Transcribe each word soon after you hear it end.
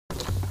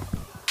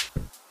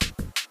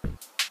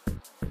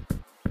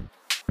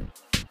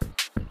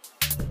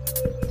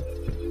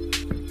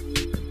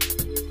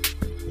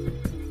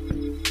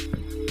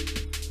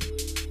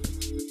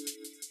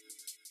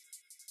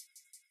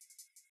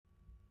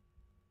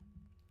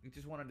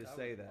just wanted to That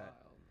say was that. wild.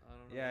 I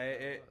don't know. Yeah, what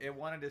that it was.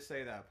 wanted to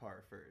say that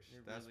part first.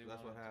 It That's really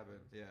what wanted to. happened.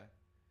 Yeah.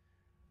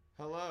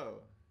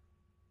 Hello,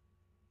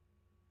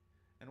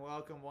 and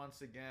welcome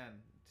once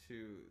again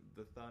to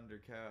the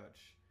Thunder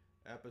Couch,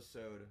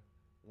 episode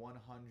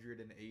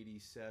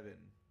 187.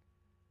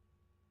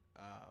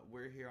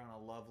 We're here on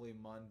a lovely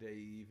Monday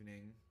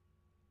evening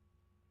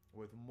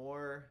with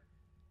more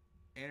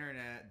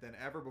internet than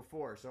ever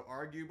before. So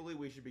arguably,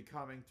 we should be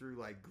coming through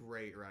like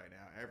great right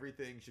now.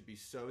 Everything should be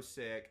so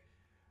sick.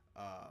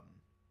 I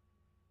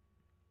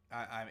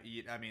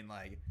mean,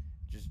 like,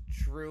 just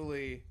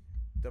truly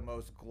the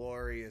most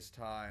glorious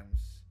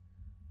times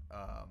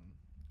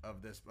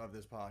of this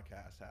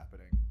podcast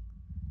happening.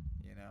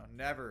 You know,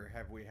 never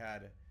have we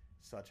had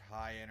such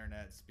high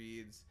internet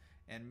speeds,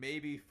 and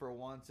maybe for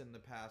once in the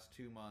past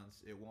 2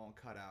 months, it won't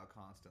cut out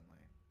constantly.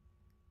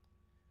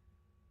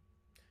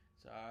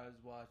 So I was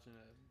watching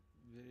a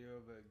video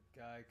of a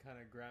guy kind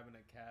of grabbing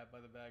a cat by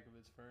the back of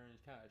his fur and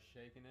he's kind of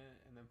shaking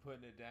it and then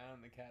putting it down,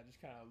 and the cat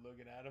just kind of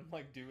looking at him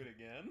like, do it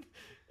again.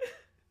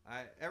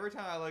 Every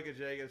time I look at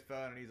Jacob's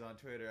phone and he's on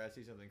Twitter, I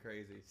see something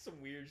crazy.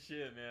 Some weird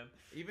shit, man.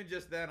 Even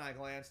just then, I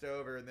glanced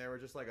over and there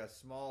was just like a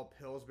small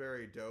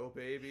Pillsbury dough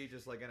baby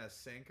just like in a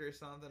sink or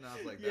something. I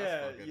was like,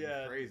 that's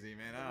fucking crazy,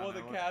 man. Well,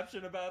 the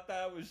caption about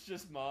that was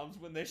just moms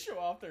when they show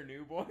off their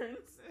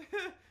newborns.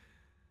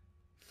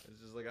 It's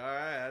just like, all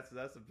right,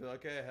 that's a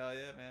okay, hell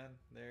yeah, man.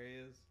 There he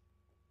is.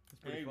 It's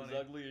pretty funny. He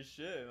was ugly as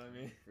shit. I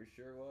mean, for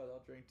sure was.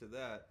 I'll drink to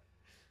that.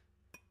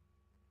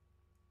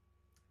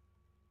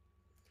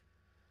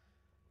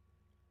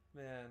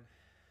 Man,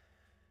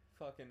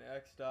 fucking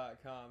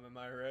X.com, am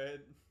I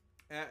right?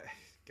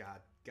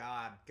 God,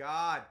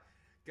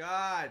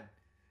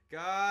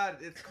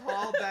 it's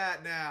called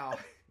that now.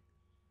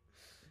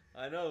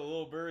 I know, the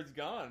little bird's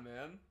gone,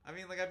 man. I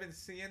mean, like, I've been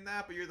seeing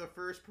that, but you're the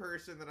first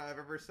person that I've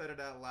ever said it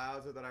out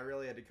loud, so that I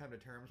really had to come to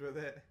terms with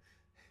it.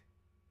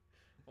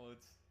 Well,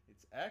 it's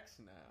X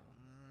now.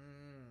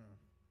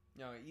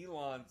 You know,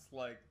 Elon's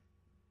like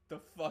the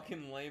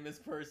fucking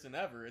lamest person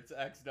ever. It's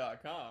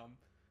X.com.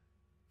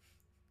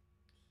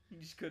 He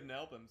just couldn't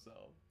help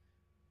himself.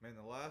 Man,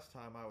 the last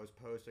time I was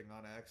posting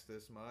on X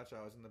this much,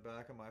 I was in the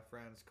back of my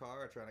friend's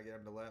car trying to get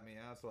him to let me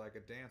out so I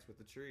could dance with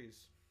the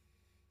trees.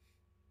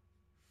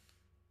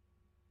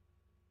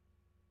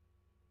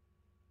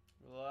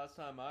 Well, the last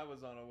time I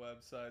was on a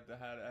website that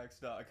had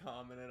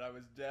X.com in it, I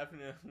was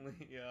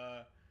definitely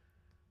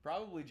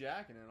probably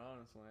jacking it,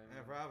 honestly. I mean,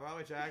 yeah,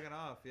 probably jacking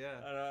off,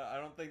 yeah. I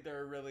don't think there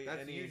are really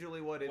That's any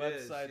usually what it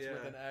websites is, yeah.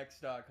 with an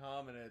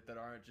X.com in it that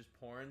aren't just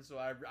porn, so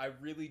I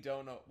really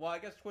don't know. Well, I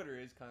guess Twitter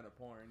is kind of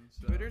porn.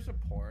 So. Twitter's a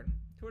porn,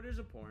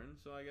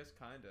 so I guess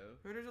kind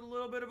of. Twitter's a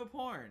little bit of a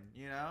porn,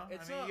 you know?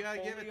 It's I mean, not you gotta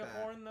fully give it a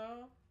that. porn,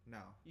 though.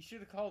 No. You should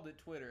have called it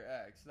Twitter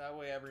X. That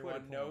way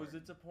everyone knows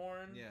it's a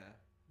porn. Yeah.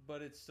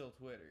 But it's still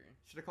Twitter.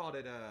 Should have called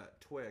it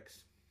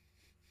Twix.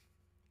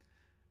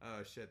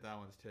 Oh shit, that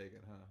one's taken,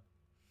 huh?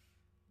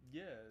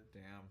 Yeah.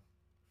 Damn.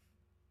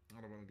 That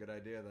would have been a good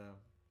idea, though.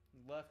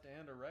 Left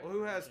and a right. Well,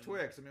 who has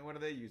Twix? I mean, what are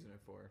they using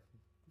it for?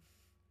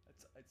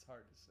 It's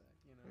hard to say,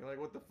 you know. You're like,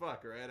 what the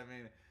fuck, right? I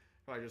mean,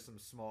 probably just some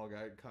small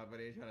guy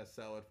company trying to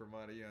sell it for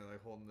money, you know,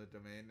 like holding the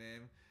domain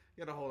name.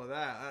 Get a hold of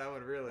that. I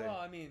would really. Well,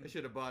 I mean, they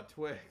should have bought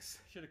Twix.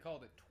 Should have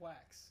called it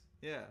Twax.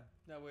 Yeah.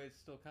 That way it's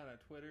still kind of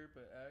Twitter,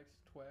 but X,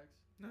 Twax.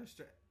 No,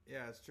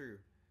 yeah, it's true.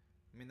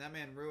 I mean, that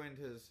man ruined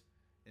his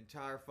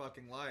entire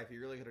fucking life. He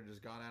really could have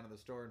just gone out of the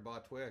store and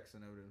bought Twix,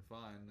 and it would have been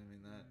fine. I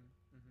mean, that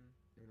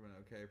it would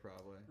have been okay,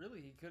 probably.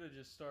 Really, he could have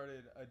just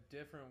started a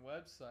different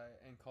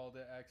website and called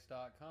it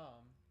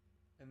X.com,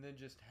 and then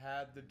just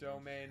had the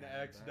domain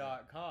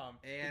X.com.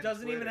 It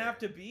doesn't Twitter. even have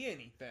to be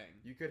anything.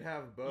 You could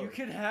have both. You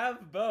could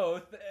have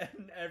both,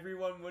 and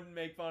everyone wouldn't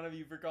make fun of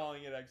you for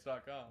calling it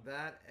X.com.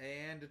 That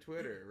and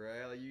Twitter,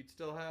 right? Like, you'd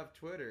still have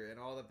Twitter and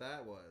all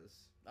that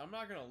was. I'm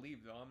not going to leave,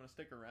 though. I'm going to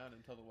stick around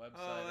until the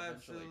website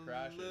eventually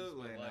crashes.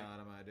 Absolutely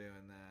not am I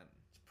doing that.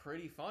 It's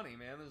pretty funny,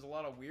 man. There's a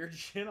lot of weird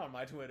shit on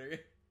my Twitter.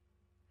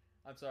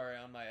 I'm sorry,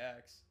 on my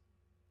X.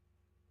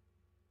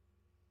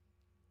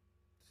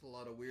 There's a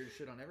lot of weird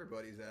shit on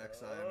everybody's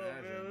X, I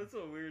imagine. Man, that's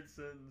a weird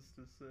sentence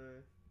to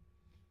say.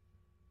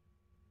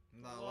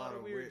 Not a lot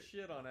of weird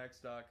shit on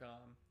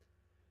X.com.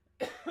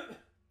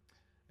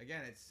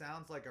 Again, it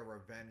sounds like a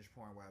revenge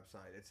porn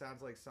website. It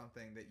sounds like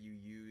something that you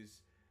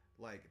use,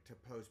 like, to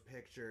post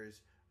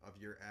pictures of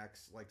your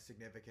ex, like,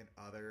 significant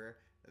other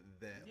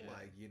that,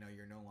 like, you know,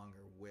 you're no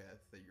longer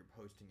with, that you're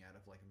posting out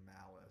of, like,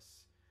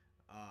 malice.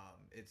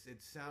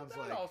 It sounds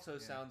like... That also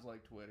sounds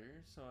like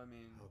Twitter, so I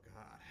mean... Oh,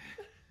 God.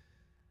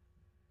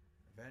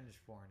 Revenge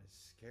porn is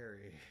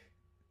scary.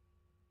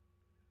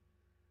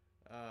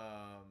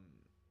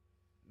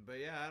 But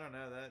yeah, I don't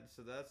know that.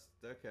 So that's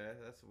okay.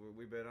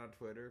 We've been on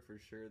Twitter for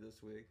sure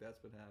this week. That's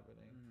been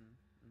happening.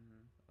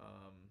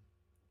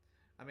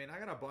 I mean, I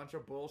got a bunch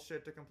of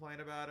bullshit to complain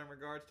about in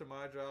regards to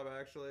my job,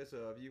 actually.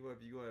 So if you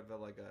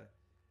have like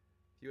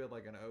if you had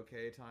like an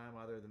okay time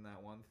other than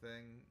that one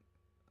thing,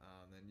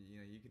 then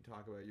you can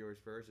talk about yours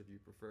first if you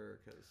prefer.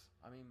 Cause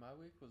I mean, my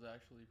week was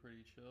actually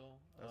pretty chill.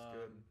 That's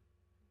good.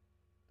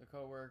 The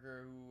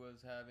coworker who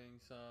was having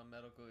some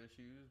medical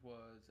issues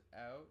was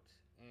out,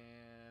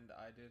 and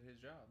I did his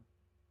job.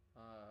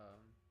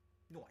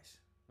 Nice.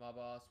 My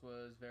boss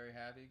was very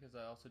happy because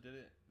I also did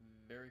it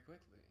very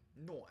quickly.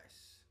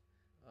 Nice.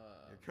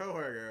 Your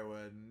coworker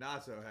was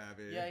not so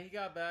happy. Yeah, he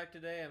got back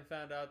today and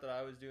found out that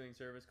I was doing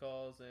service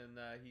calls and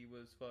that he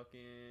was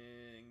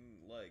fucking,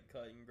 like,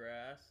 cutting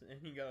grass, and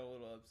he got a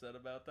little upset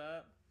about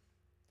that.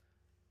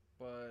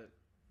 But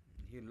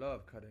you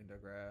love cutting the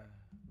grass.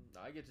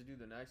 I get to do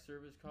the next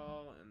service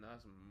call, and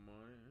that's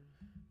money.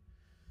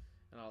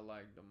 And I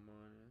like the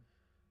money.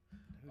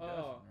 Who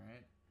doesn't,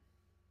 right?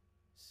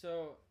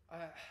 So,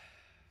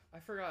 I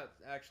forgot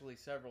actually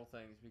several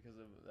things because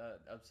of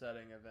that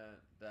upsetting event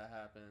that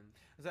happened.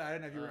 So I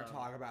didn't know if you were going to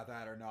talk about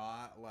that or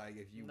not. Like,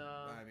 if you... No.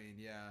 I mean,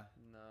 yeah.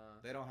 No.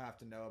 They don't have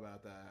to know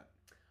about that.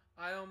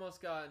 I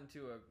almost got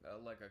into a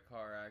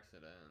car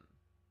accident.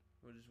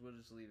 We'll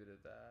just leave it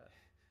at that.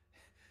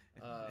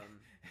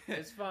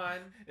 It's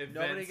fine.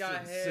 Nobody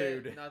got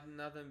ensued. hit.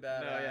 Nothing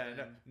bad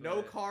happened.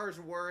 No cars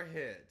were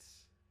hit.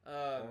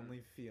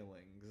 Only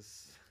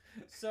feelings.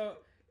 So,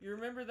 you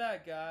remember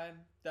that guy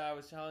that I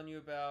was telling you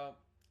about,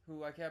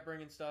 who I kept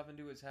bringing stuff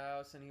into his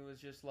house, and he was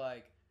just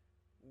like,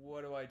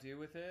 what do I do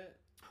with it?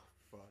 Oh,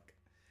 fuck.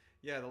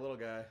 Yeah, the little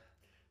guy.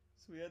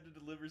 So we had to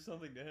deliver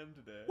something to him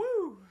today.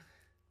 Woo!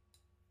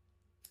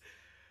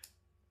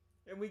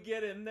 And we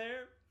get in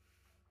there,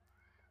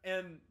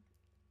 and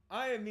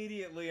I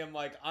immediately am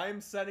like, I'm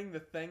setting the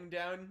thing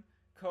down,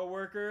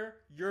 coworker.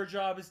 Your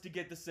job is to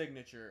get the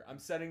signature. I'm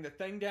setting the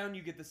thing down,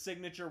 you get the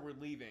signature, we're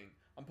leaving.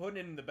 I'm putting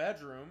it in the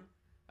bedroom.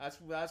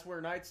 That's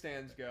where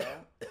nightstands go.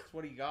 That's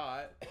what he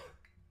got.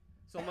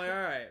 So I'm like,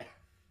 alright.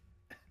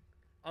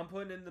 I'm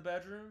putting it in the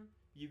bedroom,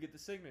 you get the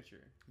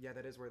signature. Yeah,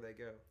 that is where they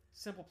go.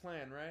 Simple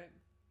plan, right?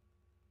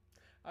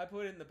 I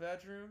put it in the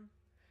bedroom,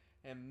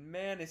 and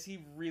man, is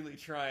he really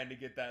trying to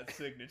get that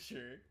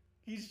signature.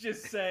 He's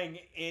just saying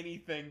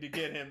anything to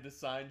get him to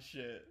sign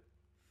shit.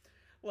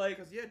 Like,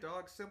 because, yeah,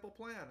 dog, simple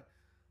plan.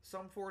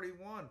 Sum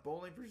 41,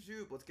 bowling for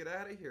soup. Let's get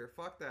out of here.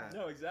 Fuck that.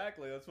 No,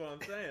 exactly. That's what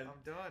I'm saying.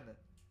 I'm done.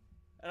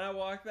 And I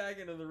walk back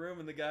into the room,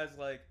 and the guy's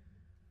like,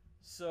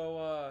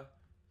 so,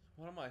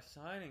 what am I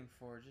signing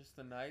for? Just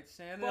the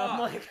nightstand? And I'm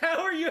like,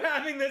 how are you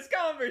having this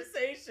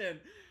conversation?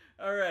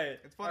 All right.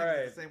 It's funny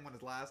because it's the same one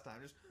as last time.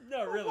 Just,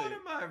 no, really. What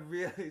am I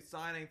really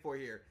signing for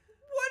here?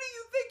 What do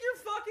you think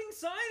you're fucking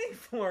signing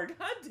for?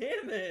 God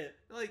damn it.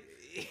 Like,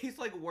 he's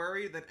like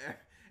worried that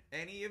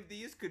any of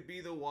these could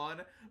be the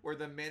one where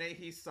the minute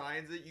he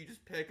signs it, you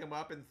just pick him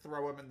up and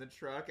throw him in the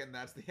truck, and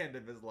that's the end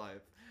of his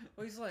life.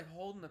 Well, he's like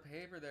holding the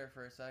paper there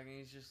for a second.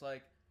 He's just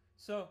like,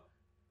 so,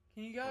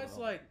 can you guys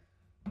like...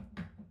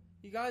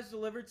 You guys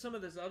delivered some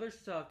of this other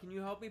stuff. Can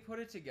you help me put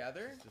it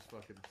together? Just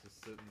fucking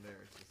just sitting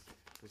there.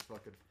 Just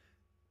fucking...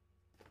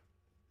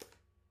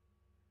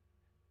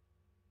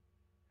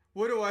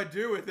 What do I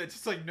do with it?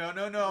 Just like, no.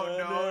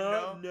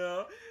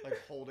 Like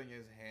holding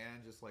his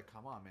hand, just like,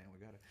 come on, man,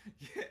 we gotta...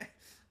 Yeah.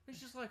 He's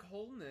just like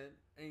holding it,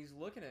 and he's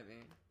looking at me,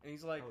 and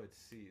he's like... Oh, it's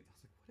seeds. I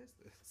was like, what is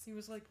this? He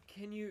was like,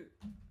 can you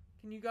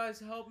guys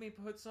help me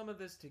put some of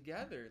this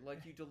together? Like,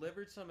 you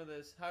delivered some of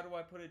this, how do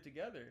I put it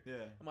together?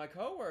 Yeah. And my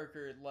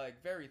coworker,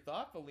 like, very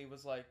thoughtfully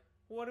was like,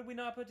 what did we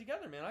not put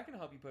together, man? I can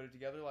help you put it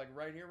together, like,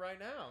 right here, right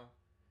now.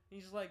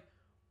 And he's like,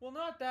 well,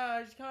 not that,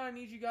 I just kind of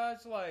need you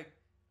guys to, like,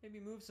 maybe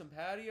move some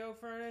patio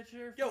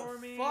furniture for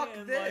me. Yo, fuck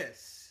and,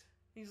 this!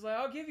 Like, he's like,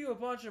 I'll give you a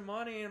bunch of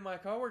money, and my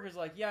coworker's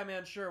like, yeah,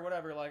 man, sure,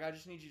 whatever, like, I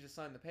just need you to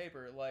sign the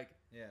paper. Like,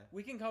 yeah,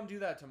 we can come do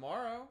that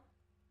tomorrow.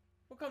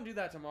 We'll come do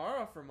that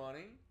tomorrow for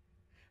money.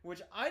 Which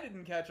I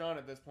didn't catch on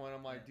at this point.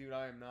 I'm like, dude,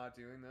 I am not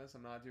doing this.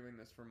 I'm not doing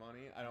this for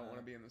money. I don't want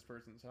to be in this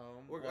person's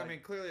home. Well, like, I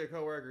mean, clearly a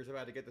coworker's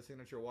about to get the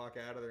signature, walk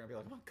out of there, and be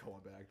like, I'm not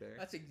going back there.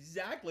 That's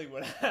exactly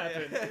what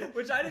happened.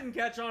 Which I didn't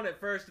catch on at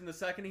first. And the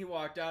second he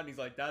walked out, and he's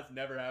like, that's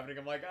never happening.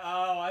 I'm like,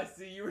 oh, I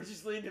see. You were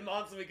just leading him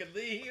on so we could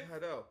leave. I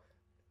know.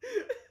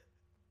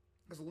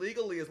 Because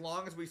legally, as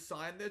long as we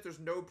sign this, there's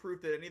no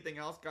proof that anything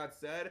else got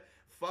said.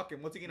 Fuck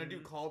him. What's he gonna do?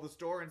 Call the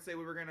store and say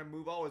we were gonna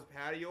move all his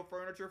patio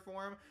furniture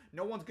for him?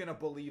 No one's gonna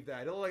believe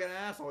that. He'll look like an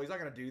asshole. He's not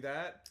gonna do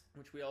that.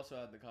 Which we also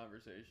had the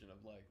conversation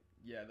of like,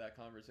 yeah, that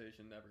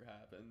conversation never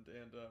happened.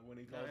 And when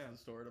he calls the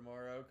store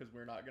tomorrow, because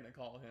we're not gonna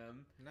call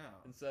him,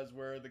 and says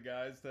where are the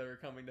guys that are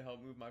coming to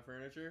help move my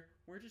furniture,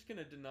 we're just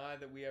gonna deny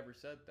that we ever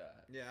said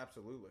that. Yeah,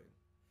 absolutely.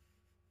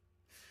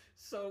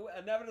 So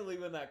inevitably,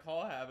 when that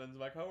call happens,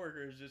 my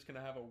coworker is just gonna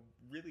have a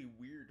really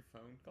weird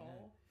phone call.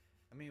 Yeah.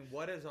 I mean,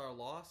 what is our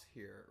loss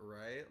here,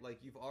 right? Like,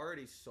 you've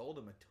already sold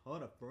him a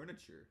ton of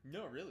furniture.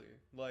 No, really.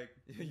 Like,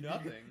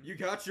 nothing. You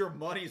got your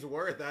money's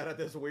worth out of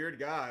this weird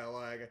guy,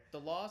 like...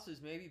 The loss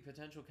is maybe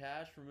potential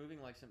cash for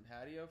moving, like, some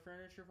patio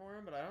furniture for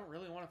him, but I don't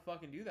really want to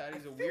fucking do that.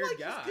 He's a weird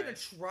guy. He's gonna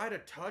try to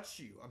touch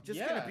you. I'm just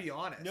gonna be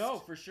honest. No,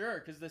 for sure,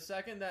 because the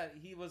second that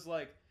he was,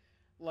 like,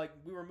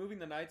 we were moving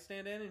the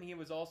nightstand in, and he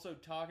was also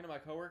talking to my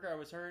coworker,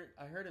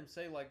 I heard him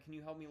say, like, can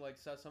you help me, like,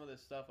 set some of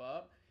this stuff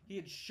up? He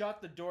had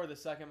shut the door the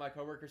second my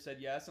coworker said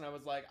yes, and I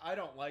was like, I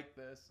don't like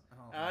this.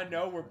 And I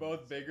know we're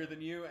both bigger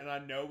than you, and I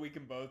know we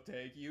can both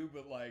take you,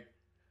 but, like,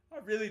 I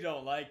really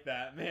don't like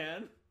that,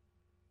 man.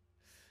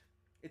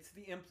 It's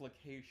the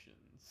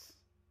implications.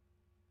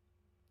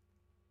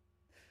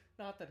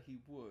 Not that he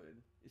would.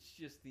 It's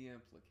just the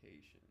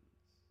implications.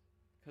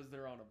 Because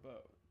they're on a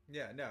boat.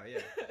 Yeah, no,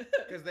 yeah.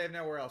 Because they have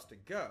nowhere else to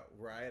go,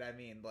 right? I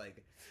mean,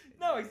 like...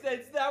 No,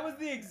 that was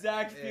the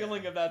exact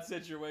feeling of that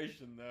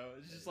situation, though.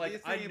 It's just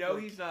like, I know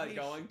he's not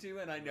going to,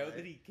 and I know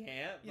that he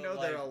can't. You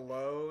know, they're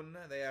alone.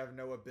 They have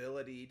no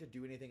ability to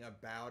do anything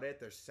about it.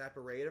 They're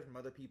separated from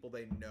other people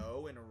they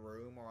know in a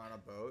room or on a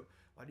boat.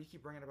 Why do you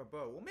keep bringing up a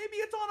boat? Well, maybe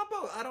it's on a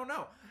boat. I don't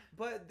know.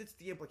 But it's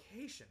the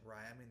implication,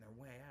 right? I mean,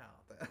 they're way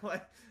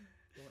out.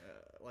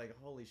 like,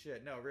 holy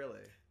shit. No, really.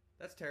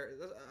 That's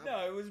terrible.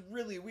 No, it was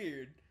really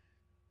weird.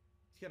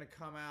 He's gonna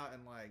come out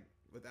and, like,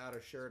 without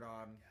a shirt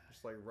on,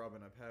 just, like,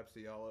 rubbing a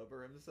Pepsi all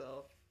over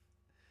himself.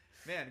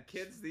 Man,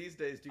 kids these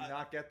days do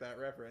not get that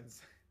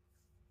reference.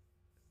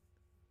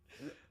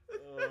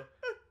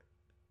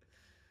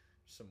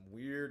 Some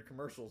weird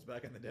commercials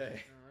back in the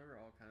day. Oh, there were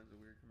all kinds of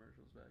weird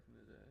commercials back in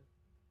the day.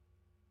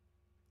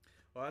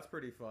 Well, that's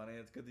pretty funny.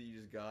 It's good that you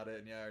just got it,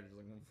 and yeah, you're just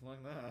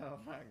like, no,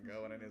 I'm not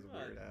going in his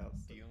weird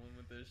house. Dealing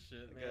with this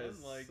shit, man.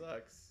 Guy like,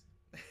 sucks.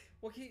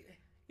 Well,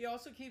 he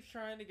also keeps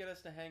trying to get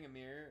us to hang a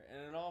mirror,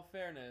 and in all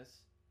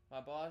fairness,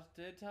 my boss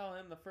did tell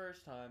him the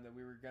first time that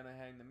we were gonna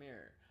hang the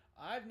mirror.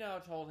 I've now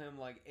told him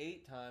like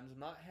 8 times, I'm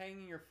not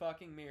hanging your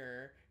fucking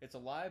mirror, it's a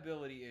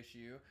liability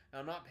issue, and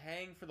I'm not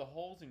paying for the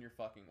holes in your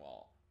fucking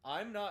wall.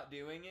 I'm not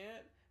doing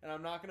it, and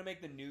I'm not gonna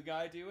make the new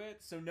guy do it,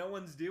 so no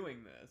one's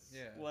doing this.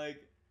 Yeah.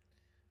 Like...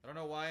 I don't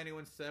know why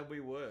anyone said we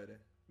would.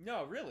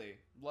 No, really.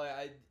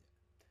 Like,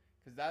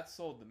 because that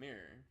sold the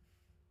mirror.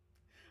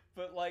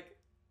 But, like...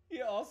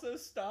 He also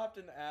stopped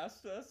and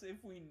asked us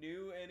if we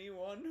knew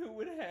anyone who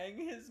would hang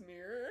his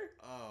mirror.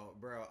 Oh,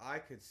 bro, I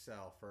could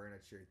sell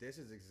furniture. This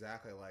is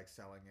exactly like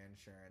selling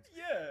insurance.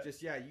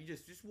 Yeah. You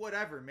just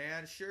whatever,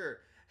 man. Sure.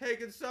 Hey,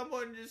 can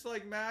someone just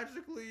like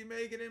magically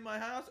make it in my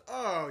house?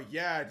 Oh,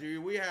 yeah,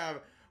 dude. We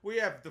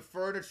have the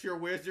furniture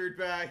wizard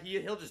back.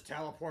 He'll just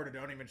teleport it.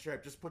 Don't even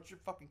trip. Just put your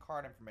fucking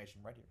card information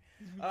right here.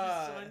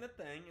 Just sign the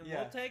thing, and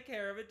we'll take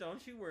care of it.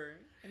 Don't you worry.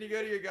 And you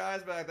go to your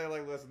guys back there,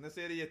 like, listen, this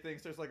idiot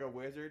thinks there's like a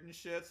wizard and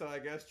shit. So I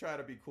guess try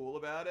to be cool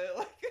about it.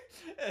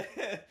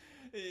 Like,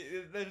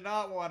 there's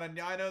not one, and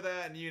I know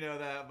that, and you know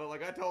that. But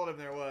like, I told him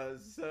there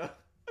was. So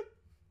I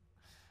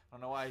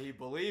don't know why he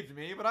believed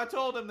me, but I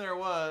told him there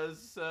was.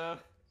 So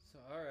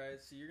alright,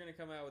 so you're gonna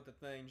come out with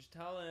the thing. Just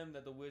tell him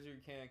that the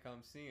wizard can't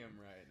come see him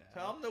right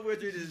now. Tell him the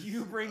wizard is...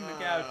 You bring the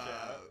couch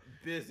out.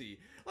 Busy.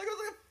 Like, it was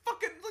like a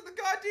fucking... Like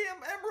the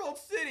goddamn Emerald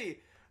City.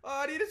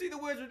 I need to see the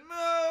wizard.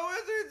 No,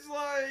 wizard's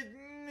like...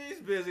 he's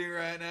busy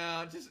right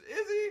now. Just...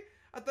 Is he?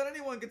 I thought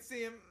anyone could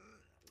see him.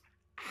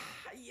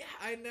 Yeah,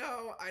 I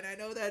know. And I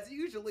know that's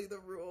usually the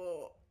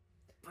rule.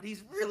 But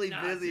he's really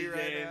busy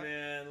right now.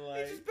 Man,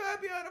 like... He's just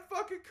back behind a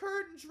fucking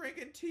curtain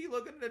drinking tea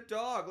looking at a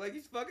dog. Like,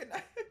 he's fucking...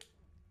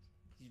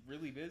 He's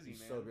really busy, He's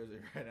man. so busy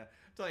right now.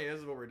 I'm telling you,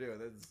 this is what we're doing.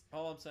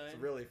 All I'm saying. It's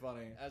really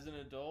funny. As an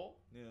adult,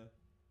 yeah,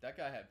 that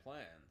guy had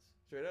plans.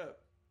 Straight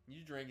up.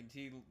 You drinking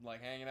tea,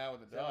 like hanging out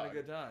with a He's dog. having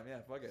a good time. Yeah,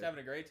 fuck it. He's having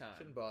a great time.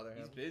 Shouldn't bother him.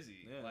 He's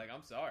busy. Yeah. Like,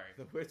 I'm sorry.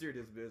 The wizard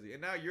is busy,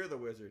 and now you're the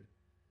wizard.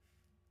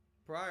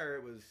 Prior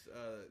it was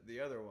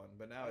the other one,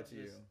 but now it's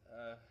you.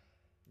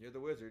 You're the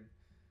wizard.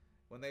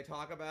 When they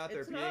talk about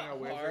there being a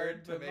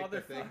wizard to make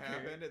the thing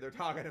happen, they're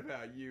talking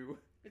about you.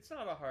 It's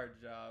not a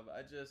hard job.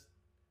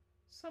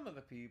 Some of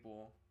the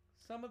people,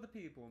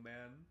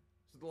 man.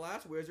 So the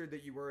last wizard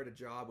that you were at a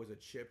job was a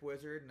chip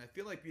wizard, and I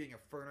feel like being a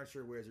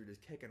furniture wizard is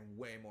kicking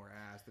way more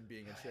ass than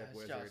being a chip This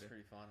wizard. job's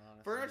pretty fun,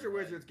 honestly. Furniture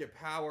wizards get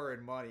power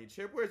and money.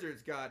 Chip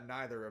wizards got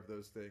neither of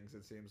those things,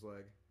 it seems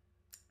like.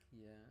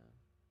 Yeah.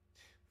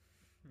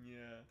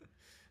 Yeah.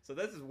 So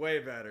this is way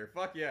better.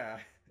 Fuck yeah.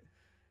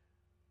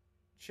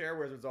 Chair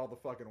wizard's all the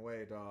fucking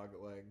way, dog.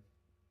 Like,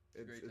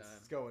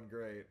 it's going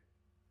great.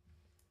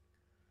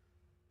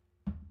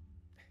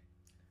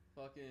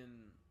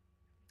 Fucking,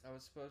 I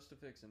was supposed to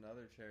fix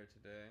another chair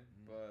today,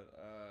 but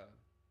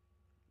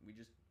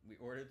we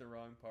ordered the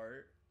wrong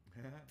part,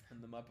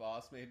 and then my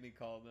boss made me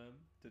call them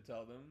to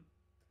tell them,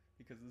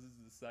 because this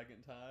is the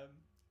second time,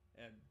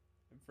 and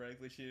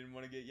frankly she didn't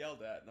want to get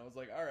yelled at, and I was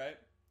like, all right,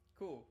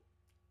 cool,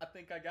 I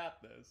think I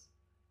got this.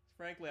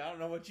 Frankly, I don't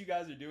know what you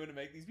guys are doing to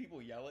make these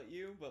people yell at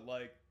you, but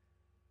like,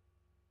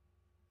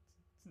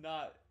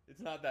 it's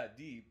not that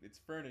deep. It's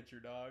furniture,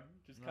 dog.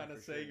 Just kind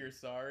of say you're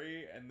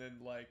sorry, and then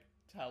like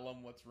tell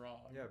them what's wrong.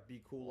 Yeah,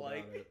 be cool about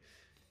it.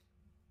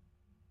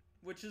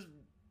 Which is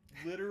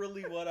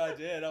literally what I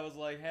did. I was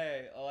like,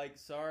 hey, like,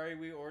 sorry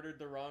we ordered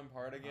the wrong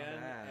part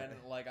again, and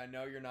like I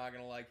know you're not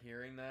gonna like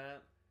hearing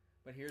that,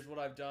 but here's what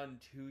I've done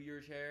to your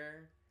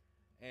chair,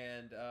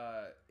 and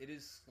it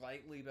is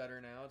slightly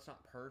better now. It's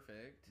not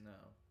perfect. No.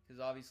 Because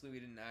obviously we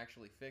didn't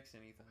actually fix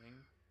anything,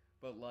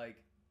 but like,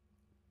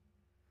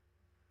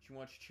 do you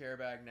want your chair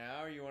back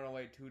now, or you want to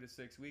wait 2 to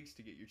 6 weeks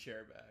to get your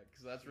chair back?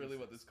 Because that's really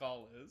what this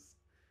call is.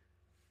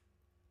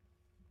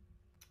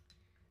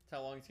 It's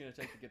how long it's going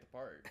to take to get the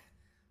part.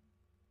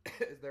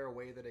 Is there a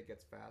way that it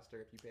gets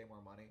faster if you pay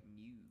more money?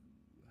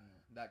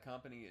 that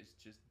company is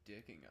just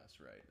dicking us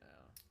right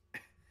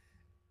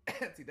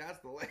now. See, that's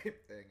the lame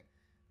thing.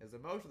 Is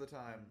that most of the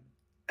time,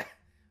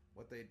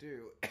 what they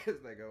do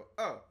is they go,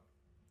 oh,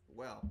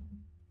 well,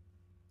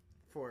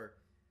 for,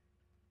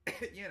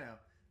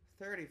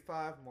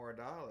 $35 more,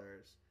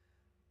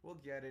 we'll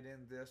get it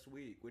in this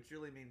week, which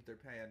really means they're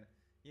paying,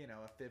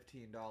 a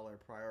 $15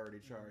 priority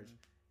charge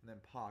and then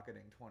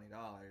pocketing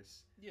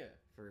 $20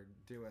 for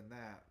doing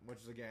that,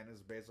 which is, again,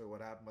 is basically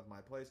what happened with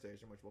my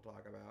PlayStation, which we'll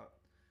talk about.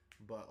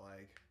 But,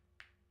 like,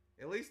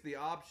 at least the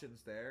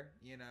option's there,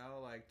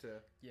 like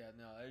to... Yeah,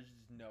 no, there's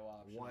just no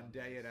option. One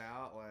day it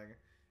out, like,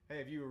 hey,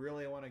 if you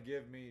really want to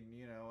give me,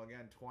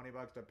 again,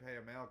 $20 to pay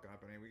a mail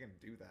company, we can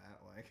do that,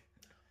 like...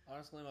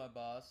 Honestly, my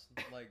boss,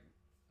 like,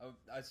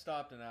 I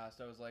stopped and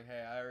asked. I was like,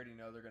 hey, I already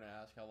know they're going to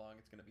ask how long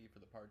it's going to be for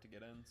the part to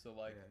get in. So,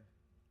 like,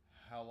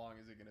 how long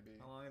is it going to be?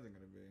 How long is it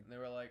going to be? And they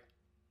were like,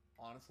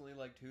 honestly,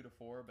 like 2 to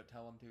 4, but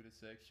tell them 2 to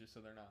 6 just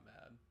so they're not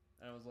mad.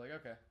 And I was like,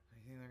 okay.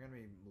 You think they're going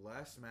to be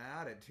less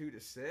mad at 2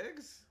 to 6?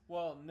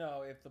 Well,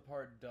 no, if the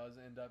part does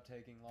end up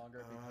taking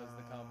longer because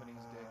the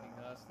company's dicking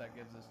us, that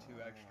gives us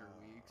 2 extra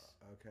weeks.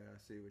 Okay, I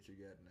see what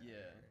you're getting at.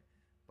 Yeah.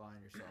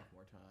 Buying yourself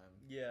more time.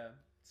 Yeah.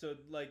 So,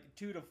 like,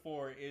 2 to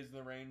 4 is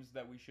the range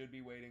that we should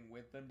be waiting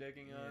with them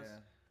dicking us.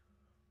 Yeah.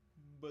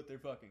 But they're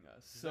fucking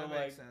us. So, that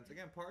makes sense.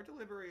 Again, part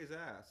delivery is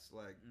ass.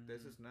 Like,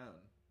 this is known.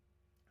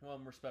 Well,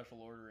 and we're special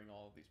ordering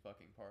all of these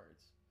fucking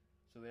parts.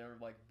 So they are,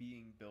 like,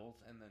 being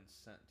built and then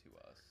sent to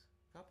us.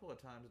 A couple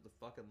of times at the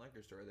fucking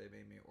liquor store, they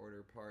made me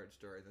order parts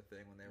during the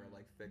thing when they were,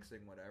 like,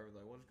 fixing whatever.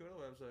 Like, well, just go to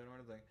the website and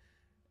order the thing.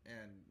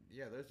 And,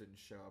 yeah, those didn't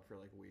show up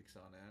for, like, weeks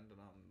on end. And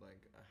I'm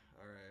like,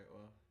 all right,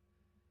 well,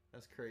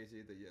 that's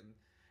crazy that you...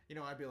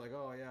 I'd be like,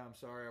 oh, yeah, I'm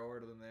sorry, I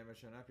ordered them, they haven't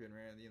shown up yet.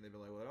 And they'd be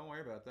like, well, don't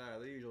worry about that.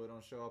 They usually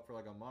don't show up for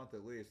like a month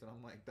at least. And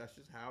I'm like, that's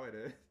just how it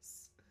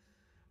is.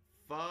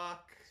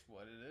 Fuck. That's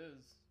what it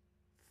is.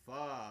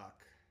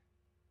 Fuck,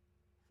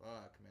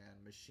 man.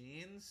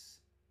 Machines?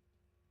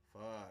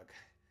 Fuck.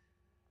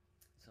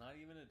 It's not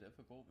even a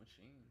difficult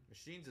machine.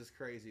 Machines is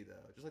crazy,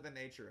 though. Just like the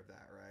nature of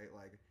that, right?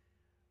 Like,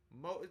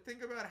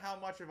 think about how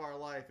much of our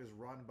life is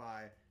run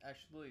by,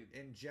 actually,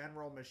 in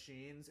general,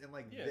 machines. And,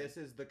 like, this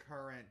is the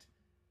current...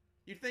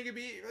 You'd think it'd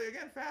be,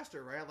 again,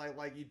 faster, right?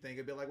 Like you'd think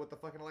it'd be like with the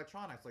fucking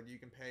electronics. Like, you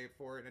can pay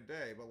for it in a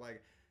day. But,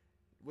 like,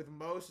 with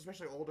most,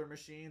 especially older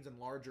machines and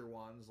larger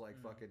ones, like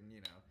fucking,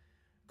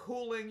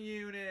 cooling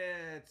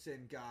units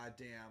and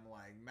goddamn,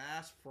 like,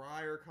 mass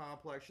fryer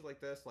complex, shit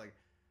like this, like,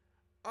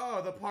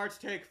 oh, the parts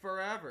take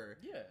forever.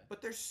 Yeah.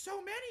 But there's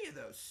so many of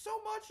those. So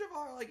much of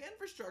our, like,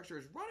 infrastructure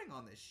is running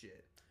on this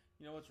shit.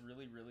 You know what's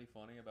really, really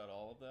funny about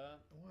all of that?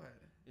 What?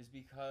 Is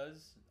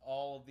because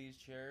all of these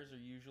chairs are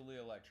usually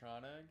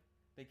electronic,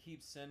 they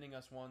keep sending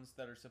us ones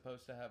that are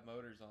supposed to have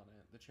motors on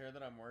it. The chair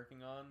that I'm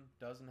working on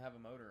doesn't have a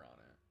motor on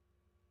it.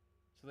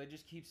 So they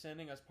just keep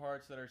sending us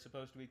parts that are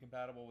supposed to be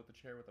compatible with the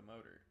chair with a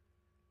motor.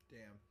 Damn.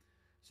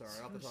 Sorry,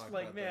 I'll have to talk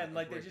like, about man, that.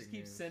 like, they just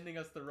keep sending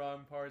us the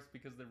wrong parts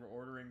because they were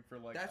ordering for,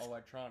 like,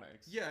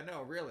 electronics. Yeah,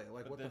 no, really.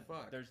 Like, but what the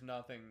fuck? There's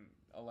nothing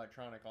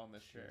electronic on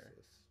this chair.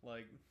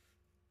 Like...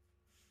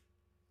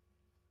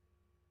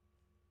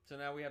 So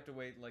now we have to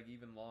wait, like,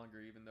 even longer,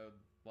 even though,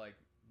 like...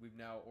 We've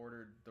now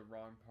ordered the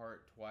wrong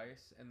part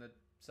twice, and the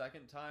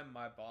second time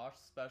my boss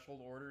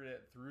special ordered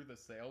it through the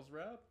sales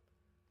rep.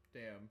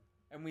 Damn.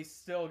 And we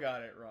still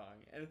got it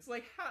wrong. And it's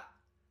like,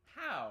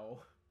 how?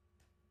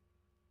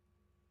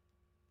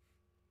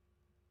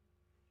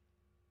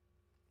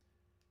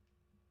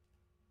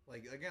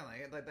 Like, again,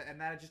 like,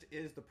 and that just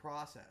is the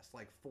process.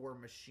 Like, for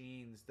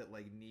machines that,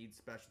 like, need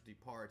specialty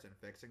parts and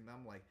fixing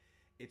them, like,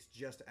 it's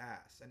just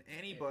ass. And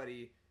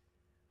anybody...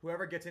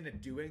 Whoever gets into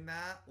doing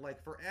that,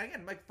 like, for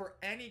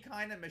any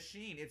kind of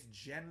machine, it's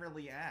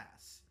generally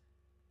ass.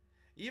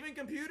 Even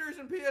computers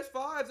and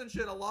PS5s and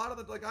shit, a lot of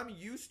the, like, I'm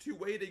used to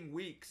waiting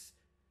weeks,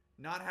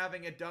 not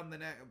having it done the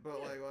next,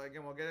 but, like, well,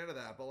 again, we'll get into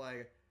that, but,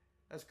 like,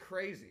 that's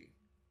crazy.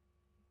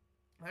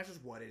 That's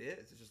just what it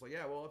is. It's just like,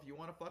 yeah, well, if you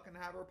want to fucking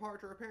have a part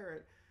to repair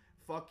it,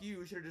 fuck you,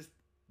 you should have just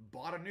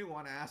bought a new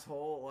one,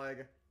 asshole,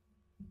 like...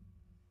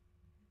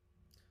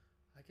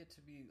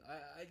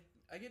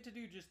 I get to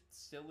do just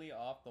silly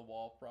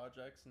off-the-wall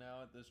projects now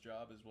at this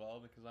job as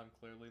well because I'm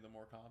clearly the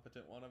more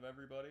competent one of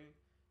everybody.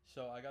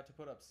 So I got to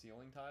put up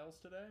ceiling tiles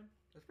today.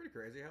 That's pretty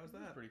crazy. How was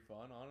that? It was pretty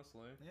fun,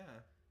 honestly. Yeah.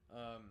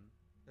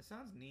 That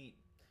sounds neat.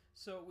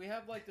 So we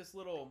have, like, this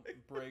little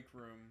break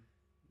room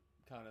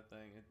kind of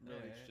thing. It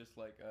really is just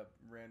like a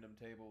random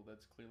table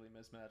that's clearly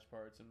mismatched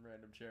parts and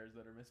random chairs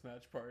that are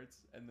mismatched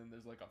parts. And then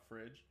there's, like, a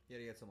fridge. Yeah,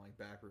 to get some, like,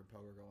 backroom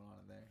poker going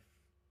on in there.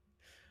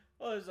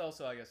 Well, there's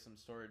also, I guess, some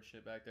storage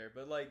shit back there.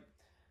 But, like,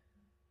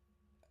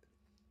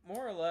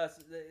 more or less,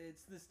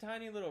 it's this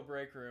tiny little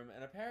break room.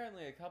 And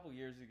apparently a couple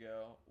years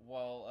ago,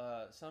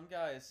 while some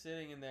guy is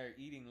sitting in there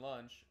eating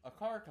lunch, a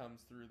car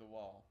comes through the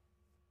wall.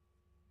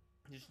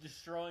 Just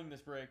destroying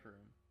this break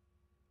room.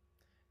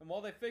 And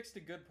while they fixed a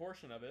good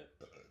portion of it,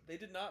 they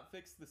did not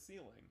fix the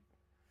ceiling.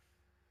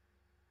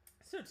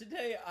 So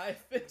today I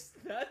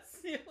fixed that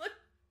ceiling.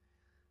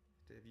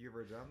 Have you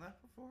ever done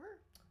that before?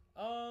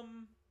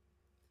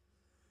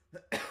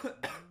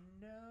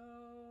 No.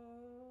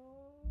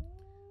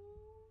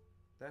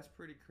 That's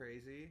pretty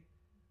crazy.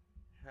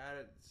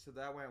 So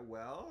that went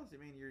well? I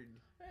mean,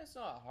 It's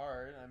not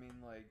hard. I mean,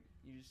 like,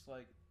 you just,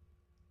 like,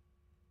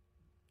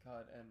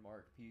 cut and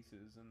mark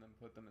pieces and then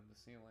put them in the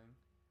ceiling.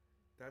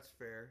 That's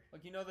fair.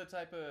 Like, you know the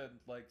type of,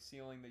 like,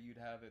 ceiling that you'd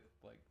have at,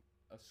 like,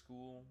 a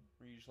school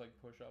where you just, like,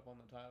 push up on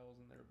the tiles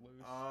and they're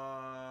loose?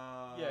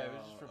 Yeah, it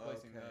was just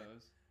replacing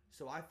those.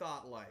 So I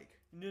thought, like...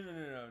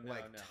 No.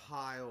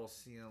 Tile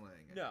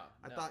ceiling. No.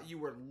 I thought you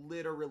were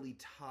literally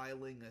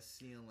tiling a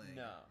ceiling.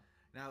 No.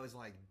 And I was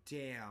like,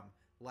 damn.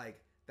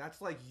 Like,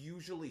 that's, like,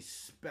 usually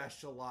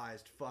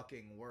specialized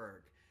fucking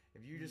work.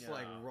 If you just,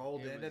 like,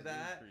 rolled into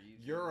that,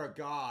 you're a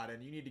god,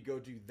 and you need to go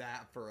do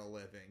that for a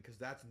living, because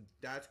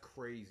that's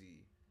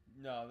crazy.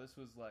 No, this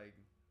was, like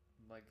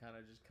kind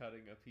of just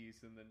cutting a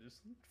piece and then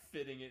just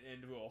fitting it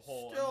into a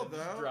hole Still, and then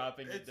just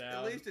dropping it down.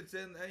 At least it's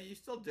in... you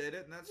still did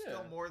it, and that's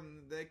still more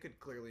than they could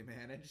clearly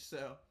manage,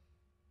 so...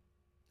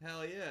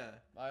 Hell yeah.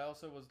 I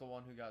also was the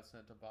one who got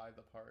sent to buy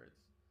the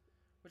parts,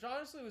 which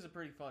honestly was a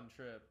pretty fun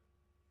trip.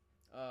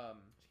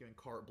 Just giving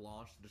carte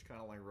blanche to just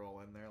kind of, like, roll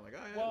in there, like,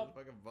 oh, yeah, well, if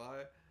I can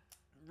buy...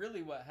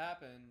 Really what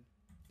happened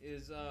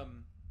is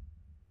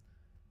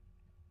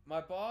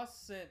my boss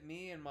sent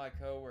me and my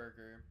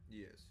coworker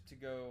to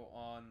go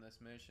on this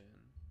mission.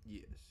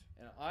 Yes.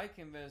 And I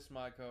convinced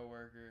my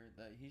coworker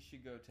that he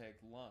should go take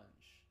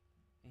lunch.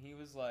 And he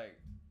was like,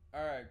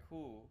 "Alright,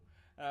 cool."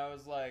 And I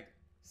was like,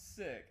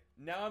 "Sick.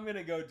 Now I'm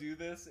gonna go do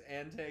this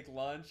and take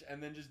lunch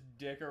and then just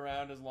dick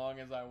around as long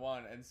as I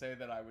want and say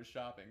that I was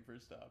shopping for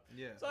stuff."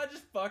 Yeah. So I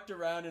just fucked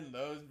around in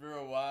Lowe's for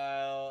a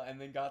while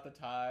and then got the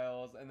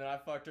tiles, and then I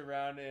fucked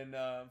around in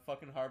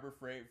fucking Harbor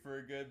Freight for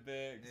a good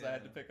bit because I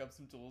had to pick up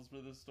some tools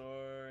for the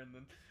store, and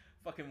then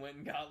fucking went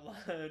and got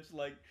lunch.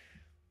 Like,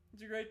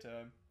 it's a great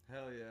time.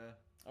 Hell yeah.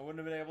 I wouldn't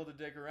have been able to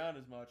dick around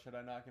as much had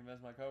I not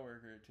convinced my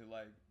coworker to,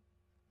 like,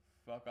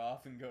 fuck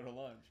off and go to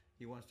lunch.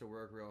 He wants to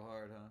work real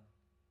hard, huh?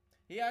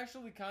 He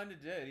actually kind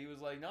of did. He was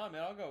like, "Nah,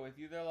 man, I'll go with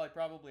you. They're, like,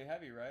 probably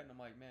heavy, right?" And I'm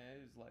like, "Man,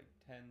 it is, like,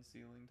 10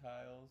 ceiling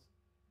tiles.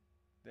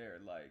 They're,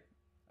 like,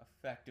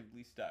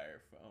 effectively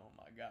styrofoam.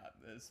 I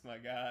got this, my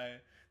guy.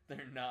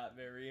 They're not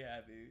very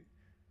heavy."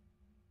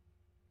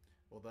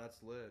 Well,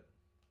 that's lit.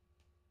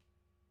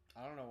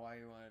 I don't know why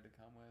he wanted to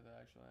come with,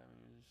 actually. I mean,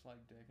 he was just,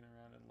 like, dicking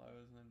around in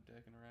Lowe's and then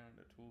dicking around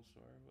at a tool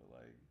store, but,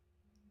 like...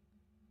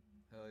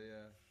 Hell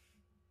yeah.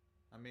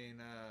 I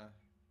mean,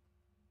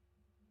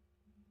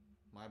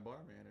 my bar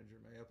manager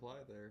may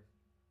apply there.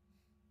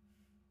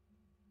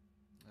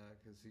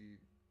 Because he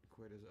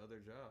quit his other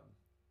job.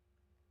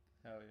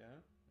 Hell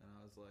yeah. And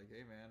I was like,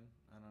 "Hey, man,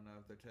 I don't know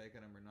if they're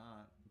taking him or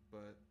not,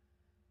 but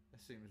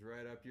that seems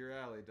right up your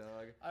alley,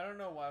 dog." I don't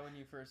know why when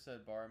you first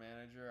said bar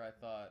manager, I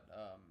thought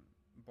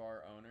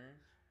bar owner.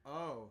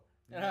 Oh.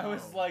 And I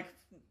was like,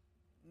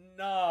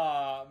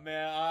 "Nah,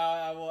 man,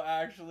 I will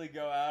actually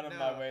go out of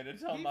my way to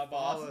tell my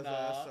boss follows nah."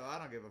 us, so I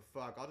don't give a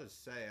fuck. I'll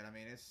just say it. I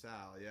mean, it's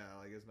Sal. Yeah,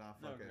 like, it's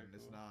not fucking... Okay,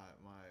 cool. It's not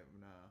my...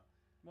 No.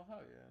 Well,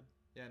 hell yeah.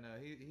 Yeah, no,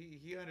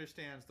 he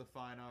understands the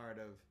fine art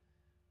of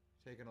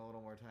taking a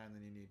little more time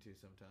than you need to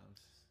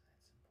sometimes. It's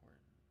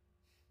important.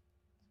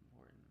 It's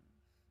important.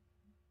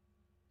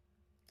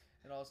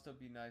 It'd also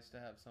be nice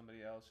to have somebody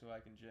else who I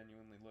can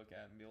genuinely look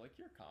at and be like,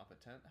 "You're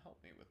competent.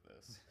 Help me with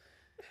this."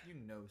 You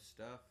know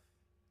stuff.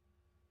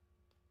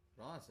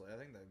 But honestly, I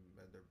think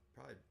they're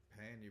probably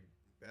paying you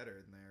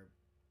better than they're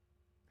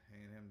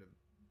paying him to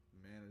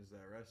manage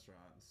that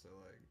restaurant. So,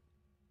 like,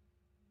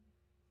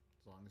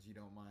 as long as you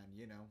don't mind,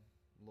 you know,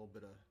 a little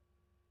bit of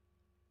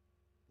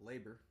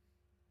labor.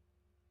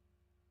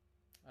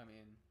 I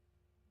mean...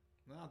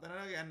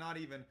 Not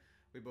even...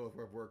 We both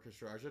work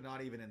construction.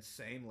 Not even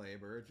insane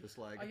labor. Just,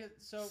 like,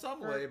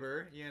 some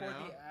labor, you know?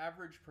 For the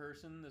average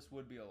person, this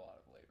would be a lot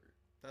of labor.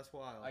 That's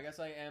wild. I guess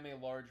I am a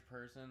large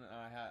person, and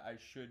I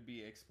should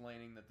be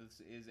explaining that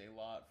this is a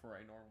lot for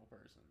a normal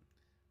person.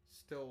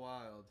 Still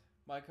wild.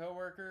 My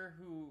coworker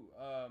who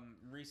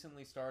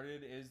recently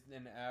started is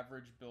an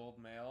average build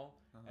male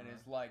and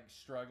is, like,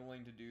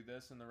 struggling to do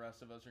this, and the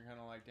rest of us are kind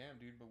of like, "Damn,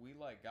 dude, but we,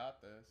 like,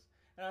 got this."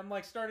 And I'm,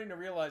 like, starting to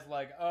realize,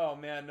 like, oh,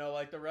 man, no,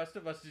 like, the rest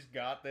of us just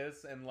got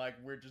this, and, like,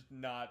 we're just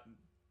not,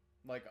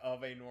 like,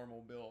 of a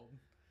normal build.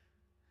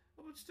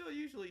 Well, but still,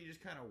 usually you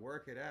just kind of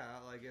work it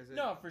out. Like, is it...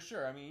 No, for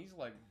sure. I mean, he's,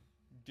 like,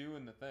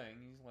 doing the thing.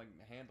 He's, like,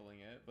 handling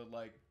it. But,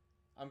 like,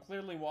 I'm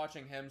clearly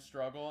watching him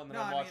struggle, and then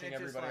I'm watching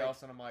everybody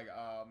else, and I'm like,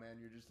 oh, man,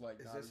 you're just,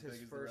 like, not as big as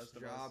the rest of us. Is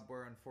this his first job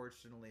where,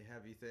 unfortunately,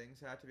 heavy things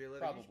have to be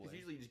lifted? Probably. Because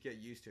usually you just get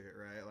used to it,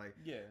 right? Like,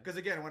 yeah. Because,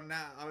 again, when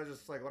I was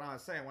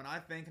saying, when I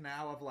think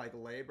now of, like,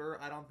 labor,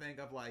 I don't think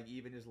of, like,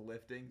 even just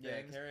lifting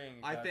things.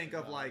 Carrying I think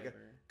of, like, labor.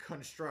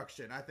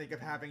 Construction. I think of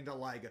having to,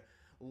 like...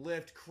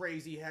 lift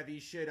crazy heavy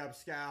shit up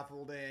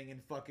scaffolding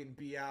and fucking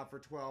be out for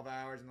 12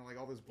 hours and like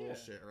all this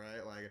bullshit,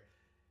 right? Like,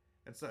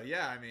 and so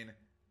yeah, I mean,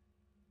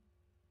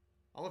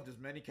 I'll lift as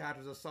many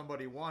couches as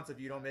somebody wants if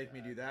you don't make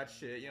me do that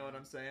shit. You know what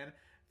I'm saying?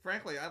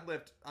 Frankly, I'd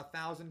lift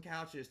 1,000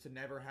 couches to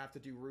never have to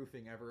do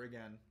roofing ever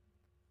again.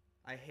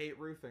 I hate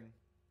roofing.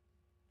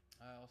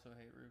 I also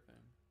hate roofing.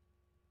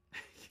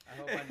 I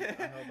hope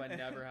I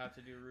never have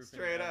to do roofing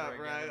Straight ever up,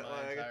 again right? in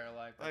my entire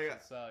life. That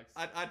shit sucks.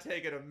 I'd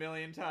take it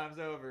 1,000,000 times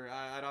over.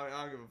 I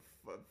don't give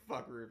a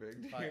fuck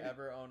roofing. If I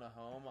ever own a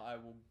home, I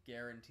will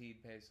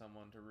guaranteed pay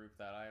someone to roof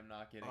that. I am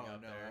not getting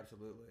up there.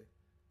 Absolutely.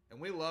 And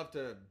we love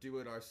to do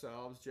it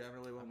ourselves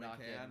generally when we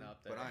can.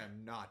 Up there. But I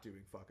am not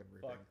doing fucking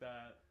roofing. Fuck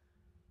that.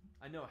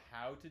 I know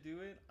how to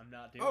do it. I'm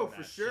not doing that. Oh, that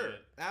for sure.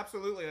 shit.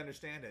 Absolutely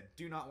understand it.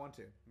 Do not want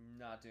to.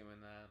 Not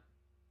doing that.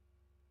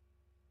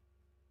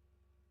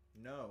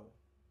 No.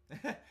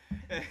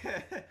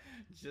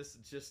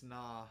 just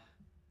nah.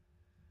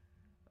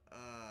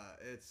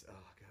 It's oh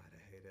god, I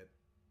hate it.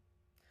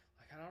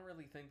 Like I don't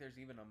really think there's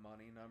even a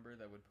money number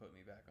that would put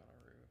me back on a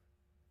roof.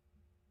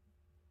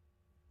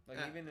 Like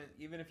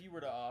even if you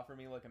were to offer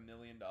me like $1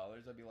 million,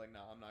 I'd be like,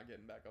 no, I'm not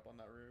getting back up on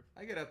that roof.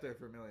 I get up there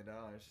for $1 million.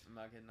 I'm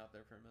not getting up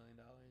there for $1 million.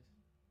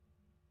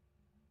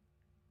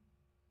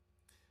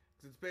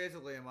 It's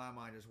basically, in my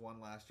mind, just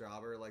one last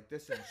jobber. Like,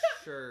 this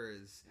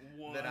ensures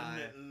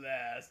that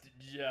last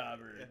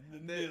jobber. The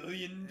 $1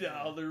 million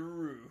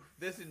roof.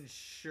 This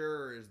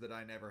ensures that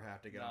I never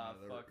have to get on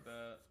the roof. Nah, fuck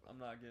that. I'm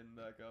not getting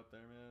back up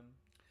there, man.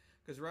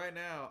 Because right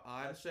now,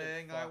 I'm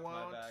saying I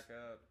won't. My back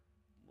up.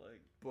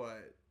 Like,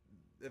 but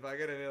if I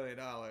get $1 million,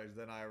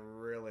 then I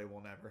really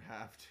will never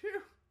have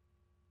to.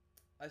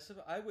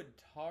 I would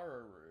tar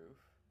a roof.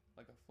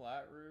 Like a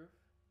flat roof.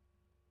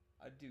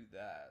 I'd do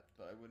that,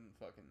 but I wouldn't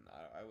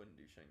I wouldn't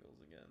do shingles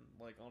again.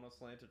 Like on a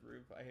slanted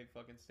roof, I hate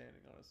fucking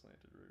standing on a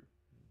slanted roof.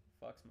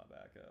 Fucks my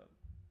back up.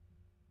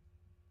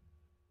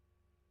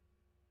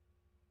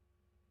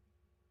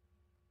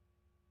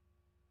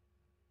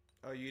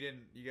 Oh, you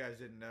guys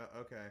didn't know?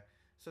 Okay.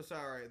 So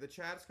sorry, the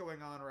chat's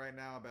going on right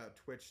now about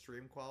Twitch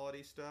stream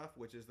quality stuff,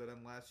 which is that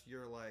unless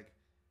you're like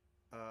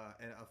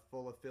a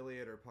full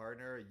affiliate or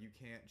partner, you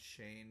can't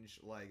change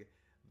like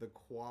the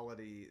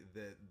quality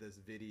that this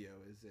video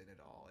is in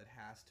at all. It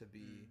has to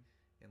be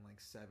in like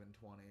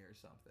 720 or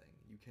something.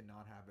 You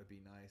cannot have it be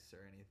nice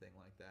or anything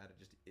like that. It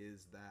just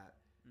is that.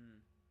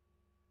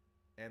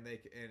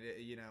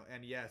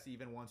 And yes,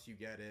 even once you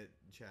get it,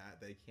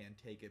 chat, they can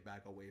take it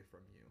back away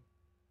from you.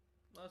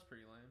 Well, that's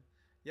pretty lame.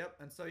 Yep,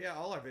 and so yeah,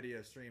 all our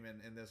videos stream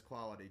in this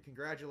quality.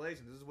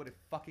 Congratulations, this is what it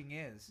fucking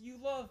is. You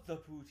love the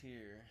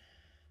poutier.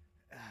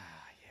 Yeah.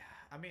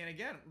 I mean,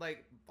 again,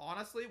 like,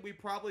 honestly, we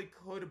probably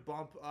could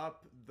bump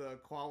up the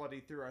quality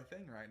through our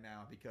thing right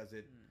now because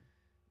it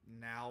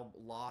now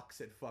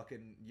locks at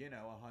fucking,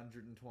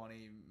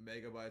 120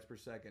 megabytes per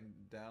second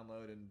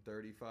download and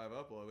 35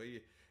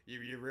 upload.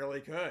 You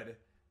really could,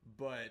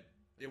 but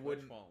it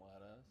wouldn't. Twitch won't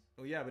let us.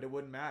 Oh yeah, but it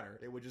wouldn't matter.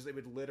 It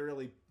would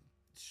literally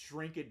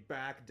shrink it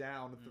back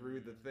down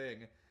through the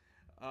thing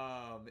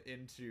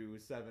into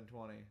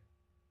 720.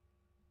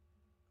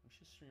 We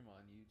should stream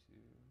on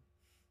YouTube.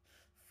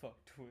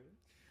 Fuck Twitch.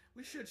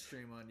 We should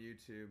stream on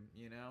YouTube,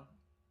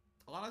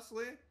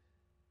 Honestly.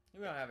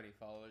 We don't have any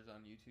followers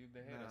on YouTube. They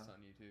hate us on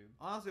YouTube.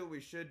 Honestly, what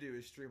we should do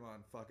is stream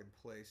on fucking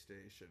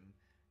PlayStation.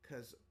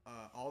 Because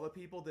all the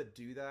people that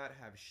do that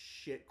have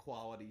shit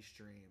quality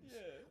streams. Yeah.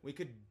 We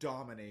could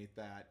dominate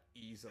that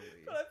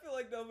easily. But I feel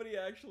like nobody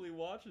actually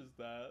watches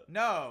that.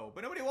 No,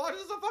 but nobody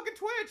watches on fucking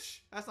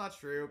Twitch. That's not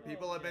true.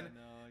 People have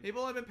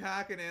been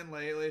packing in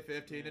lately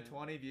 15 to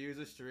 20 views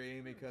a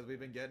stream because we've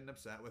been getting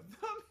upset with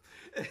them.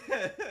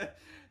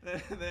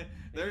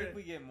 Maybe if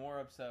we get more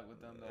upset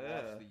with them, they'll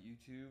watch the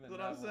YouTube, and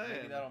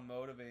maybe that'll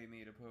motivate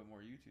me to put more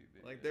YouTube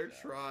videos. Like they're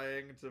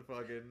trying to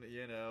fucking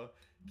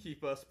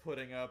keep us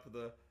putting up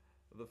the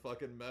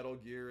fucking Metal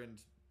Gear and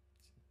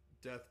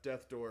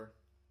Death Door.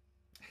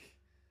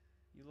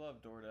 You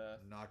love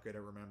DoorDash. Not good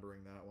at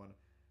remembering that one.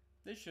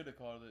 They should have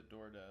called it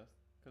DoorDash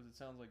because it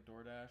sounds like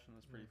DoorDash, and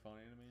that's pretty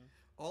funny to me.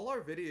 All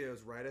our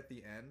videos right at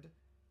the end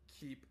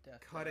keep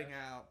cutting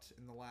Dash. out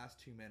in the last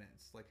 2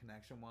 minutes, like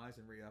connection wise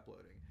and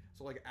re-uploading.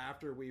 So like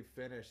after we've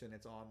finished and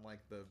it's on like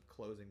the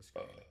closing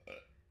screen.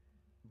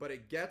 But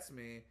it gets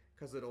me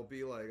because it'll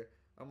be like,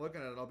 I'm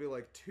looking at it, I'll be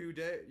like 2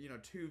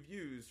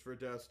 views for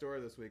Death's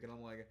Door this week, and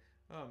I'm like,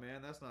 oh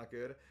man, that's not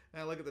good.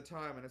 And I look at the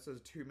time and it says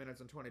 2 minutes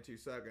and 22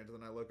 seconds,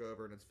 and then I look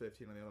over and it's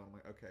 15 on the other one. I'm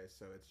like, okay,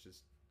 so it's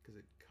just because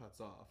it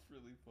cuts off. It's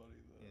really funny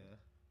though. Yeah.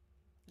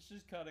 It's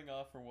just cutting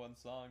off for one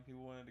song.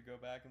 People wanted to go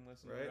back and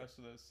listen to the rest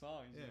of those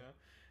songs,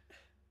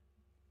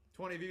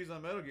 20 views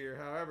on Metal Gear.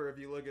 However, if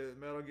you look at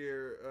Metal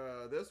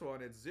Gear, this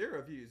one, it's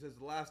 0 views. It's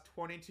the last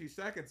 22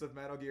 seconds of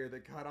Metal Gear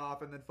that cut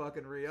off and then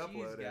fucking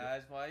re-uploaded. Jeez,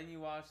 guys, why didn't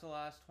you watch the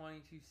last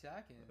 22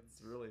 seconds?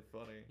 It's really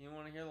funny. You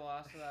want to hear the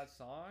last of that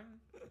song?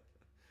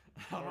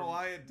 I don't know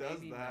why it does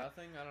maybe that.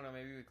 Nothing. I don't know.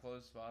 Maybe we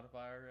closed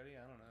Spotify already.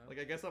 I don't know. Like,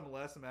 I guess I'm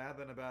less mad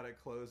than about it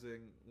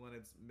closing when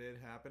it's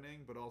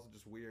mid-happening, but also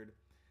just weird.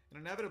 And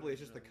inevitably,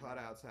 it's just the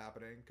cutouts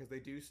happening, because they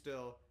do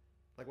still...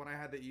 Like, when I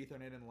had the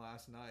Ethernet in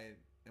last night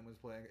and was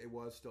playing, it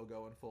was still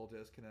going full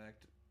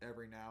disconnect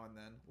every now and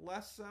then.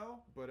 Less so,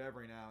 but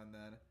every now and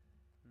then.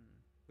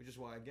 Which is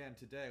why, again,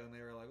 today, when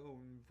they were like, oh,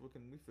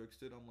 we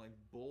fixed it, I'm like,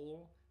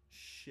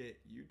 bullshit,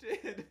 you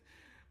did.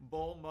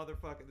 Bull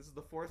motherfucking... This is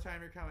the 4th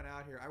time you're coming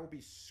out here. I will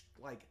be,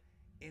 like,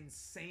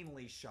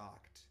 insanely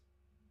shocked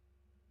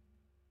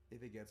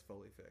if it gets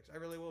fully fixed. I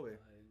really will be.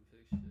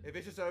 Fix shit. If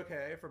it's just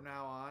okay from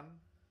now on,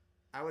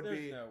 I would There's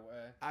be. no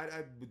way.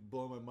 I would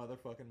blow my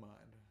motherfucking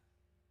mind.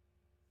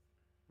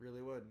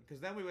 Really would.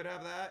 Because then we would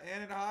have that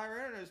and at a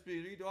higher internet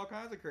speed. We could do all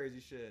kinds of crazy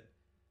shit.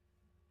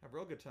 Have a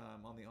real good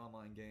time on the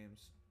online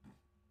games.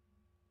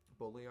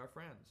 Bully our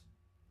friends.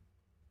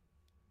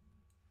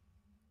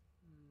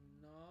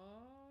 No.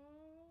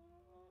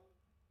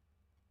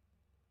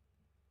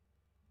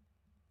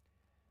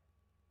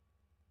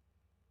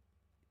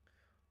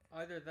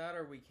 Either that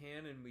or we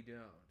can and we don't.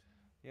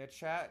 Yeah,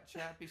 chat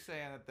be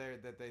saying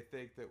that they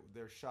think that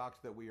they're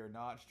shocked that we are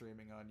not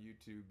streaming on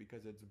YouTube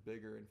because it's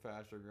bigger and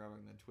faster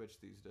growing than Twitch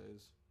these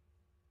days.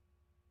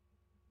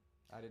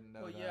 I didn't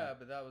know that. Well, yeah,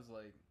 but that's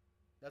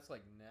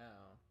like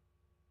now.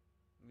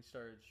 We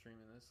started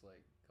streaming this like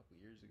a couple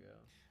years ago.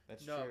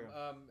 That's true.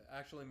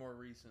 Actually, more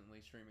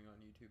recently, streaming on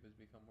YouTube has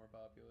become more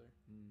popular.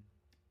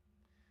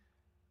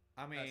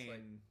 I mean, that's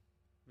like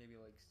maybe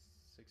like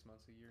 6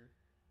 months a year.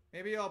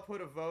 Maybe I'll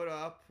put a vote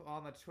up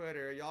on the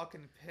Twitter. Y'all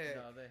can pick.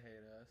 No, they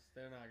hate us.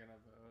 They're not gonna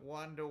vote.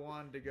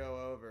 1-to-1 to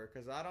go over,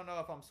 because I don't know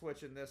if I'm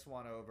switching this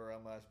one over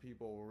unless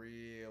people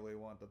really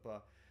want the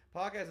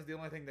podcast. Is the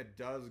only thing that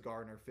does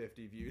garner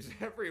 50 views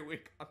every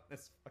week on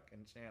this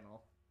fucking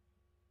channel.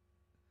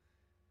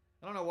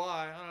 I don't know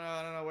why.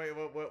 I don't know. Wait,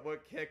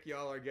 what kick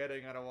y'all are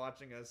getting out of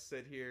watching us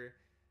sit here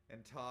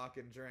and talk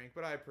and drink?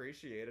 But I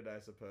appreciate it, I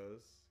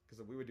suppose,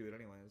 because we would do it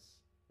anyways,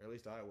 or at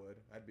least I would.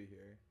 I'd be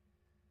here,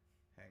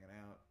 hanging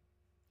out,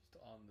 just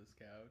on this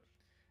couch.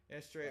 Yeah,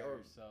 straight by or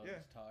yourself, yeah,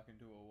 just talking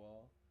to a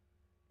wall.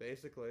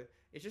 Basically,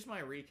 it's just my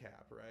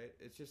recap, right?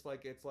 It's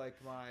like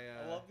my.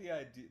 I love the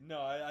idea. No,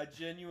 I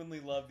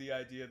genuinely love the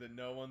idea that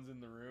no one's in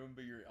the room,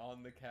 but you're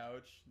on the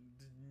couch.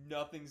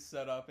 Nothing's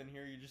set up in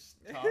here. You're just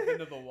talking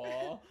to the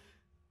wall.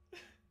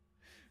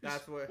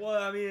 That's what.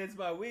 Well, I mean, it's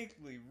my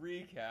weekly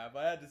recap.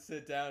 I had to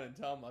sit down and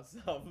tell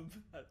myself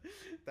about.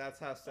 That's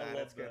how sad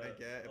it's gonna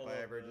get if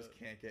I ever that. just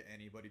can't get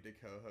anybody to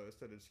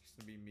co-host it. It's just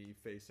gonna be me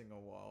facing a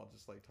wall,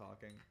 just like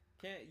talking.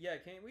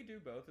 Can't we do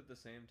both at the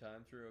same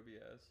time through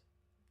OBS?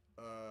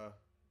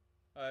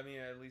 I mean,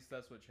 at least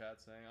that's what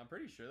chat's saying. I'm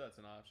pretty sure that's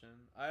an option.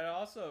 I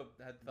also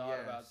had thought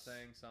about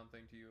saying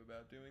something to you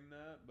about doing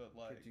that, but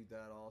like could do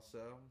that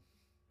also.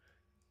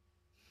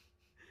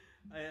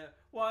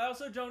 I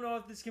also don't know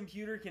if this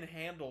computer can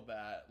handle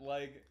that.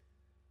 Like,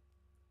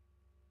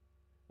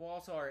 well,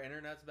 also our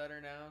internet's better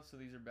now, so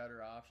these are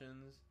better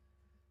options.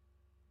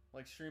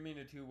 Like streaming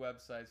to 2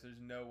 websites,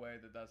 there's no way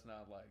that that's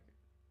not like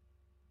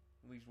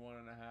at least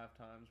 1.5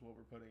 times what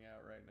we're putting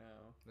out right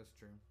now. That's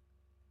true.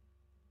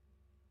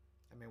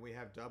 I mean, we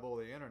have double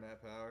the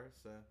internet power,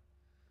 so.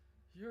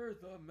 You're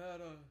the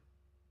meta.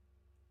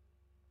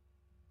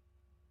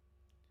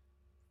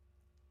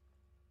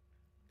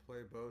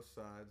 Play both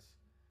sides.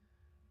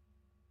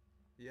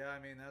 Yeah,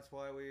 I mean, that's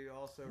why we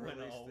also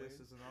released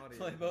this as an audio.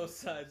 Play both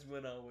sides,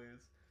 win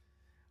always.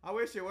 I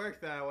wish it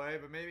worked that way,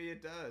 but maybe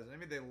it does.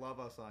 Maybe they love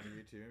us on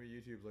YouTube.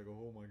 Maybe YouTube's like,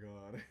 oh my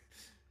god.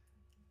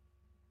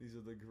 These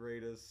are the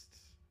greatest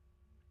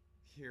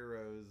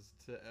heroes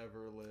to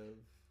ever live.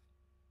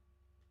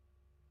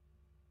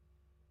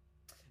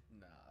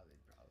 Nah, they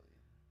probably.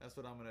 That's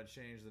what I'm going to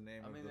change the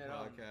name of the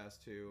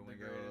podcast to when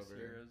we go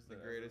over. The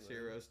greatest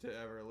heroes to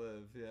ever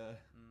live, yeah.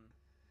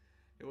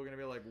 We're going to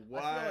be like,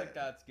 what? I feel like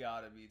that's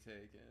got to be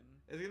taken.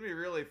 It's going to be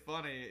really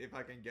funny if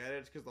I can get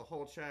it, because the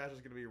whole chat is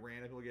going to be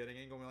random people getting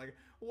in, going like,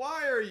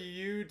 why are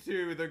you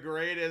two the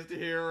greatest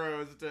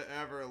heroes to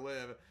ever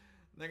live?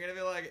 And they're going to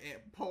be like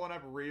pulling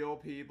up real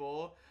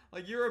people.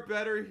 Like, you're a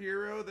better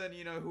hero than,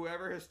 you know,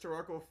 whoever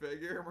historical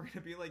figure. And we're going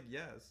to be like,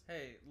 yes.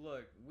 Hey,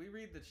 look, we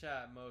read the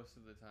chat most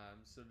of the time,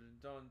 so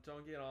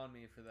don't get on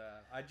me for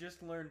that. I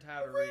just learned how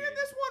to read. I'm reading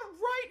this one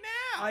right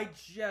now. I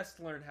just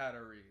learned how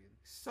to read.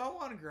 So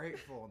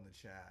ungrateful in the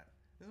chat.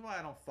 This is why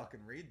I don't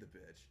fucking read the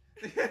bitch.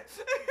 Can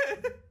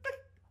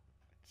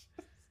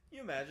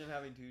you imagine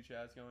having 2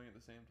 chats going at the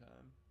same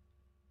time?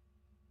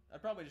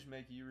 I'd probably just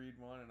make you read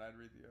one and I'd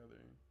read the other.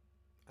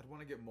 I'd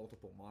want to get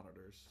multiple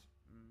monitors.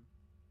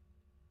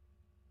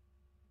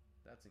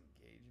 That's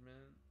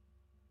engagement.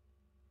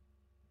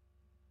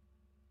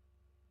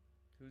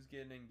 Who's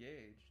getting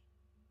engaged?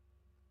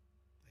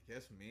 I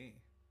guess me.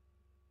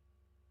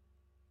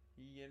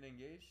 Who you getting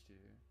engaged to?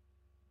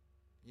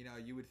 You know,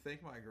 you would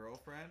think my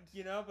girlfriend.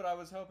 You know, but I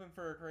was hoping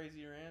for a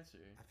crazier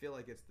answer. I feel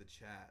like it's the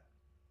chat.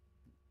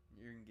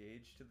 You're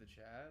engaged to the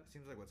chat?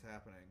 Seems like what's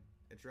happening.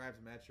 It drives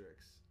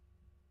metrics.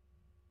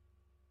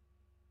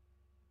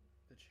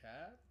 The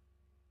chat?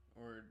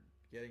 Or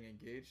getting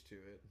engaged to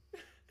it.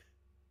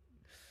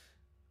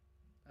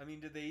 I mean,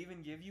 did they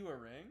even give you a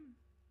ring?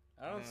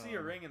 I don't see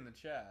a ring in the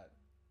chat.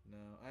 No,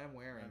 I am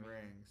wearing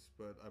rings,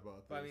 but I bought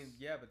these. But I mean,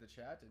 yeah, but the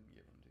chat didn't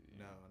give them to you.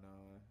 No,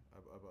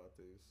 I bought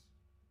these.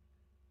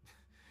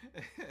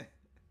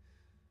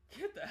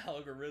 Get the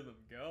algorithm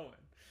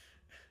going.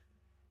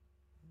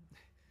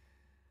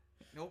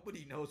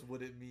 Nobody knows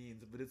what it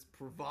means, but it's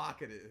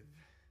provocative.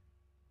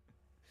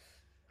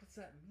 What's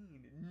that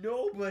mean?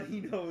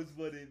 Nobody knows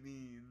what it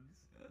means.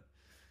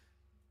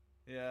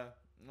 Yeah.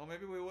 Well,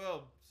 maybe we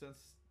will, since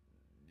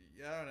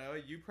I don't know.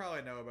 You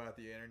probably know about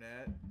the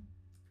internet.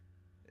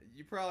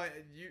 You probably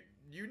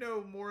you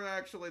know more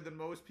actually than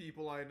most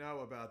people I know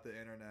about the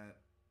internet.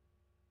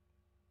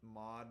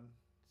 Mod,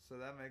 so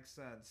that makes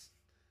sense.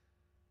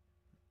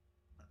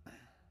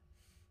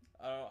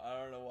 I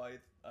don't know why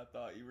I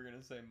thought you were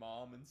gonna say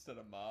mom instead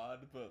of mod,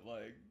 but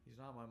like He's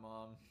not my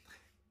mom.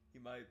 he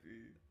might be.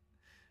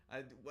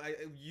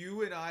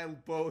 You and I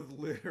both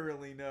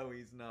literally know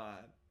he's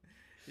not.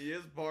 He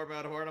is part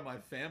of my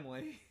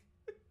family.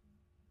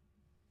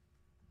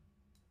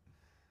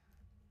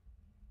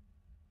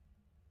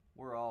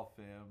 We're all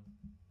fam.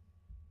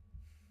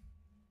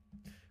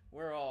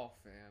 We're all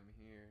fam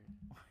here.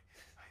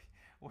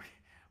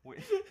 we,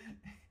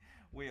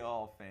 we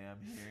all fam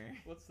here.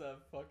 What's that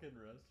fucking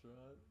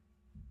restaurant?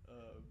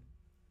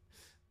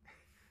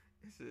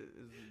 Is it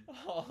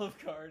Olive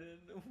Garden.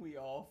 We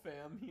all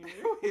fam here.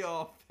 We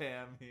all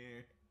fam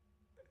here.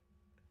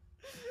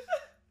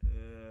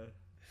 Yeah.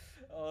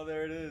 Oh,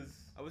 there it is.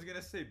 I was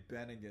gonna say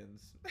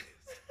Bennigan's.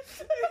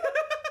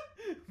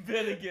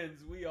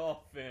 Bennigan's. We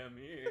all fam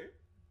here.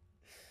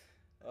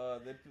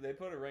 They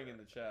put a ring in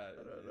the chat.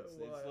 I don't know It's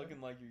why.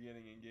 looking like you're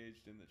getting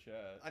engaged in the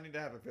chat. I need to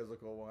have a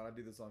physical one. I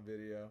do this on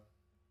video.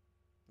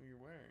 Well, you're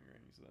wearing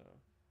rings though.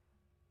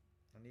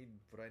 I need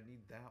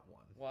that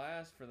one. Well, I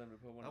asked for them to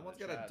put one. That in one's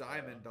the got chat, a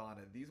diamond though. on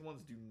it. These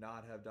ones do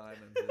not have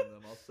diamonds in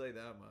them. I'll say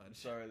that much.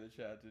 Sorry, the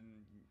chat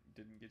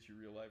didn't get you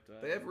real life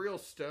diamonds. They have real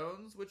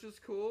stones, which is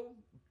cool,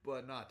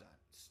 but not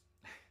diamonds.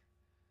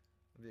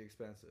 It'd be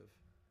expensive.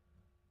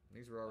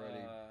 These were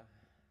already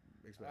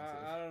expensive.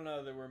 I don't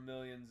know. There were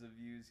millions of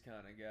views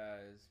kind of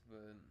guys,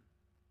 but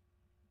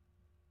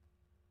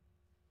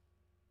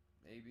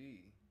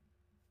maybe.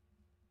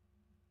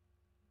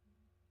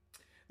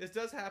 This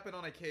does happen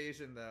on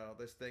occasion, though.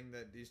 This thing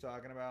that he's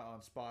talking about on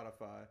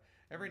Spotify.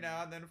 Every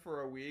now and then,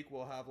 for a week,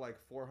 we'll have like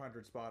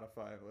 400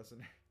 Spotify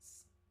listeners.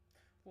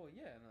 Well,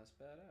 yeah, and that's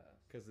badass.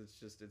 Because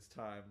it's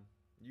time.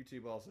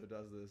 YouTube also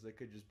does this. It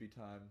could just be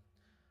time.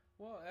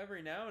 Well,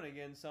 every now and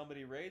again,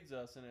 somebody raids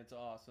us, and it's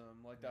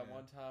awesome. Like that Yeah.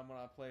 one time when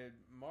I played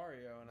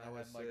Mario, and That I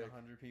was had like sick.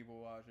 100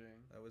 people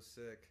watching. That was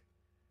sick.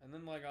 And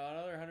then like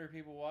another 100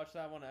 people watched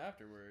that one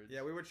afterwards.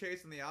 Yeah, we were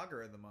chasing the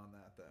algorithm on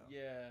that, though.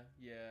 Yeah,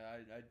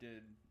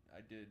 I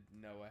did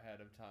know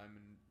ahead of time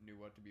and knew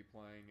what to be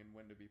playing and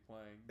when to be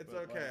playing. It's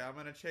but, okay. like, I'm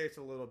gonna chase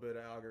a little bit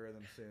of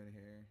algorithm soon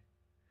here.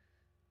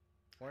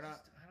 We're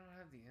not. I don't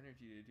have the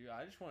energy to do.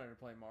 I just wanted to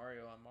play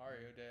Mario on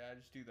Mario Day. I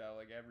just do that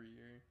like every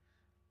year.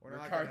 We're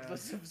not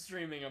Regardless of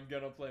streaming, I'm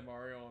gonna play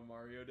Mario on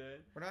Mario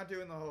Day. We're not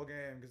doing the whole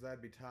game because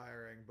that'd be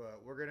tiring.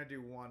 But we're gonna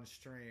do one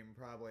stream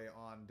probably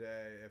on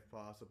day if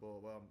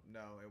possible. Well,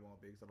 no, it won't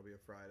be because it'll be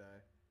a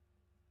Friday.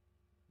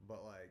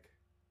 But like,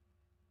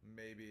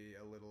 maybe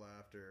a little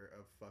after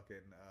of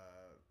fucking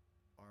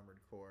Armored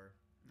Core,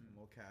 and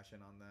we'll cash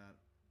in on that.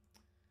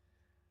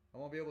 I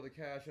won't be able to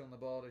cash in on the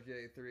Baldur's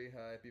Gate 3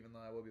 hype, even though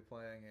I will be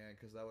playing it,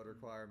 because that would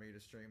require me to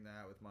stream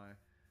that with my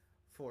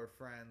 4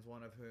 friends,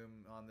 one of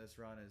whom on this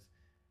run is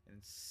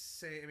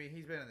insane. I mean,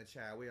 he's been in the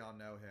chat. We all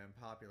know him.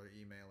 Popular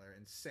emailer,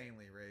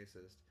 insanely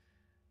racist.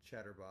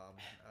 Cheddar Bob.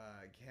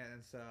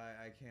 So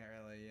I can't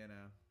really, you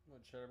know.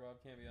 What, Cheddar Bob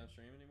can't be on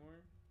stream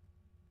anymore?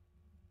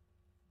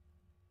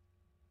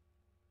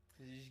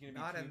 Is he just gonna be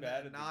Not too in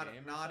bad that. at Not the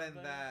game not or in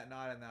something? that.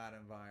 Not in that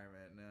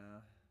environment.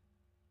 No.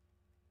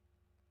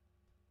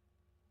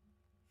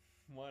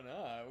 Why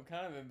not? What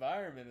kind of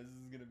environment is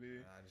this gonna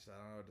be? I don't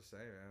know what to say,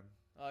 man.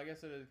 I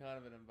guess it is kind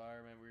of an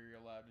environment where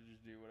you're allowed to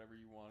just do whatever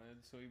you wanted,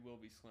 so he will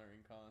be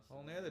slurring constantly.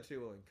 Only other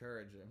two will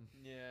encourage him.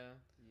 Yeah.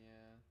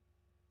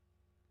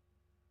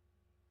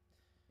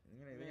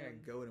 They're gonna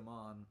goad him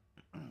on.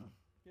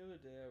 The other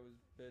day I was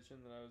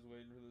bitching that I was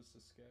waiting for this to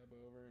scab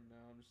over, and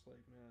now I'm just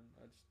like, man,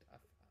 I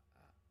don't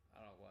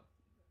know what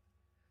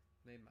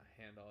made my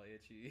hand all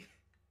itchy.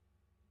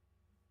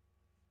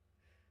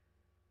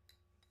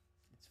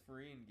 It's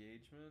free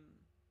engagement,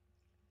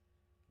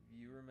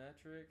 viewer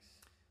metrics.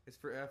 It's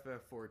for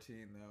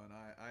FF14 though, and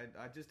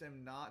I just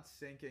am not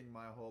sinking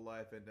my whole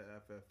life into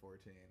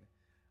FF14.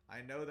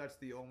 I know that's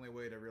the only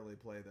way to really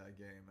play that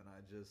game, and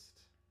I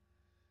just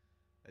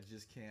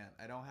can't.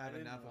 I don't have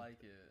enough.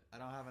 Like it. I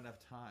don't have enough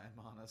time,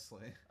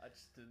 honestly. I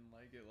just didn't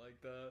like it like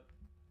that.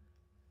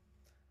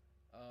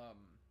 I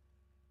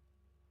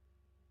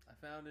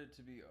found it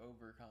to be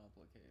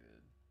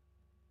overcomplicated.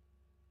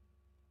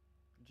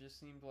 It just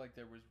seemed like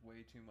there was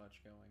way too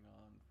much going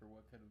on for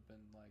what could have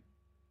been like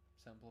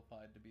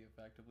simplified to be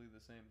effectively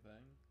the same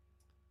thing.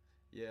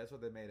 Yeah, that's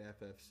what they made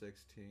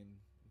FF16,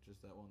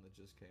 just that one that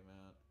just came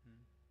out.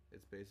 Hmm.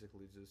 It's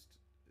basically just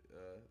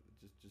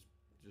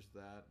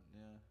that.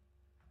 Yeah.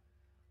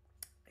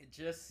 It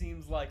just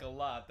seems like a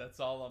lot. That's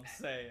all I'm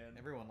saying.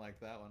 Everyone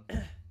liked that one.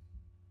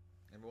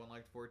 Everyone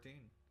liked 14.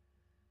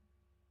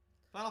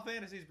 Final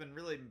Fantasy's been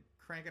really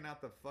cranking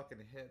out the fucking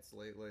hits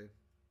lately.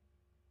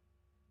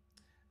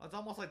 It's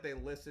almost like they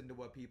listen to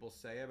what people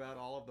say about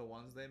all of the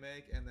ones they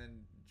make and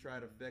then try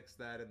to fix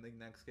that in the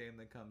next game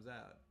that comes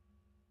out.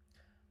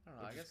 I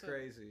don't know. I guess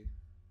crazy.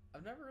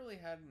 I've never really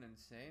had an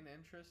insane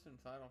interest in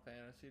Final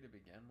Fantasy to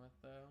begin with,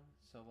 though.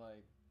 So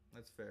like,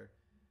 That's fair.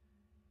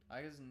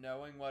 I guess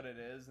knowing what it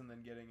is and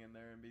then getting in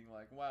there and being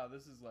like, wow,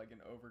 this is like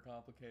an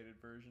overcomplicated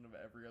version of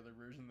every other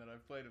version that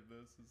I've played of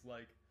this. Is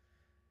like,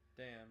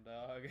 damn,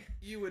 dog.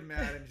 You would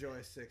mad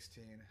enjoy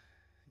 16.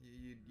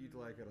 You'd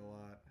like it a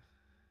lot.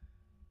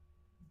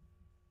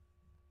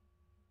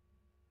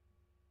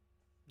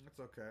 That's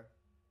okay.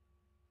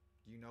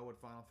 Do you know what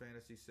Final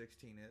Fantasy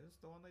 16 is?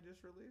 The one they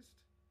just released?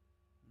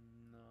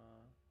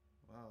 Nah.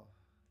 Wow.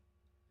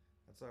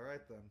 That's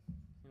alright then.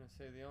 I'm gonna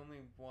say the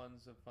only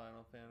ones of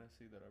Final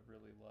Fantasy that I've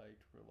really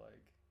liked were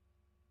like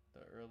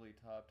the early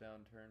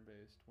top-down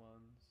turn-based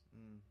ones.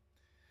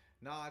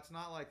 No, it's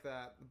not like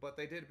that. But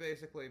they did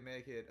basically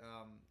make it.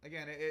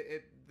 Again,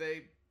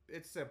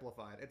 it's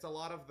simplified. It's a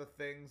lot of the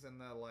things in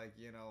the like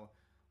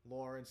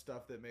lore and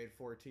stuff that made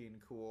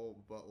 14 cool,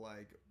 but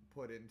like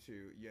put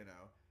into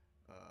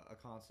a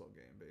console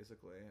game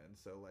basically, and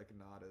so like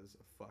not as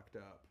fucked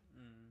up.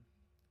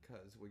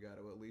 Because we got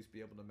to at least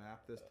be able to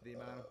map this to the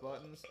amount of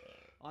buttons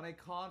on a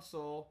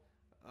console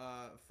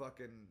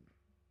fucking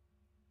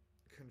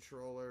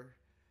controller,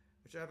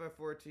 which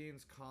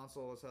FF14's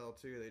console as hell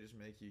too. They just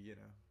make you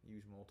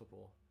use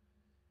multiple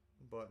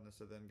buttons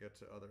to then get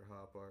to other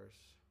hotbars.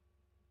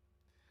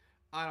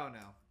 I don't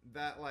know,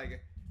 that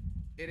like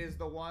it is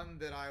the one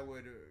that I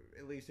would,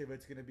 at least if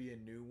it's going to be a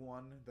new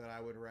one, that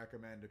I would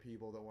recommend to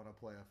people that want to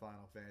play a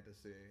Final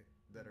Fantasy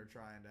that are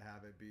trying to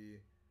have it be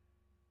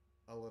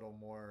a little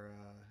more,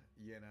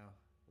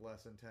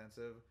 less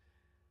intensive.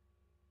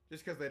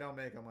 Just because they don't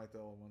make them like the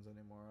old ones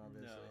anymore,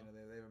 obviously.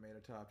 No. They haven't made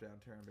a top-down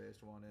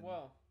turn-based one.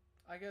 Well,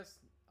 I guess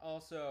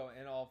also,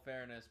 in all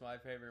fairness, my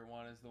favorite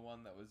one is the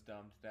one that was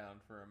dumbed down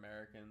for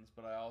Americans,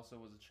 but I also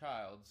was a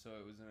child, so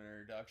it was an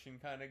introduction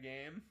kind of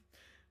game,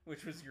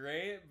 which was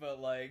great, but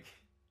like,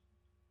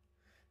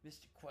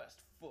 Mr.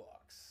 Quest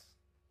fucks.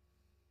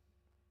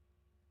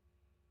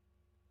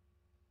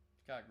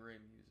 It's got great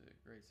music,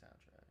 great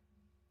soundtrack.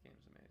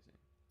 Game's amazing.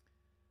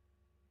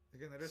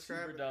 Again, they're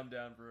describing Super dumbed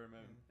down for an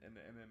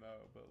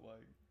MMO, but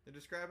like they're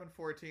describing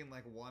 14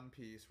 like One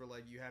Piece, where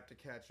like you have to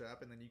catch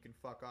up and then you can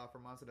fuck off for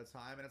months at a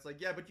time, and it's like,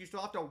 yeah, but you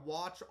still have to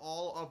watch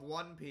all of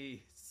One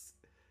Piece.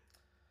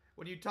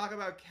 When you talk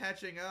about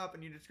catching up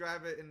and you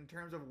describe it in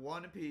terms of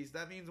One Piece,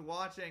 that means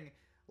watching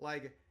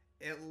like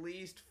at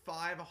least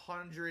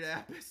 500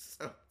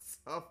 episodes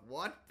of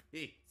One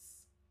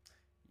Piece.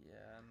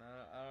 yeah, no,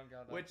 I don't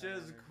got that. Which kind of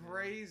is energy.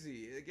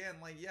 crazy. Again,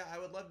 like, yeah, I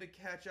would love to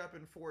catch up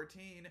in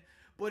 14,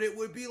 but it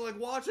would be like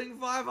watching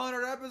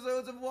 500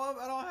 episodes of One.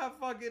 I don't have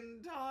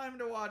fucking time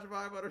to watch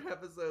 500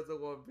 episodes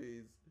of One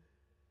Piece.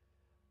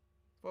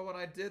 But when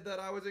I did that,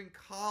 I was in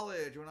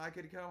college, when I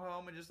could come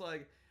home and just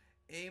like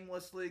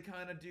aimlessly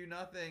kind of do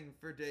nothing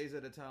for days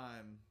at a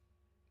time.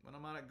 When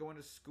I'm not going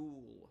to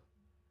school.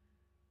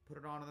 Put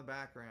it on in the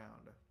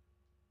background.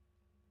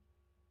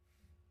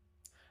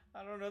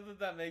 I don't know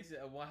that makes it.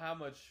 Well, how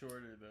much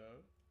shorter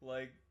though?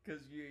 Like,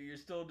 because you're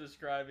still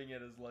describing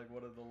it as like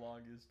one of the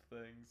longest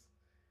things.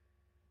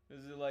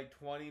 Is it like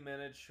 20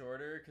 minutes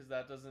shorter? Because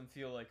that doesn't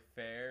feel like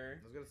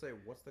fair. I was gonna say,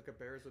 what's the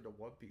comparison to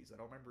One Piece? I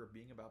don't remember it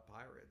being about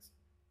pirates.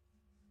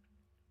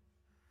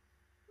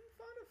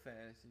 Final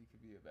Fantasy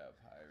could be about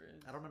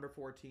pirates. I don't remember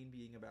 14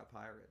 being about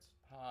pirates.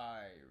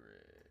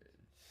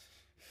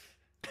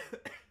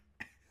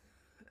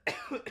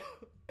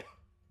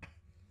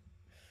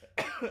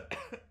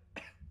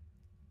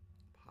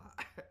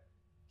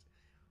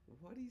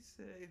 What'd he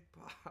say?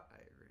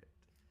 Pirate.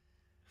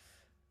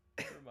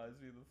 Reminds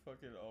me of the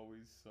fucking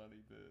Always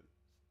Sunny bit.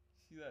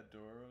 See that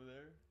door over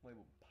there?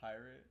 Labeled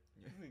pirate?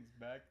 Everything's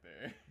back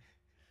there.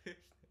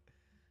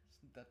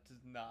 That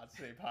does not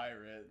say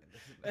pirate.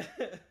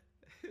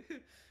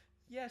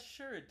 Yeah,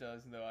 sure it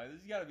does, though.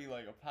 There's gotta be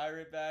like a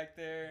pirate back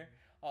there.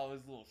 All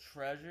his little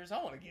treasures.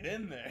 I want to get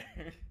in there.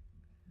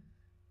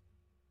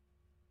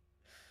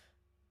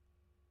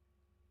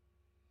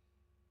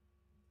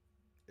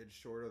 It's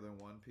shorter than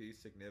One Piece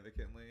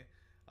significantly.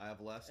 I have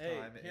less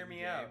time in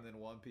game than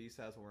One Piece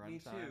has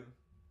runtime.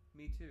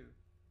 Me too.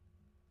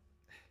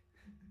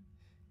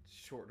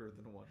 Shorter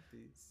than One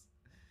Piece.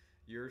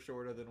 You're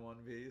shorter than One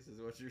Piece, is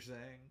what you're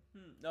saying?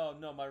 No,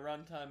 my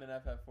runtime in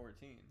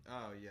FF14.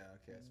 Oh yeah,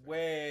 okay.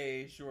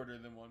 Way shorter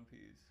than One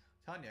Piece.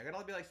 Telling you, I gotta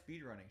all be like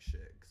speedrunning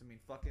shit. Cause I mean,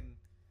 fucking,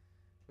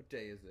 what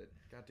day is it?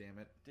 God damn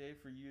it. Day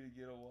for you to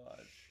get a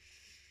watch.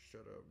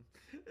 Shut up.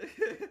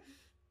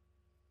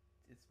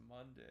 It's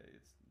Monday.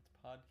 It's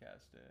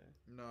podcast day.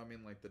 No, I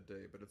mean like the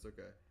day, but it's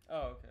okay.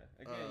 Oh, okay.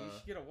 Again, you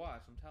should get a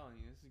watch. I'm telling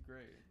you, this is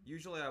great.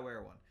 Usually I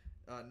wear one.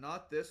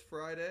 Not this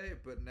Friday,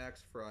 but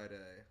next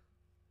Friday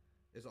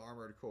is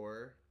Armored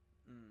Core.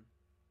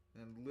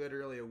 And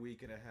literally a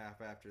week and a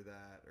half after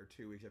that, or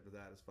 2 weeks after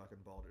that, is fucking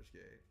Baldur's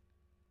Gate.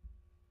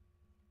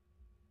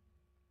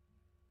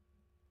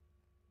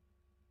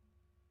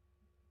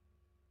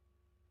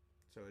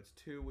 So it's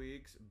 2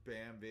 weeks,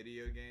 bam,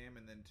 video game,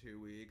 and then 2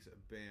 weeks,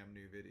 bam,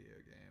 new video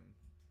game.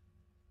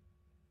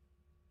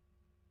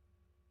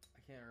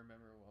 I can't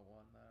remember what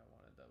one that I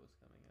wanted that was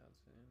coming out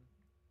soon.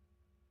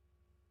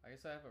 I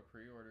guess I have a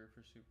pre-order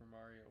for Super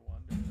Mario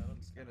Wonder. That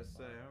looks I was gonna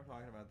say, I'm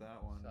talking about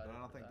that one, but I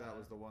don't think that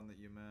was the one that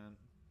you meant.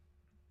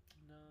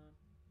 No.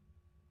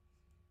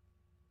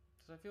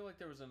 Because I feel like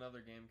there was another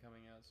game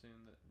coming out soon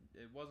that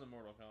it wasn't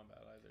Mortal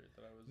Kombat either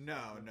that I was.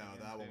 No, looking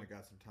that one into. we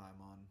got some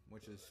time on,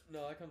 which is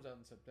No, that comes out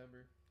in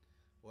September.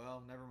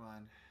 well, never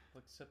mind.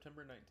 Like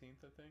September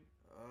 19th, I think.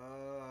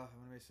 I'm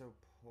gonna be so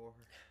poor.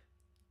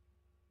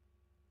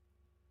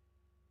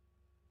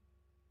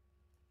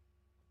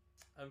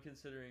 I'm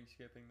considering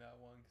skipping that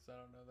one because I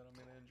don't know that I'm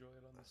gonna enjoy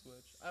it on the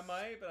Switch. I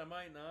might, but I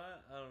might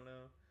not. I don't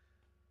know.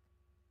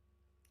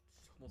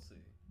 We'll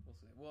see. We'll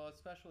see. Well,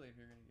 especially if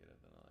you're gonna get it,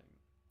 then like.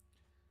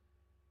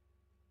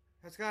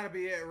 That's gotta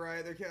be it,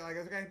 right? There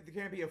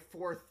can't be a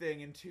fourth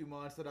thing in 2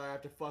 months that I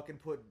have to fucking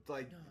put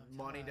like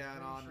money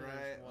down on, sure right?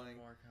 There's one Like,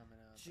 more coming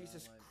out.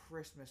 Jesus that I, like,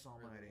 Christmas really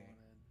Almighty!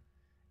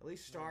 wanted. At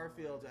least No,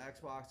 Starfield's yeah.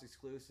 Xbox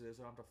exclusive,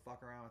 so I don't have to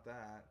fuck around with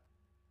that.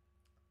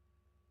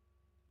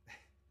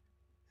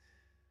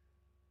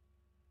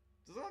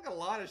 There's like a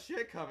lot of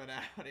shit coming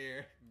out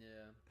here.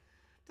 Yeah.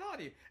 I'm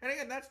telling you. And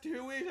again, that's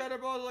 2 weeks after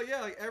both. Like,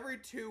 yeah, like every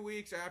 2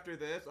 weeks after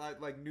this, I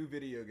like new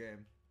video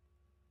game.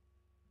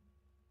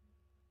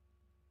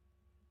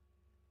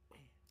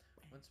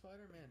 When's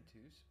Spider-Man 2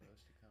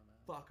 supposed to come out?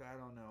 Fuck, I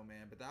don't know,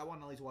 man. But that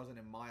one at least wasn't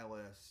in my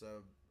list,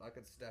 so I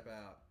could step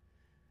out.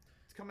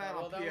 It's coming out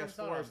on that one's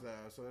not PS4s on-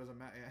 though, so there's a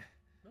yeah.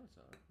 No, it's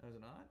not. Oh, is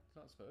it not? It's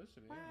not supposed to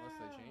be unless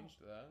they Wow.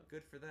 changed that.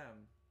 Good for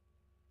them.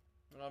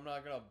 And I'm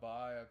not gonna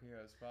buy a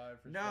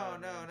PS5 for No,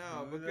 Spider-Man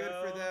 2, but good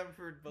for though. them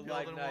for But, building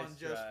like, one nice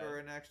just try. for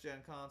a next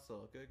gen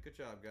console. Good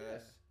job,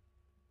 guys.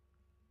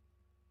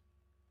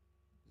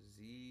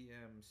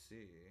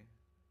 ZMC.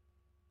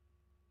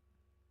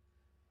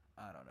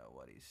 I don't know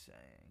what he's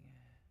saying.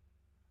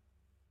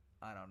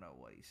 I don't know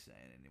what he's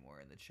saying anymore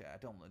in the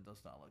chat.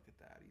 Let's not look at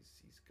that.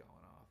 He's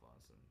going off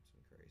on some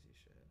crazy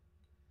shit.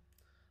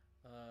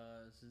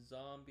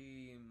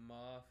 Zombie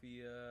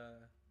mafia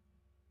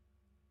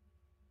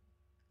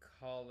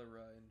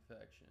cholera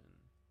infection.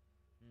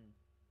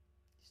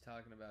 He's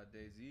talking about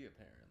DayZ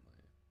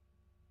apparently.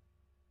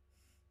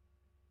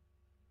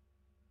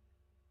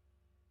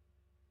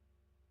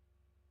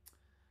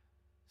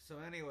 So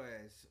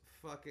anyways,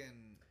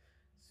 fucking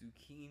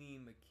Zucchini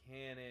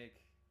mechanic.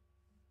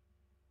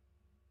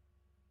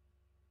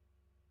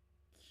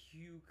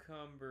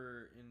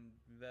 Cucumber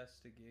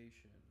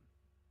investigation.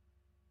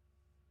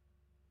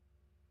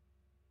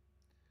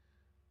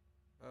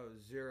 oh,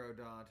 Zero,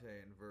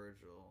 Dante, and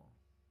Virgil.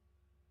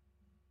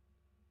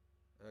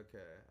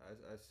 Okay,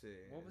 I see.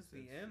 What was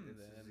the M it's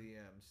then?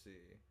 ZMC.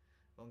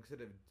 Well,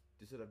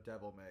 instead of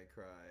Devil May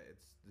Cry,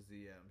 it's the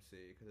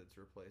ZMC because it's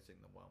replacing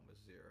the one with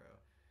Zero.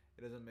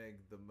 It doesn't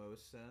make the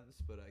most sense,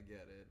 but I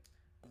get it.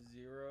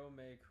 Zero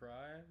May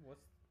Cry?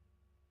 What's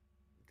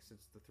Because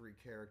it's the 3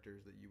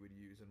 characters that you would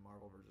use in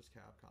Marvel vs.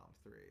 Capcom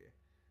 3.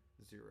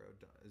 Zero,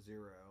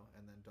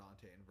 and then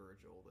Dante and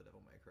Virgil, the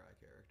Devil May Cry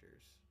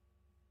characters.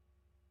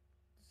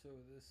 so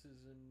this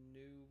is a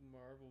new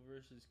Marvel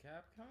vs.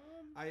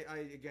 Capcom?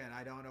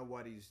 I don't know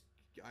what he's.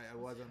 I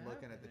What's wasn't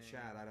looking at the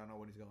happening? chat. I don't know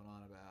what he's going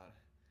on about.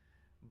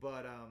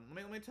 But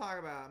let me talk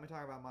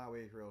about my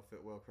week real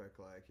quick,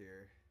 like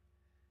here,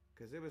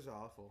 because it was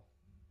awful.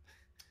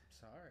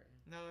 Sorry.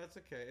 No, that's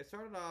okay. It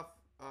started off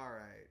all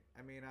right.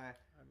 I mean,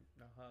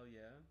 Hell yeah.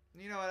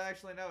 you know what?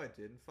 Actually, no, it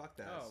didn't. Fuck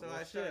that. Oh, so well, I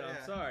shit, started, I'm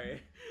yeah.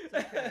 sorry. It's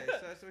okay.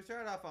 so we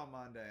started off on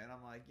Monday, and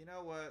I'm like, you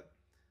know what?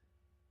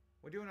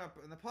 We're doing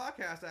and the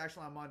podcast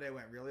actually on Monday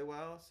went really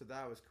well, so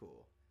that was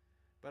cool.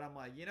 But I'm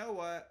like, you know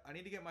what? I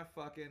need to get my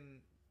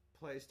fucking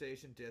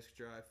PlayStation disc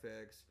drive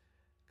fixed,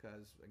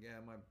 because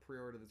again, my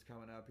pre-order that's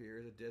coming up here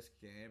is a disc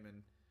game,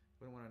 and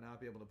we don't want to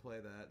not be able to play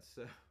that.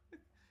 So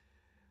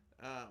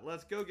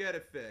let's go get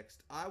it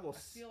fixed. I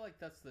feel like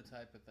that's the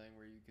type of thing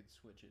where you could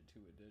switch it to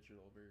a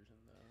digital version,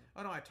 though.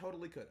 Oh no, I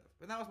totally could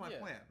have, and that was my Yeah.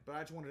 plan. But I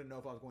just wanted to know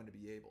if I was going to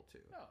be able to.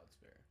 No, it's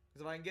fair.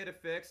 Because if I can get it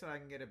fixed and I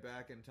can get it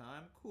back in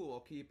time, cool, I'll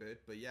keep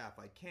it. But yeah, if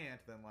I can't,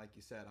 then like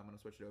you said, I'm going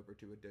to switch it over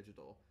to a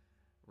digital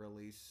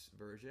release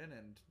version,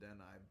 and then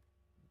I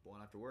won't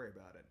have to worry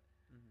about it.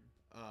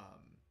 Mm-hmm.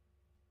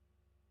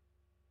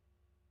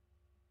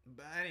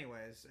 But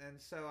anyways, and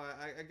so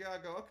I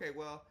go, okay,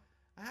 well,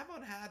 I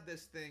haven't had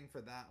this thing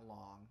for that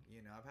long.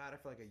 You know, I've had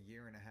it for like a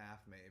year and a half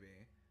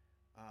maybe.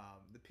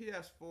 The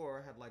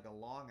PS4 had like a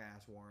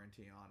long-ass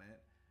warranty on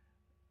it.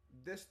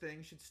 This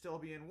thing should still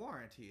be in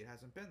warranty. It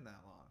hasn't been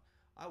that long.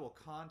 I will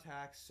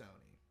contact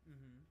Sony.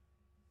 Mm-hmm.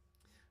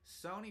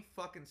 Sony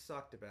fucking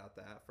sucked about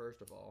that,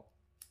 first of all.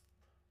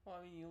 Well,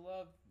 I mean, you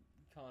love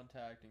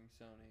contacting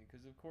Sony,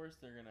 because of course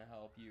they're going to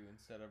help you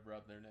instead of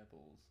rub their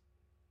nipples.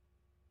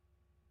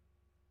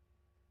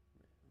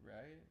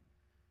 Right?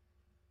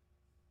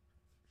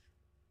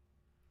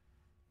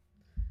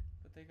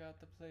 But they got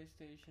the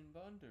PlayStation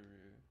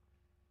Bundaroo.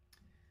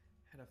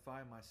 Had to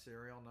find my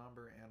serial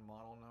number and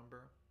model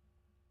number.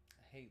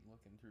 I hate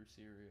looking through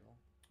cereal.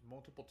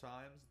 Multiple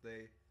times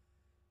they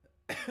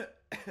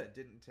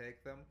didn't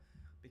take them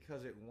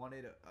because it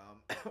wanted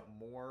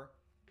more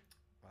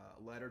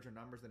letters or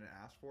numbers than it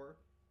asked for.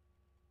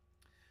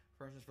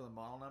 For instance, for the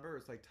model number,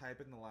 it's like type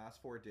in the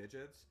last 4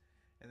 digits,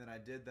 and then I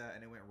did that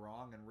and it went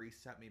wrong and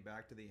reset me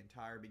back to the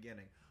entire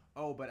beginning.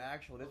 Oh, but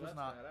actually, this was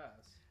not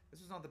badass. this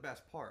was not the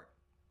best part.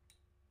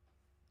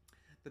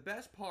 The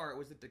best part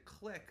was that to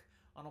click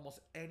on almost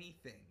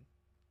anything,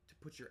 to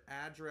put your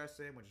address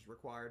in, which is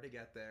required to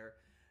get there,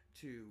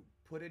 to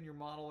put in your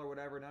model or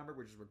whatever number,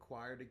 which is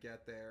required to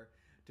get there,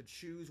 to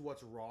choose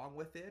what's wrong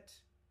with it,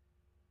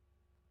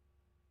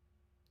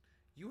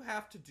 you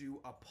have to do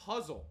a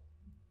puzzle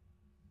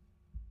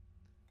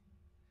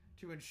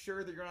to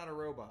ensure that you're not a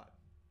robot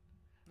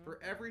for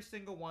every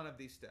single one of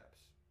these steps.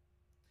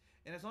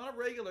 And it's not a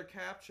regular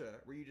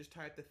CAPTCHA where you just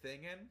type the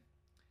thing in.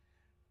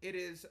 It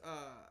is,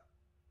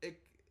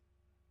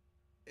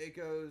 it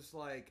goes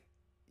like,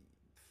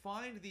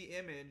 find the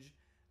image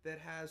that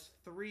has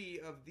 3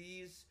 of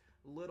these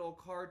little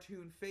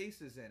cartoon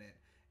faces in it.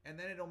 And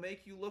then it'll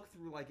make you look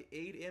through like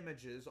 8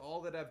 images,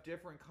 all that have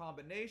different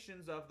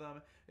combinations of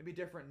them, maybe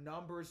different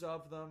numbers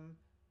of them,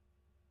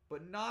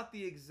 but not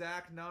the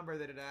exact number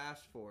that it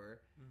asked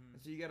for. Mm-hmm.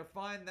 And so you got to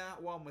find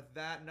that one with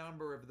that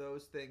number of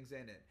those things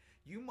in it.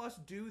 You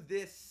must do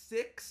this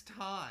 6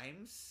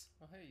 times.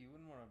 Well, hey, you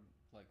wouldn't want to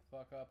like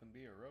fuck up and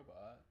be a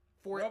robot.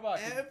 For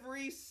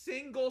every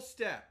single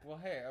step. Well,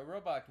 hey, a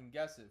robot can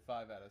guess it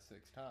 5 out of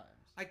 6 times.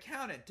 I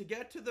counted. To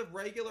get to the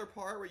regular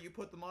part where you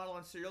put the model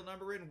and serial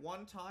number in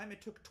one time,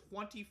 it took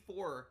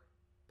 24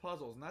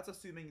 puzzles. And that's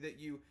assuming that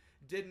you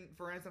didn't,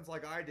 for instance,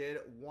 like I did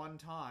one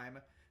time,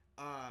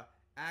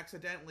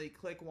 accidentally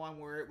click one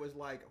where it was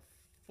like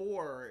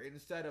 4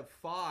 instead of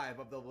 5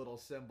 of the little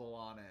symbol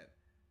on it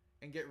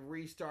and get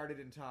restarted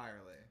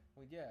entirely.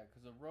 Well, yeah,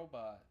 because a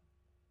robot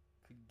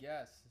could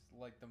guess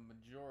like the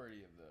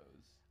majority of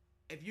those.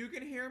 If you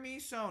can hear me,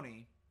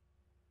 Sony,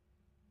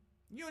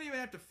 you don't even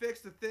have to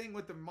fix the thing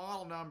with the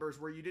model numbers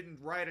where you didn't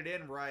write it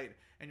in right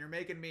and you're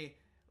making me,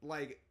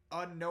 like,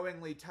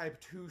 unknowingly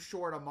type too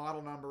short a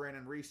model number in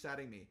and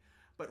resetting me.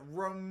 But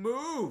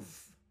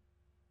remove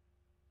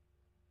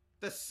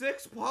the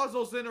 6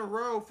 puzzles in a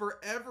row for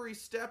every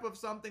step of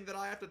something that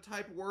I have to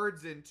type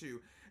words into.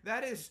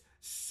 That is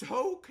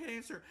so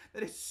cancer.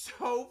 That is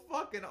so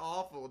fucking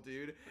awful,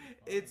 dude.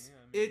 It's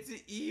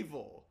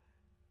evil.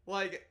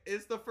 Like,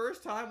 it's the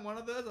first time one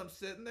of those, I'm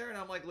sitting there and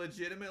I'm like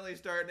legitimately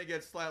starting to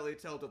get slightly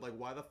tilted. Like,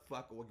 why the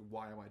fuck,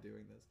 why am I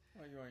doing this?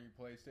 Well, you want your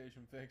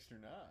PlayStation fixed or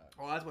not?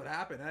 Well, that's what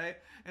happened, hey?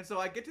 And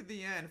so I get to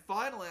the end.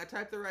 Finally, I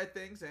type the right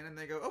things in and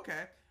they go,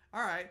 okay,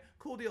 all right,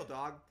 cool deal,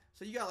 dog.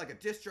 So you got like a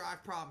disk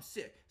drive problem,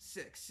 sick.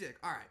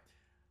 All right.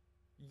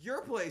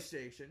 Your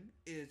PlayStation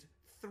is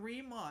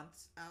 3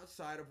 months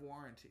outside of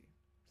warranty.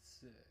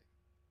 Sick.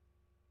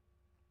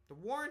 The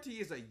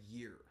warranty is a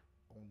year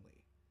only.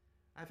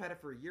 I've had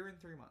it for a year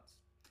and 3 months.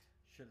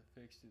 Should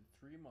have fixed it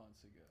 3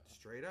 months ago.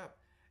 Straight up.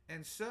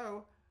 And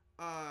so,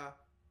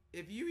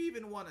 if you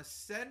even want to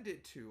send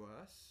it to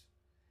us,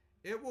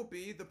 it will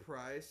be the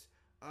price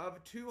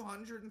of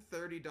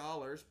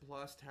 $230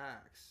 plus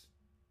tax.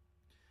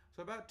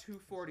 So about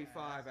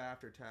 $245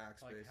 after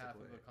tax, like basically. Half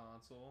of a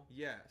console?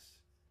 Yes.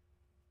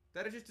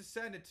 That is just to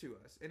send it to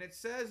us. And it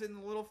says in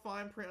the little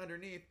fine print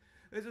underneath,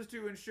 this is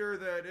to ensure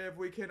that if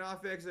we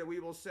cannot fix it, we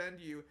will send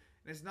you.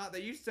 And it's not, they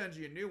used to send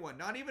you a new one.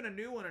 Not even a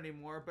new one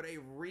anymore, but a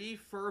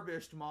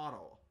refurbished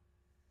model.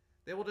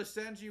 They will just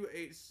send you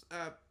a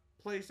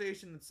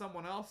PlayStation that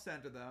someone else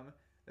sent to them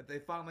that they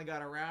finally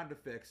got around to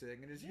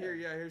fixing. And just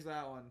here's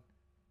that one.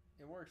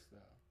 It works, though.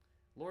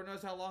 Lord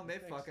knows how long they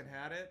fucking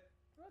had it.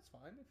 That's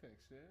fine, they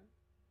fixed it.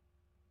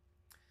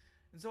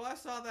 And so I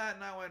saw that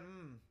and I went,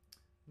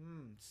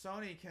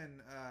 Sony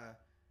can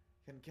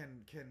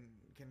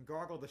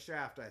gargle the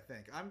shaft, I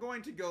think. I'm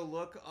going to go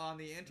look on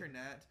the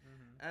internet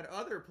at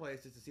other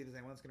places to see if there's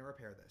anyone that's going to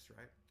repair this,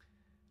 right?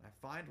 And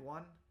I find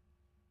one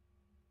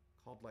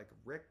called like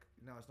Rick.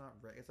 No, it's not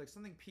Rick. It's like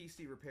something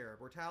PC repair.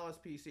 Bortalis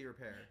PC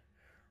repair.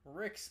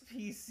 Rick's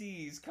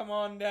PCs. Come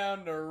on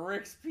down to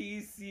Rick's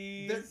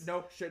PCs.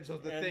 No shit. So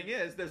the thing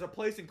is, there's a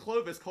place in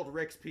Clovis called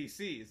Rick's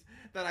PCs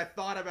that I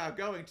thought about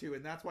going to,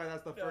 and that's why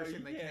that's the first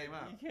thing that came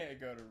up. You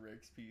can't go to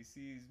Rick's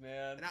PCs,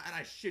 man. And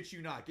I shit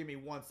you not. Give me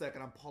 1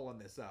 second. I'm pulling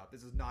this up.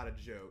 This is not a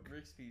joke.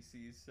 Rick's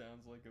PCs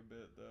sounds like a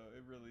bit, though.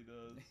 It really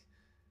does.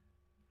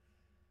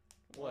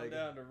 Come like, on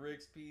down to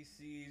Rick's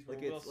PCs, where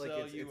like we'll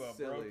sell you a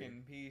silly.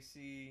 broken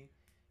PC.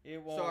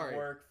 It won't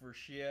work for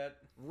shit.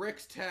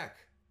 Rick's Tech.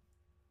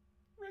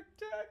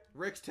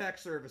 Rick's Tech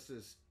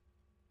Services.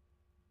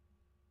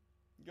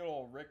 Good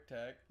old Rick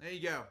Tech. There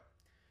you go.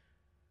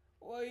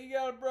 Well, you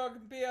got a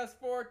broken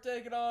PS4,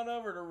 take it on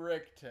over to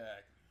Rick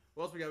Tech.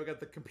 What else we got? We got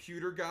the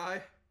computer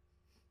guy.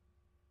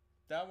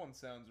 That one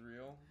sounds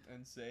real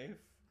and safe.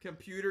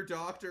 Computer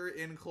doctor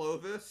in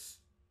Clovis.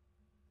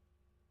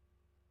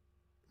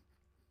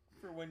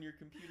 For when your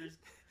computer's...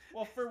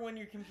 Well, for when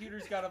your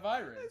computer's got a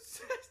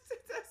virus.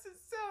 It doesn't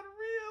sound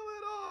real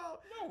at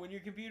all. No, when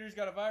your computer's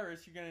got a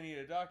virus, you're gonna need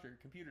a doctor,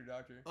 computer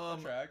doctor.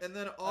 And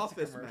then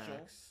Office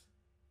Max.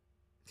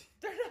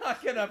 They're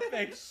not gonna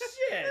fix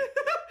shit.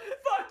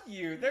 Fuck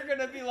you. They're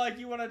gonna be like,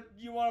 you wanna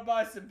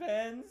buy some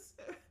pens?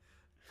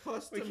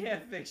 We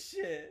can't fix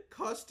shit.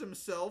 Custom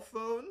cell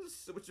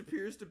phones, which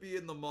appears to be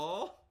in the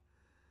mall.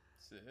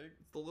 Sick.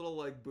 It's the little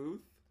like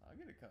booth. I'll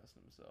get a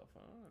custom cell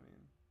phone. I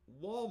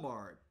mean,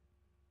 Walmart.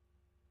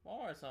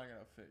 Walmart's not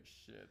gonna fix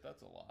shit.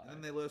 That's a lie. And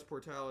then they list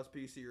Portalis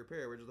PC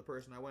Repair, which is the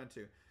person I went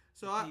to.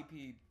 So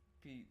PPR.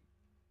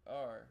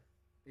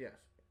 Yes.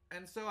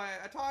 And so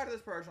I talked to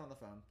this person on the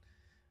phone.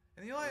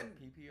 And you know what?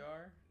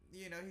 PPR?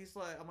 You know, he's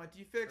like, I'm like, do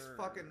you fix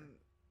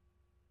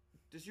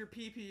does your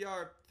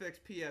PPR fix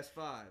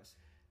PS5s?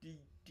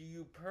 Do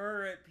you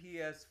purr at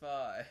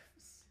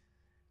PS5s?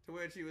 To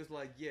which he was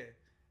like, yeah.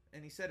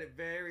 And he said it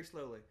very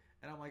slowly.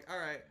 And I'm like, all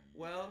right,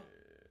 well.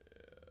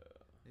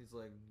 Yeah. He's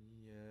like,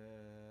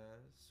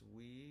 yes,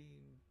 we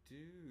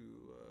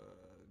do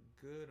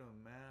a good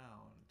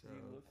amount. Does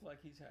he look like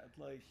he's had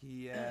like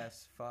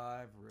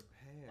PS5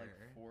 repair?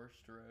 Like 4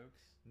 strokes?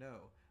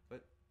 No,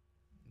 but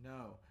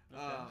no.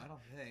 Okay. I don't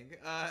think.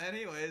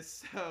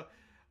 Anyways, so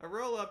I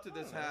roll up to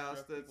this house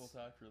that's, people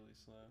talk really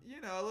slow.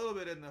 You know, a little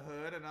bit in the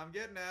hood, and I'm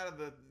getting out of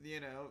the,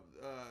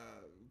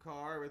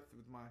 car with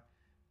my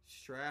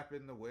strap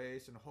in the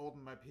waist and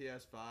holding my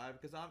PS5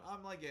 because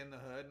I'm like in the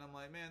hood, and I'm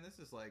like, man, this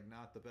is like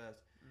not the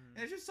best.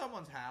 And it's just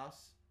someone's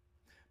house,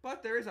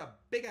 but there is a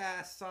big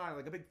ass sign,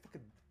 like a big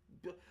fucking,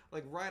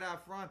 like right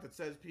out front that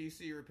says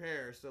PC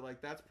Repair. So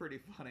like that's pretty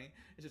funny.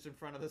 It's just in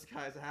front of this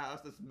guy's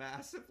house, this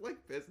massive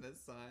like business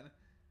sign.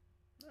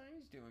 No,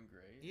 he's doing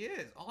great. He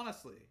is,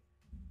 honestly.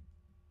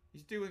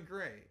 He's doing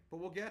great,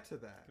 but we'll get to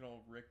that. Good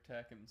old Rick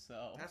Tech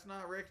himself. That's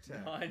not Rick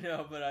Tech. No, I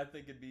know, but I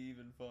think it'd be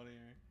even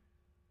funnier.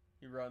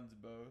 He runs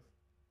both.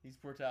 He's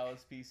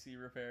Portalis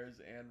PC Repairs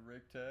and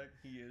Rick Tech.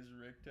 He is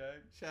Rick Tech.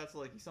 Shouts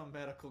like he's some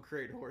medical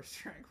grade horse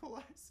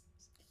tranquilizers.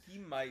 He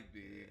might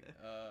be.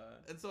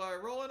 And so I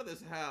roll into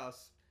this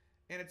house,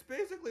 and it's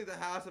basically the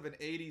house of an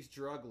 80s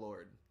drug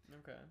lord.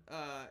 Okay.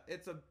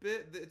 It's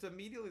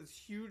immediately this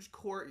huge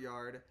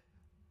courtyard,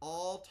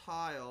 all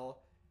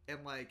tile,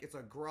 and like it's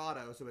a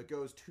grotto, so it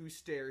goes 2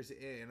 stairs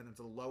in, and it's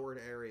a lowered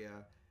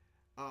area.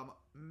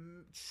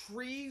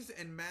 Trees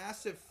and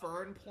massive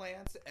fern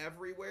plants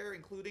everywhere,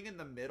 including in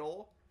the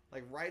middle,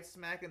 like right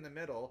smack in the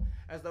middle,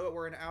 as though it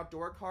were an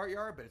outdoor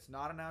courtyard, but it's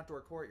not an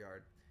outdoor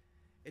courtyard.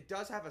 It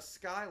does have a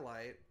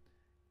skylight,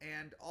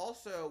 and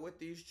also with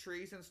these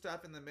trees and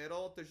stuff in the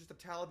middle, there's just a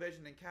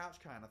television and couch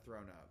kind of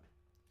thrown up.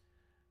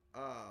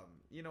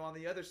 On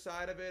the other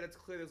side of it, it's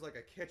clear there's like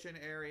a kitchen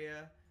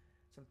area,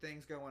 some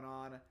things going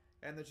on,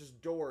 and there's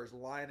just doors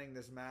lining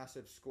this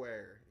massive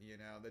square,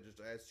 that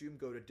just, I assume,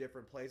 go to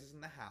different places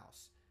in the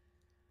house.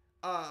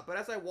 But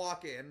as I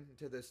walk in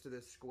to this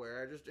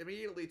square, just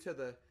immediately to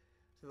the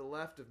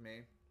left of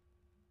me,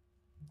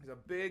 there's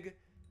a big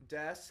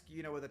desk,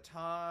 with a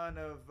ton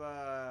of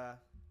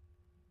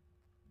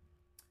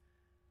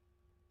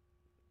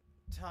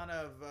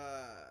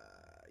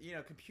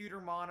computer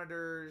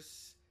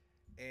monitors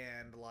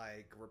and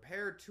like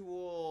repair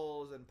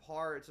tools and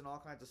parts and all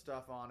kinds of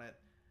stuff on it.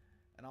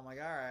 And I'm like,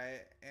 all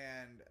right.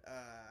 And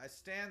I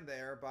stand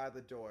there by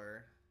the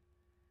door,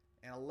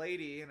 and a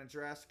lady in a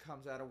dress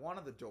comes out of one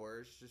of the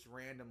doors just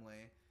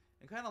randomly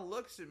and kind of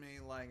looks at me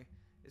like,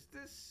 is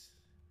this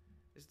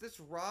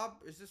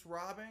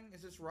robbing?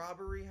 Is this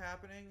robbery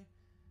happening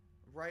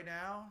right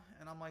now?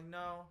 And I'm like,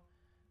 no,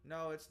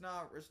 it's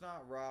not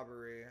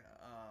robbery.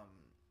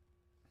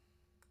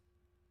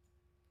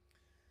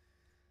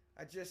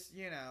 I just,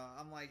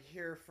 I'm like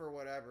here for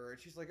whatever.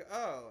 And she's like,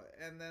 oh,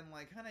 and then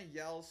like kind of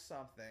yells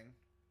something.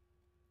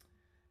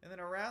 And then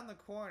around the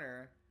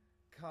corner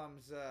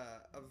comes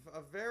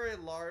a very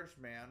large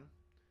man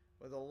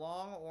with a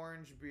long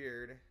orange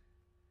beard,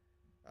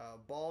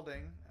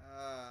 balding,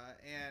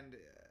 and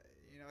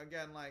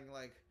again like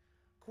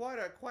quite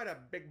a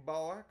big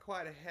boy,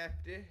 quite a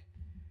hefty,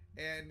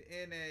 and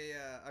in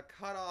a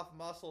cut off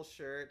muscle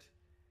shirt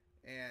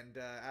and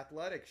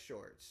athletic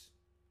shorts.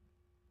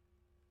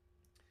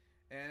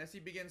 And as he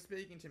begins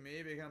speaking to me,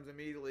 it becomes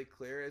immediately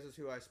clear this is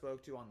who I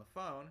spoke to on the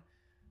phone.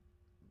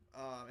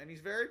 And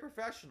he's very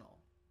professional.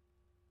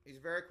 He's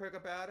very quick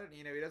about it.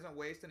 He doesn't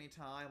waste any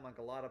time like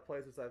a lot of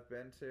places I've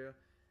been to.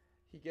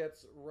 He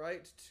gets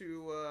right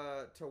to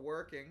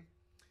working.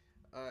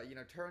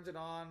 Turns it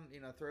on,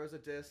 throws a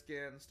disc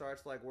in,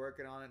 starts like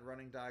working on it,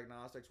 running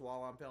diagnostics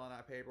while I'm filling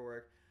out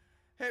paperwork.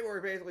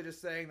 Paperwork basically just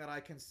saying that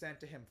I consent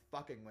to him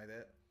fucking with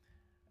it.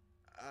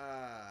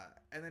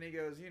 And then he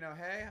goes,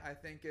 hey, I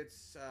think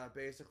it's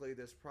basically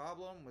this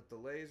problem with the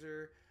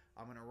laser.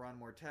 I'm going to run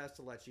more tests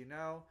to let you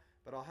know,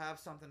 but I'll have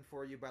something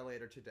for you by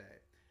later today.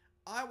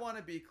 I want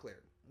to be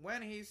clear.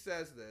 When he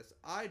says this,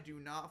 I do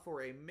not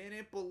for a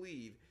minute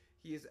believe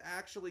he is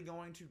actually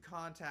going to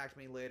contact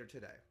me later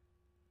today.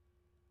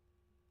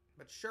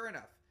 But sure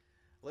enough,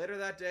 later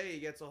that day, he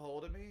gets a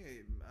hold of me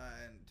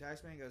and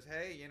texts me and goes,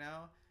 hey,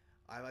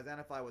 I've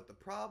identified what the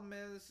problem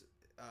is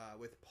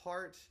with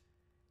part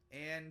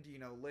and,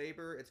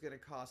 labor. It's going to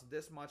cost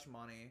this much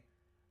money.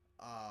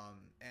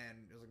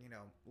 And it was like,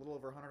 a little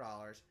over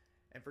 $100.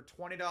 And for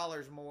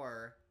 $20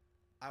 more,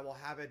 I will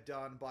have it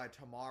done by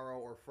tomorrow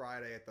or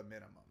Friday at the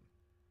minimum.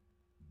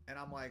 And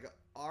I'm like,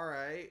 all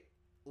right.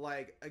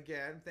 Like,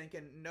 again,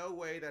 thinking, no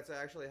way that's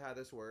actually how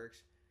this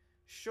works.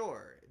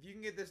 Sure, if you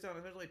can get this done,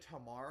 especially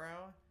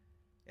tomorrow,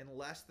 in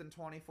less than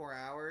 24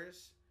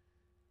 hours,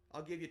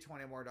 I'll give you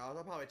 $20 more. I'll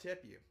probably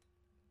tip you.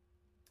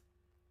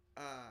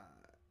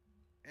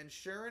 And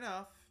sure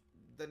enough,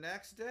 the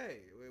next day,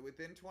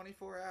 within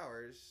 24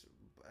 hours,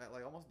 at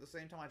like almost the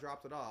same time I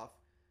dropped it off,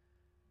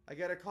 I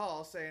get a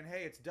call saying,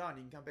 hey, it's done.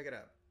 You can come pick it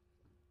up.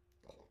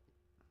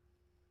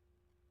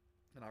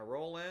 And I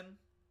roll in,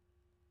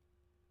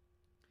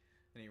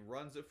 and he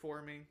runs it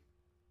for me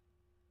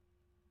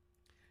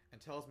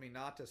and tells me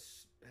not to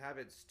have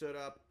it stood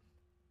up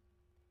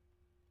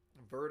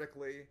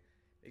vertically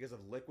because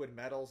of liquid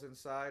metals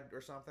inside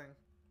or something.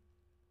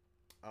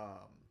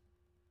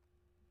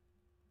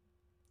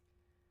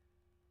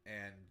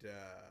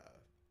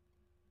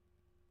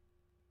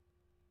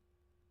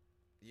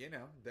 You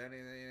know, then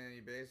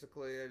he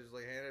basically just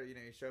like handed, you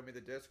know, he showed me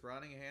the disc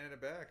running, he handed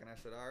it back, and I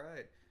said, all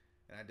right.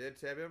 And I did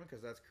tip him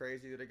because that's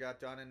crazy that it got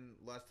done in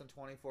less than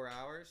 24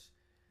 hours.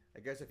 I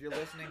guess if you're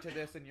listening to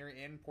this and you're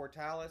in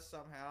Portales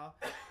somehow,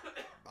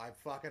 I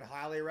fucking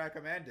highly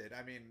recommend it.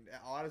 I mean,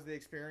 odd as the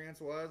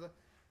experience was,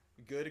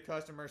 good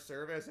customer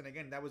service, and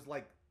again, that was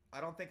like,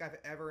 I don't think I've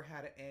ever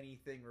had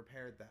anything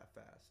repaired that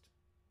fast.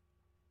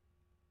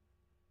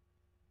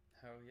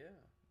 Hell yeah.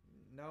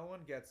 No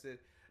one gets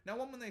it. No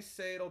one, when they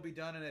say it'll be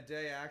done in a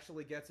day,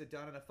 actually gets it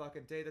done in a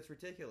fucking day. That's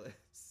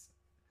ridiculous.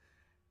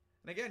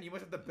 And again, you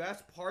must have the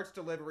best parts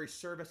delivery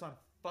service on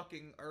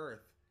fucking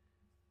earth.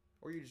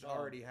 Or you just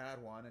already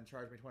had one and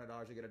charged me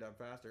 $20 to get it done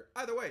faster.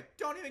 Either way,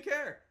 don't even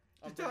care.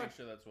 I'm pretty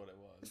sure that's what it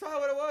was. That's probably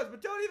what it was,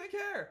 but don't even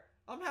care.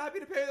 I'm happy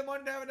to pay the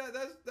money down.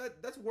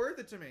 That's worth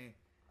it to me.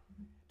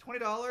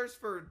 $20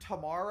 for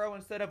tomorrow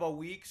instead of a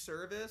week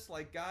service?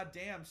 Like,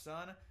 goddamn,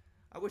 son.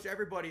 I wish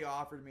everybody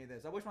offered me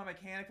this. I wish my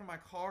mechanic for my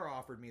car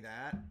offered me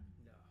that.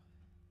 No.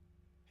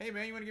 Hey,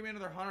 man, you want to give me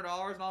another $100 and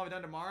I'll have it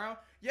done tomorrow?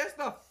 Yes,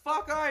 the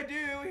fuck I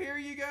do. Here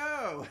you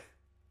go.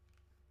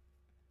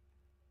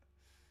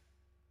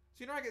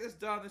 So, I get this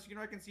done.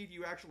 I can see if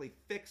you actually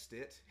fixed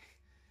it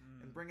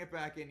and bring it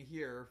back in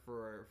here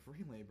for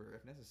free labor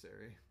if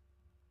necessary.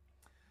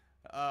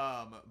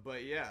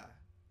 But yeah,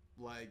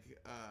 like,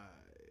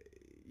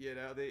 you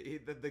know,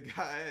 the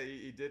guy,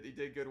 he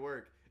did good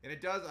work. And it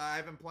does,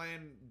 I've been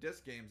playing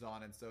disc games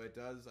on it, so it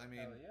does, I mean,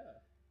 hell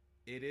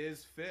yeah. It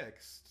is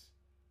fixed.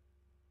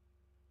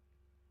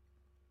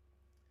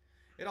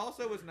 It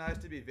also was nice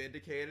to be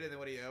vindicated, and then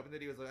when he opened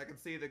it, he was like, I can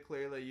see that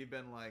clearly you've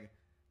been, like,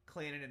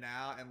 cleaning it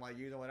out and, like,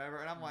 using whatever,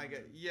 and I'm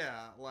like,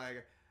 yeah,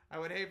 like, I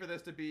would hate for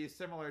this to be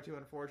similar to,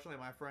 unfortunately,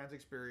 my friends'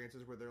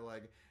 experiences where they're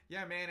like,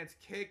 yeah, man, it's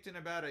caked in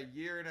about 1.5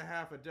 years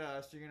of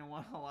dust. You're going to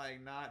want to,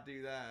 like, not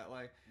do that.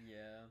 Like,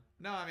 yeah.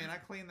 No, I mean, I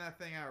clean that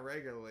thing out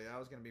regularly.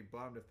 I was going to be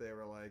bummed if they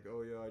were like,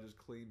 oh, yeah, I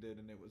just cleaned it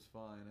and it was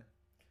fine.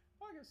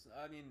 Well,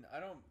 I mean, I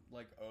don't,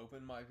 like,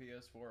 open my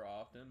PS4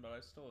 often, but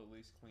I still at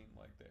least clean,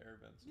 like, the air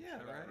vents and shit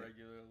out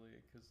regularly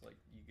because, like,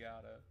 you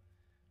gotta.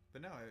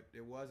 But no,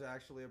 it was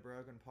actually a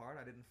broken part.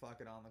 I didn't fuck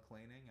it on the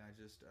cleaning. I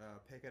just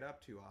pick it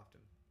up too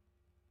often.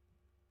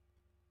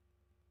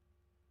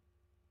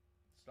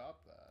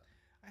 Stop that.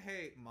 I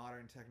hate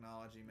modern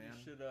technology, man.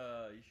 You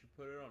should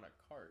put it on a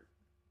cart.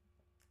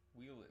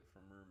 Wheel it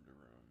from room to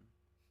room.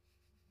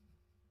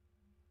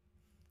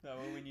 That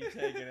way when you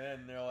take it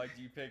in, they're like,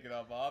 do you pick it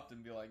up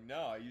often? Be like,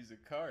 no, I use a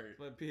cart.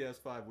 My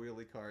PS5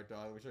 wheelie cart,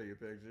 dog. Let me show you a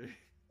picture.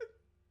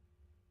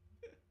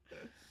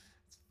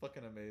 It's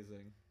fucking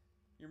amazing.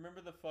 You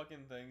remember the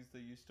fucking things they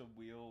used to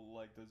wheel,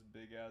 like, those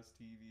big-ass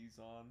TVs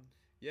on?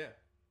 Yeah.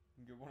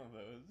 You can get one of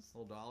those.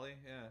 Little dolly?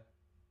 Yeah.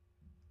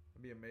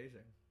 That'd be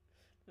amazing.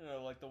 You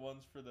know, like the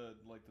ones for the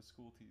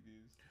school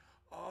TVs.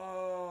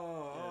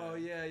 Oh,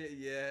 yeah.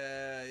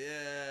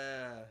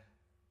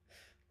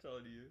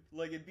 Telling you.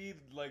 Like, it'd be,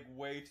 like,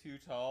 way too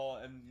tall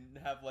and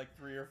have, like,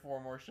 3 or 4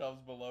 more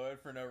shelves below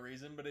it for no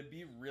reason, but it'd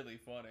be really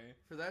funny.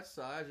 For that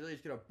size, really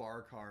just get a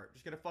bar cart.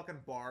 Just get a fucking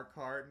bar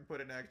cart and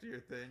put it next to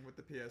your thing with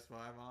the PS5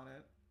 on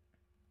it.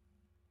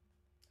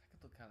 That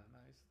could look kind of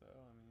nice, though.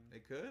 I mean,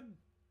 it could.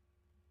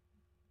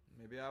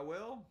 Maybe I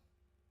will.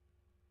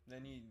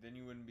 Then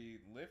you wouldn't be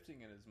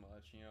lifting it as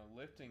much. You know,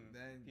 lifting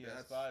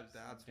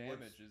PS5s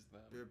damages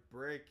them.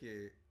 Break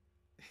it.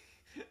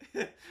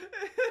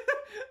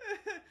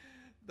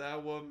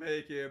 That will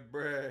make it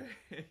break.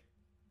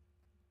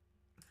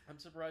 I'm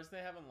surprised they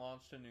haven't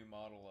launched a new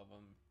model of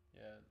them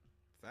yet.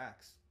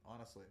 Facts,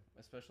 honestly.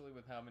 Especially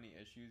with how many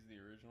issues the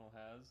original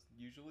has.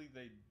 Usually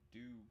they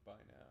do by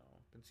now.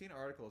 Been seeing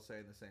articles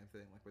saying the same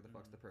thing, like where the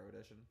fuck's the Pro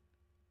Edition?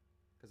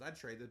 Because I'd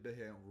trade this bit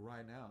here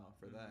right now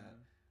for that.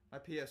 My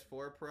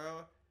PS4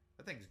 Pro,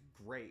 that thing's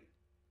great.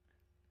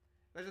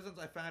 Especially since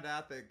I found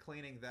out that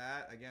cleaning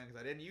that, again,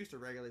 because I didn't used to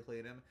regularly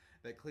clean them,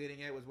 that cleaning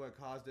it was what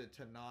caused it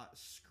to not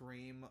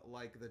scream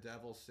like the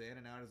devil's sin,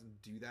 and now it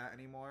doesn't do that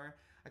anymore.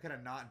 I kind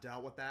of not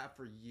dealt with that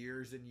for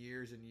years and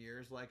years and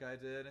years like I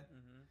did.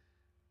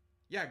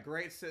 Yeah,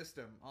 great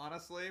system.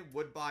 Honestly,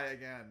 would buy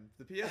again.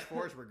 The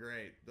PS4s were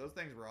great. Those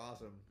things were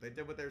awesome. They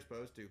did what they were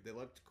supposed to. They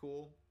looked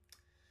cool.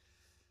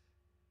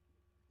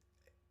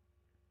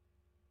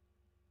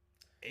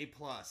 A+.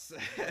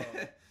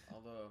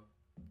 Although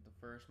the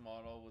first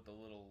model with the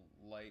little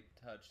light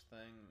touch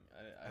thing,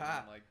 I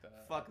didn't like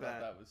that. Fuck I thought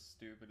that was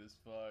stupid as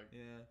fuck.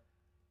 Yeah.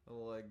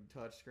 Little like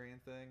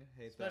touchscreen thing.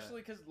 Hate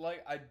Especially because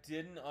like I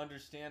didn't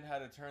understand how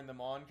to turn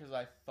them on because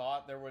I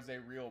thought there was a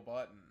real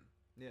button.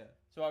 that. Yeah.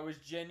 So I was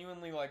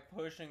genuinely like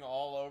pushing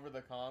all over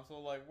the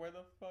console, like where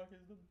the fuck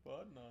is the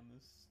button on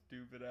this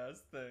stupid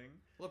ass thing?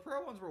 Well, the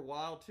Pro ones were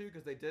wild too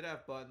because they did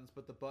have buttons,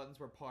 but the buttons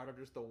were part of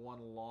just the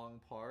one long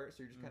part,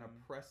 so you're just kind of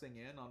pressing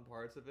in on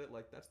parts of it,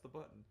 like that's the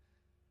button.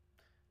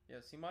 Yeah,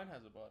 see, mine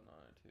has a button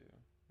on it too.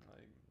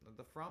 Like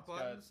the front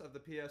buttons of the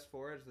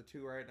PS4 is the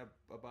two right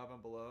above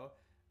and below.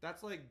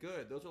 That's like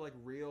good. Those are like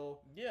real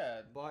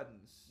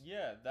buttons.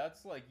 Yeah,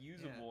 that's like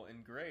usable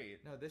and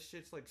great. No, this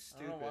shit's like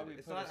stupid.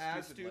 It's put not a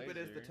as stupid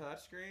as the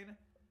touchscreen,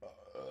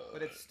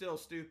 but it's still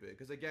stupid.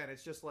 Because again,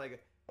 it's just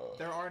like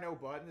there are no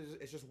buttons.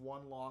 It's just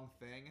one long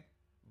thing,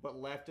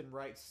 but left and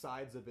right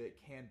sides of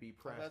it can be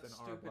pressed and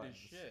are buttons. That's stupid as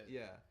shit.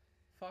 Yeah.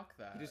 Fuck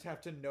that. You just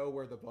have to know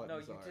where the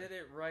buttons are. No, you did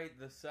it right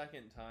the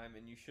second time,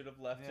 and you should have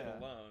left it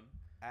alone.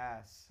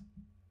 Ass.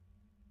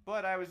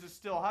 But I was just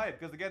still hyped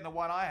because again, the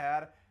one I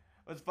had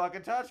was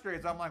fucking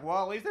touchscreens. I'm like,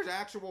 well, at least there's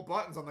actual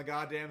buttons on the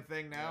goddamn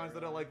thing now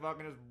instead of like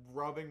fucking just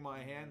rubbing my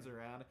hands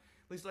around. At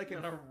least I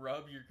can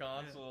rub your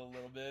console a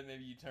little bit.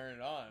 Maybe you turn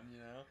it on. You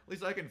know. At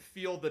least I can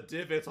feel the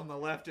divots on the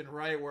left and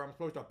right where I'm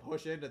supposed to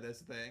push into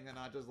this thing, and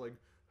not just like.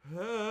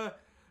 I'm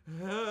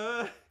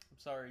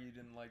sorry you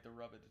didn't like the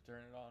rub it to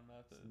turn it on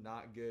method. It's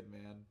not good,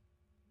 man.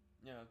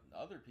 You know,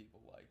 other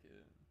people like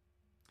it.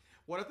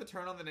 What if to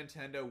turn on the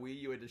Nintendo Wii,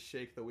 you had to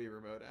shake the Wii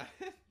remote at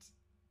it?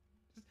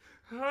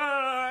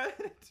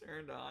 It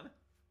turned on.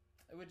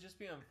 It would just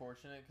be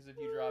unfortunate because if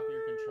you drop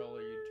your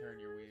controller, you'd turn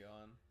your Wii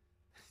on.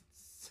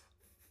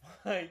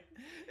 Like,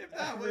 if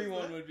that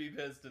everyone would be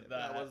pissed at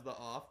that. That was the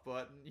off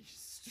button. You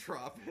just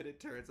drop it, it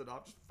turns it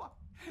off. Just fuck.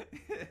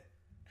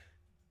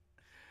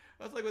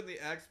 That's like when the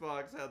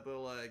Xbox had the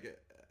like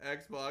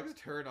Xbox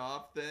turn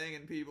off thing,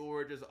 and people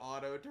were just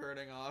auto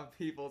turning off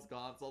people's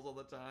consoles all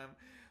the time.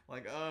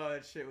 Like, oh,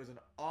 that shit was an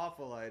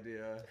awful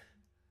idea.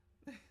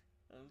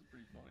 That was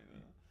pretty funny though.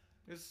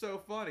 It's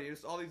so funny.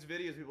 Just all these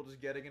videos, people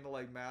just getting into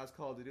like mass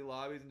Call of Duty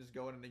lobbies and just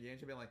going into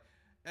games and being like,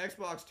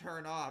 Xbox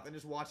turn off, and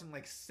just watching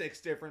like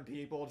 6 different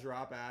people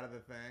drop out of the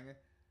thing.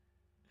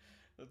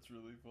 That's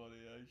really funny,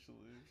 actually.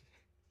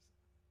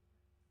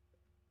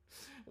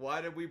 Why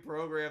did we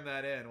program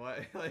that in?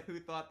 Why, like, who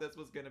thought this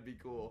was gonna be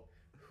cool?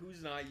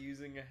 Who's not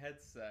using a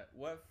headset?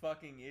 What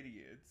fucking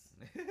idiots?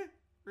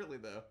 Really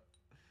though.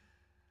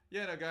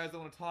 Yeah, no, guys, I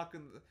want to talk.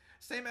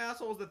 Same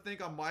assholes that think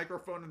a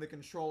microphone and the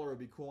controller would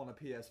be cool on a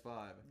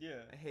PS5.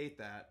 Yeah. I hate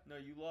that. No,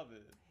 you love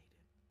it. I hate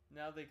it.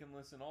 Now they can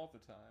listen all the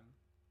time.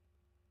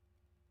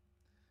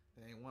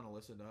 They ain't want to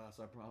listen to us,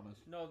 I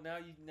promise. No,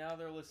 now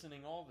they're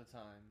listening all the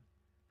time.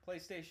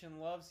 PlayStation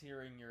loves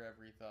hearing your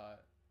every thought.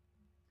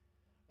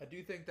 I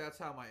do think that's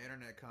how my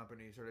internet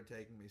company started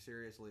taking me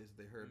seriously, is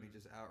they heard me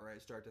just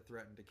outright start to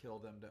threaten to kill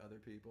them to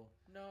other people.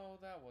 No,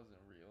 that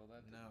wasn't real.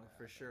 That didn't happen.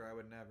 For sure, I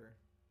would never.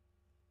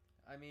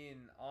 I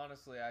mean,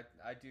 honestly,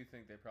 I do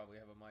think they probably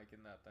have a mic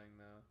in that thing,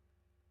 though.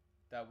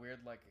 That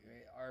weird, like,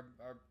 our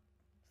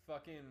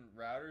fucking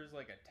router's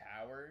like a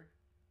tower.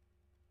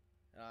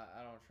 And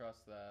I don't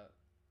trust that.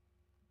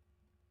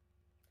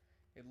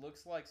 It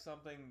looks like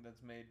something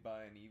that's made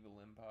by an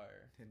evil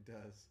empire. It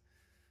does.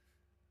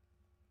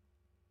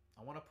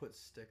 I want to put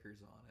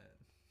stickers on it.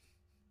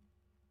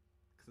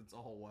 Because it's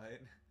all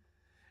white.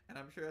 And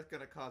I'm sure that's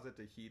going to cause it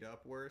to heat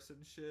up worse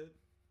and shit.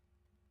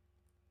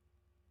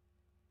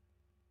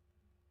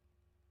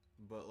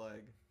 But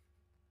like,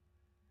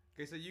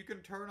 okay, so you can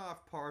turn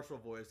off partial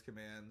voice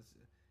commands.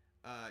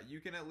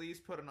 You can at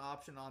least put an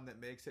option on that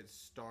makes it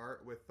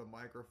start with the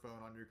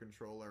microphone on your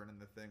controller and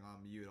then the thing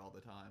on mute all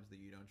the times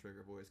that you don't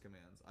trigger voice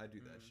commands. I do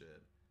that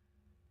shit.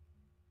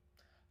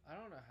 I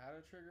don't know how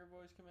to trigger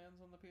voice commands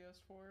on the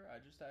PS4.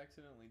 I just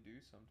accidentally do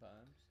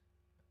sometimes.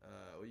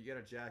 Well, you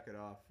gotta jack it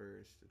off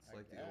first. It's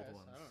like the old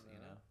ones, I don't know.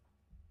 you know?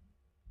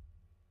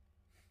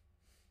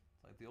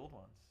 It's like the old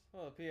ones.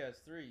 Well, the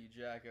PS3, you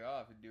jack it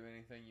off and do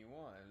anything you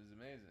want. It was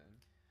amazing.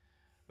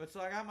 But so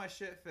I got my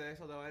shit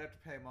fixed, although I'd have to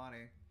pay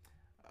money.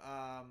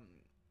 I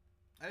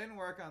didn't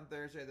work on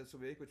Thursday this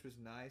week, which was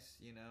nice,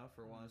 you know,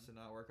 for once to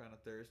not work on a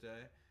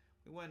Thursday.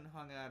 We went and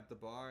hung out at the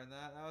bar, and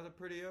that was a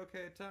pretty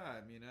okay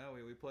time, you know.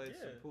 We played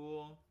some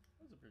pool.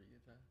 That was a pretty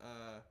good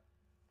time.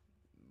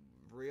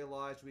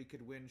 Realized we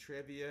could win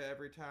trivia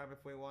every time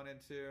if we wanted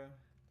to.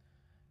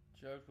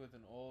 Joked with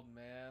an old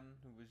man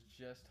who was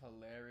just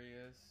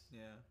hilarious.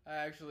 Yeah. I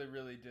actually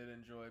really did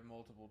enjoy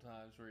multiple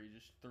times where he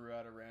just threw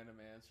out a random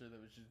answer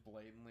that was just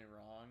blatantly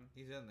wrong.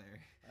 He's in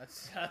there.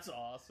 That's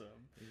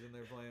awesome. He's in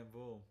there playing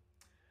pool.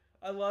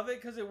 I love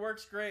it because it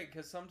works great,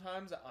 because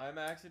sometimes I'm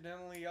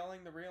accidentally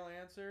yelling the real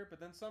answer, but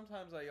then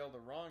sometimes I yell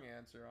the wrong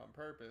answer on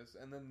purpose,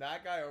 and then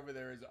that guy over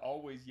there is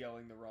always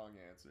yelling the wrong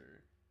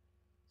answer.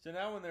 So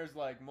now when there's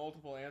like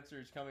multiple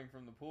answers coming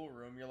from the pool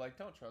room, you're like,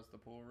 don't trust the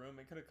pool room.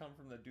 It could have come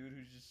from the dude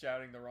who's just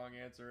shouting the wrong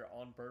answer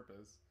on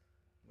purpose.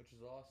 Which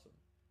is awesome.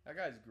 That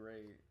guy's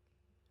great.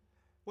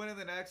 Went in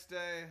the next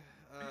day,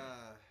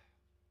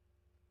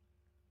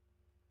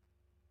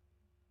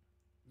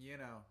 you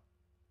know.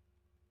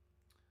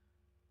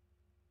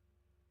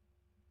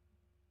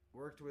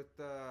 Worked with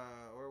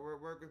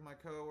worked with my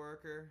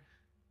coworker.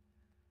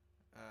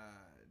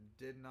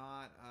 Did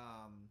not.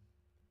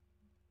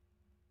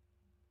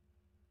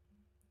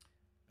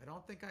 I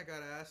don't think I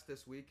got asked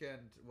this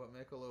weekend what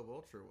Michelob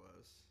Ultra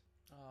was.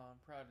 Oh, I'm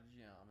proud of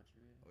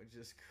geometry. Which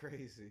is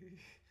crazy.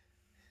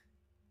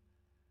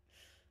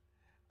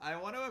 I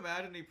want to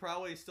imagine he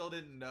probably still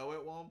didn't know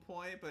at one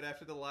point, but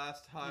after the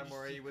last time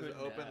where he was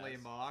openly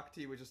mocked,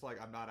 he was just like,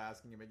 I'm not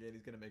asking him again.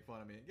 He's going to make fun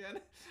of me again.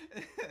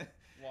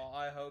 Well,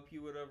 I hope he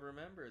would have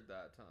remembered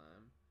that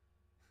time.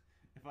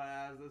 If I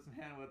ask this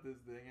man what this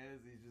thing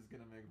is, he's just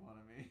going to make fun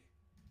of me.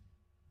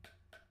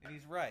 And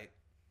he's right.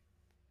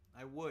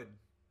 I would.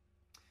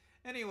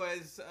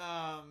 Anyways,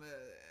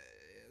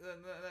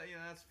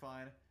 that's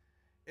fine.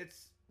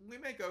 We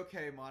make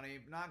okay money,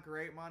 not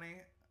great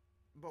money,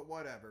 but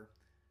whatever.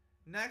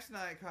 Next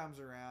night comes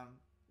around,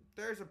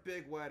 there's a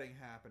big wedding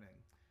happening.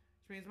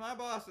 Which means my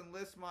boss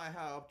enlists my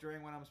help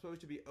during when I'm supposed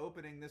to be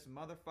opening this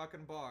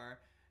motherfucking bar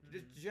to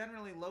just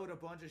generally load a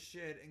bunch of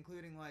shit,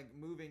 including like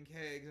moving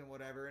kegs and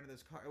whatever into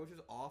this car, which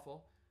is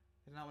awful.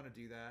 I did not want to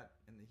do that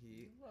in the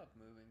heat. You love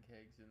moving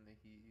kegs in the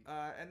heat.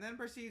 And then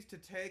proceeds to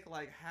take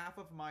like half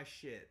of my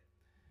shit,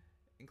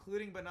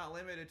 including but not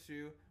limited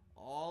to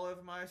all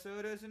of my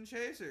sodas and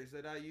chasers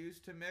that I use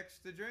to mix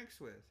the drinks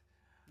with.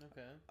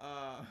 Okay.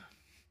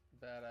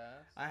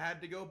 Badass. I had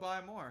to go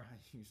buy more.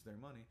 I used their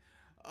money.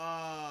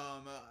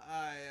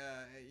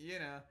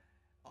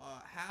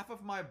 Half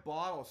of my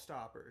bottle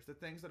stoppers, the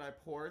things that I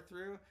pour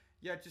through,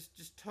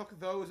 just took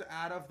those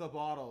out of the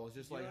bottles,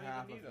 just like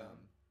half of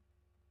them.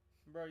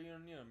 Bro, you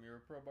don't need them. You're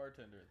a pro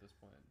bartender at this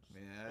point.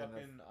 Just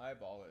fucking enough,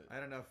 eyeball it. I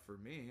had enough for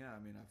me. Yeah, I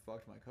mean, I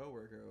fucked my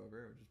coworker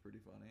over, which is pretty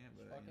funny.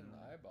 But fucking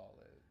eyeball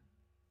it.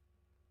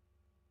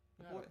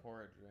 You gotta pour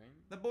a drink.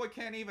 The boy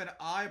can't even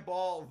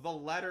eyeball the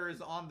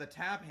letters on the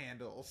tap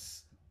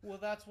handles. Well,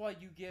 that's why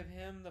you give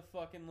him the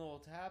fucking little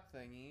tap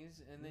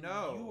thingies, and then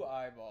you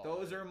eyeball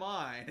those are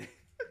mine.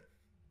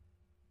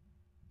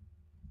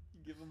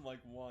 You give him like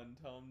one.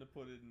 Tell him to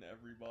put it in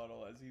every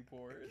bottle as he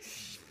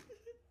pours.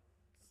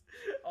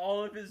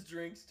 All of his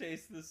drinks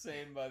taste the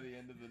same by the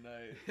end of the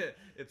night.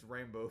 It's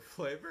rainbow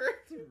flavor.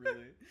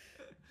 Really?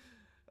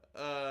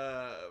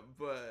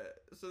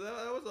 But so that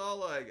was all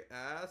like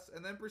ass,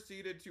 and then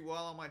proceeded to,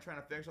 while I'm like trying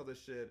to fix all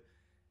this shit,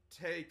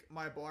 take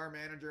my bar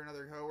manager and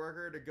other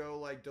coworker to go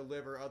like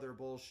deliver other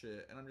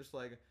bullshit, and I'm just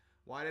like,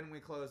 why didn't we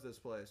close this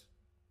place?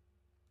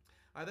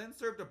 I then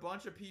served a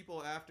bunch of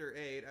people after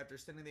 8, after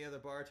sending the other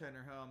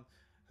bartender home,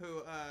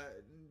 who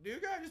new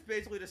guy just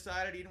basically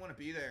decided he didn't want to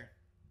be there.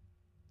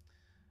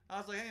 I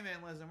was like, hey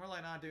man, listen, we're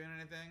like not doing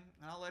anything,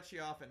 and I'll let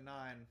you off at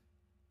 9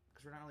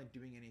 because we're not really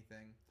doing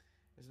anything.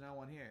 There's no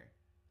one here.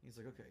 He's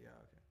like, okay, yeah,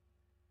 okay.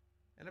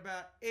 At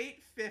about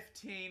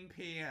 8:15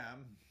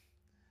 p.m.,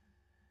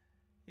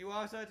 he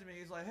walks up to me.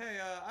 He's like, hey,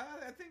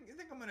 I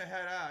think I'm gonna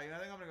head out. I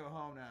think I'm gonna go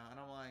home now. And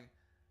I'm like,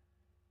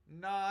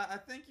 nah, I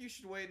think you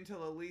should wait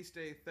until at least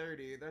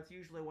 8:30. That's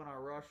usually when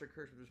our rush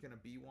occurs. If there's gonna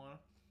be one.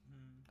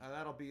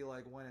 That'll be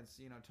like when it's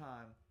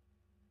time.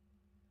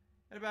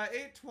 At about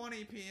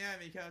 8:20 p.m.,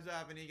 he comes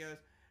up and he goes,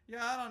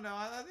 yeah, I don't know.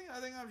 I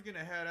think I'm just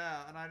gonna head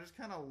out. And I just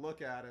kind of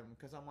look at him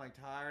because I'm like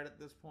tired at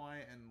this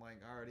point and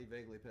like already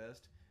vaguely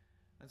pissed.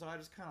 And so I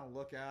just kind of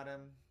look at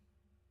him.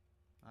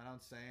 I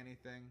don't say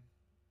anything.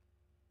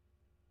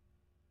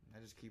 I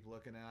just keep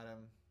looking at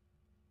him.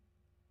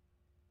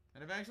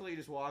 And eventually he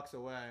just walks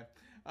away.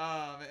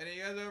 And he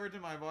goes over to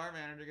my bar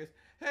manager and goes,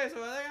 hey,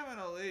 so I think I'm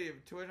going to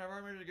leave. To which my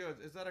bar manager goes,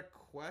 is that a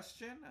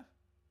question?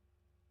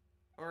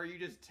 Or are you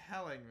just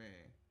telling me?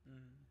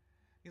 Mm-hmm.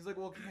 He's like,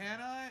 well,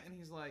 can I? And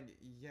he's like,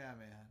 yeah,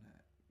 man,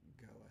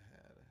 go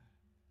ahead.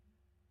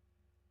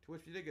 To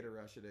which we did get a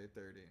rush at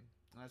 8:30.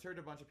 And I served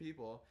a bunch of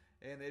people,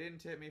 and they didn't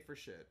tip me for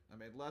shit. I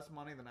made less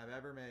money than I've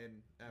ever made,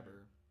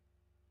 ever.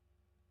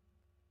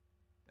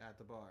 At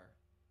the bar.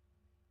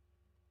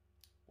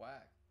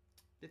 Whack.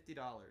 $50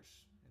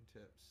 in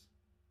tips.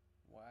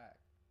 Whack.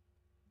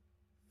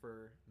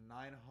 For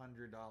 $900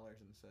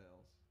 in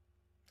sales.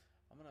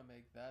 I'm gonna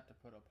make that to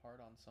put a part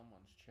on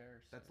someone's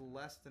chair. That's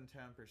less than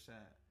 10%.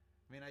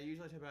 I mean, I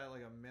usually tip out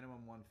like a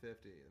minimum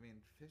 150. I mean,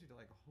 50 to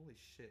like, holy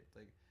shit.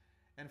 Like,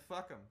 and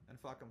fuck them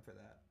for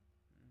that.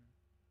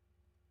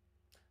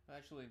 I'm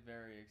actually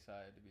very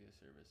excited to be a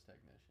service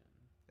technician.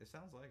 It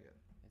sounds like it.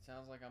 It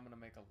sounds like I'm gonna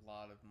make a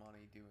lot of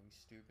money doing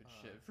stupid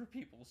shit for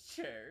people's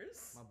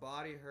chairs. My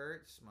body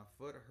hurts. My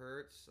foot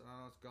hurts. I don't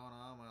know what's going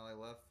on. My like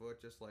left foot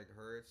just like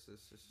hurts.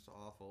 It's just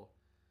awful.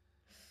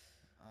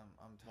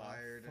 I'm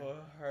tired. My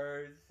foot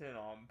hurts and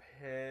I'm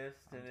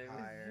pissed and it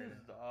was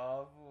just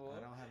awful. I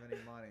don't have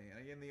any money. And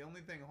again, the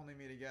only thing holding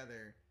me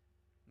together.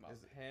 My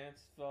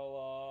pants fell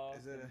off.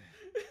 Is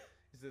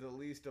it at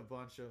least a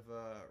bunch of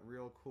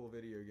real cool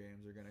video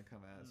games are gonna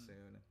come out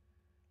soon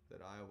that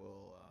I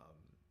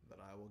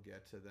will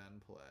get to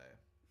then play.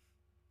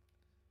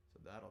 So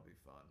that'll be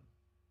fun.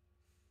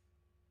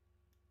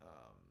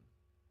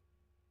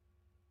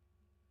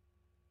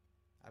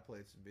 I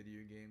played some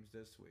video games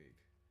this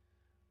week.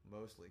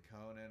 Mostly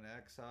Conan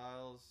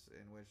Exiles,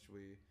 in which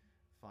we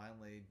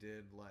finally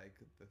did like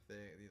the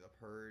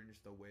Purge and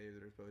just the waves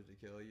that are supposed to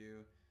kill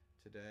you.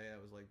 Today, that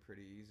was like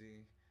pretty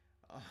easy.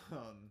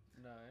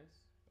 Nice.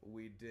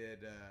 We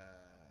did,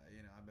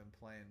 I've been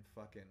playing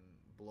fucking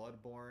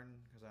Bloodborne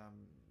because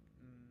I'm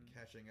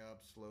catching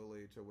up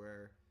slowly to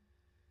where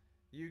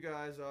you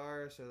guys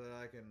are so that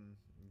I can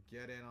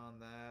get in on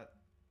that.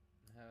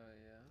 Hell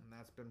yeah. And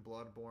that's been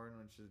Bloodborne,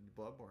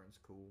 Bloodborne's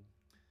cool.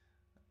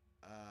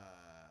 I've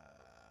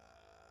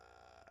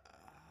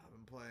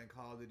been playing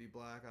Call of Duty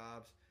Black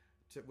Ops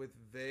with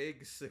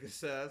vague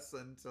success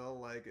until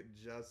like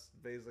just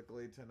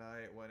basically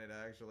tonight when it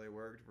actually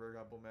worked for a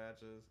couple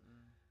matches.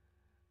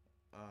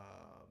 I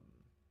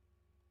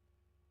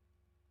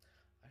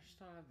just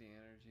don't have the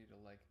energy to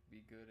like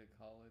be good at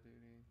Call of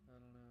Duty. I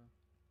don't know.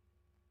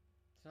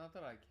 It's not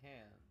that I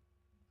can't.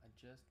 I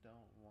just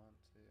don't want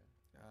to.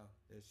 Oh,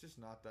 it's just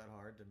not that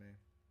hard to me.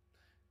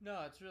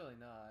 No, it's really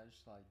not. I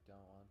just like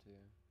don't want to.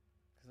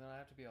 Because then I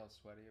have to be all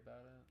sweaty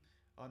about it.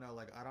 Oh no,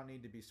 like I don't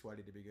need to be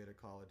sweaty to be good at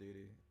Call of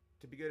Duty.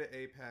 To be good at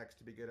Apex,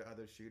 to be good at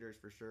other shooters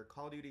for sure.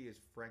 Call of Duty is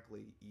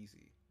frankly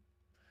easy.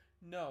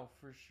 No,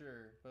 for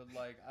sure. But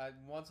like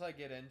once I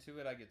get into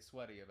it, I get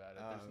sweaty about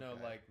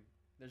it.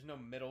 There's no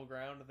middle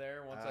ground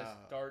there. Once I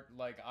start,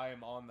 like, I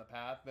am on the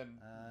path, then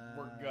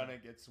we're gonna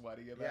get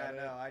sweaty about it.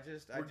 Yeah,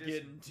 no, we're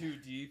getting too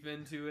deep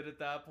into it at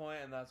that point,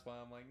 and that's why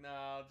I'm like,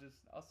 nah,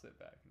 I'll sit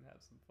back and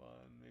have some fun,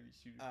 maybe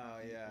shoot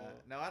a few people. Yeah.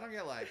 No, I don't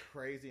get, like,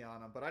 crazy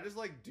on them, but I just,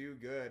 like, do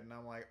good, and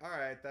I'm like,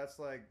 alright, that's,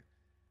 like,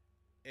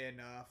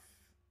 enough.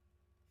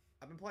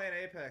 I've been playing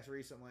Apex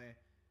recently,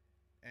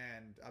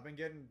 and I've been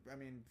getting,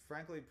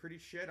 frankly, pretty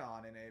shit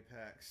on in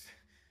Apex.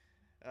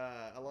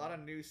 A lot of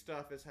new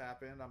stuff has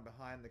happened. I'm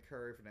behind the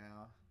curve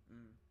now,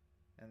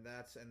 and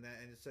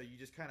so you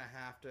just kind of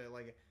have to,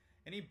 like,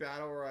 any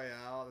battle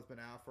royale that's been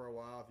out for a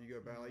while. If you go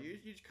battle, you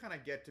just kind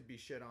of get to be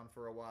shit on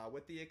for a while,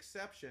 with the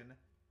exception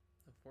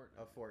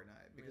of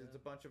Fortnite, because it's a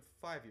bunch of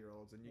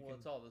 5-year-olds, and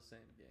it's all the same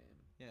game.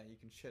 Yeah, you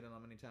can shit on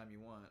them anytime you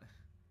want.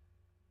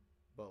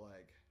 But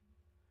like,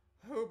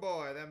 oh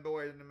boy, them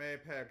boys in the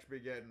Apex be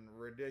getting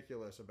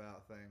ridiculous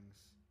about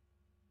things.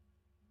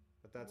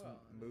 But that's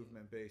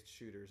movement-based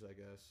shooters, I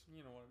guess.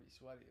 You don't want to be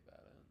sweaty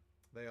about it.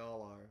 They all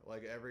are.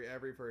 Like,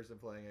 every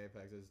person playing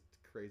Apex is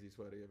crazy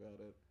sweaty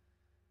about it.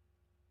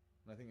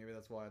 And I think maybe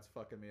that's why it's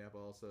fucking me up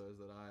also, is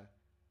that I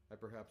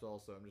perhaps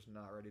also am just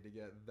not ready to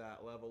get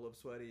that level of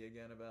sweaty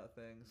again about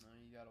things. No,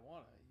 you gotta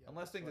want it. You gotta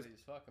Unless things sweaty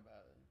as fuck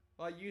about it.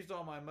 Well, I used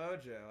all my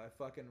mojo. I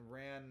fucking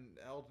ran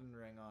Elden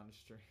Ring on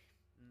stream.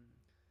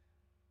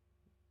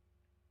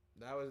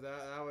 That was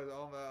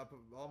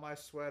all my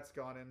sweat's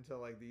gone into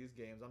like these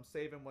games. I'm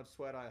saving what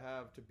sweat I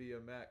have to be a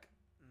mech.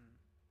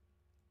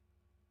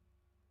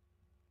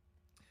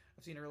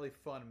 I've seen a really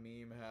fun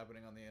meme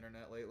happening on the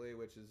internet lately,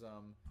 which is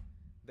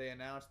they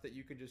announced that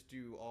you can just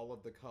do all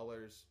of the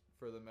colors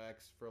for the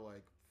mechs for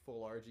like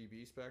full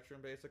RGB spectrum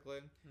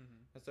basically.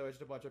 And so it's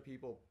just a bunch of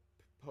people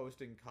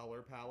posting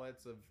color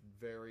palettes of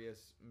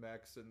various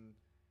mechs and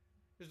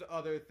just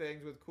other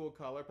things with cool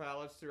color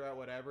palettes throughout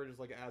whatever, just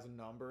like as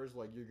numbers,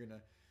 like you're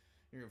gonna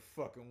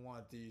fucking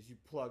want these. You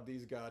plug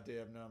these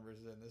goddamn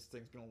numbers in. This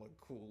thing's gonna look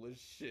cool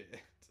as shit.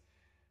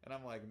 And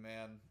I'm like,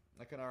 man,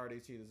 I can already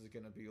see this is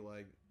gonna be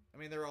like... I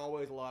mean, there are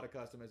always a lot of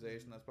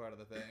customization. That's part of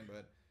the thing.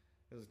 But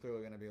this is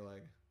clearly gonna be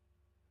like...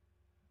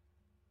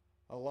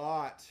 a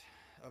lot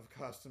of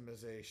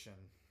customization.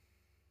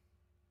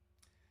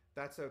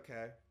 That's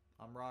okay.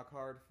 I'm rock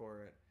hard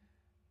for it.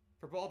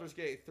 For Baldur's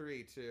Gate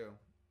 3, too.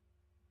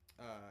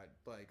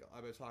 Like,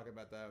 I've been talking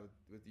about that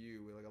with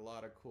you. Like, a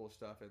lot of cool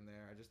stuff in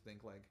there. I just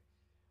think, like...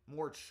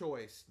 more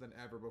choice than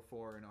ever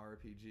before in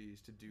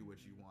RPGs to do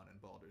what you want in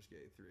Baldur's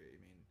Gate 3. I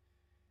mean,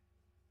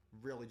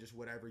 really just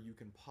whatever you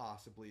can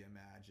possibly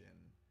imagine,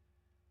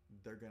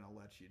 they're going to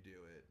let you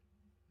do it.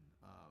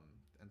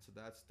 And so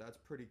that's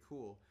pretty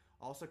cool.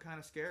 Also kind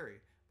of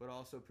scary, but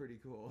also pretty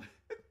cool.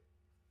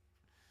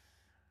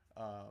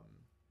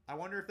 I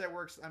wonder if that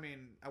works. I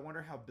mean, I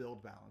wonder how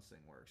build balancing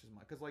works.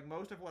 Because, like,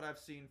 most of what I've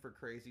seen for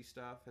crazy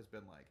stuff has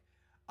been, like,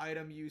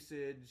 item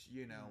usage,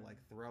 like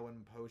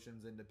throwing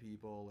potions into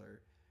people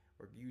or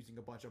using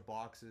a bunch of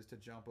boxes to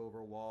jump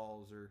over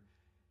walls or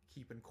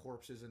keeping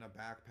corpses in a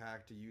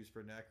backpack to use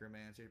for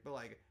necromancy. But,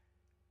 like,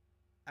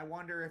 I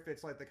wonder if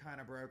it's, like, the kind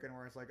of broken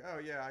where it's like, oh,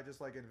 yeah, I just,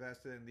 like,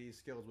 invested in these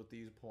skills with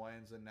these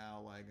points and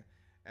now, like,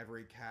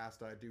 every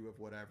cast I do of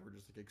whatever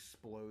just, like,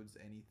 explodes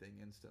anything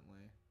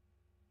instantly.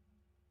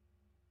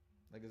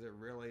 Like, is it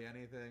really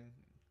anything?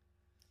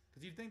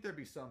 Because you'd think there'd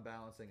be some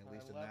balancing, at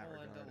least in that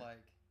regard. Level into,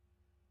 like,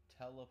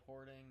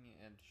 teleporting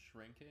and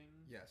shrinking?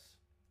 Yes.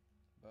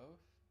 Both?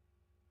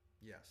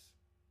 Yes.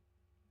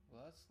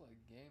 Well, that's like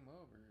game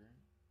over.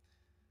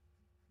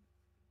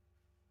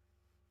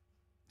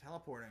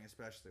 Teleporting,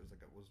 especially,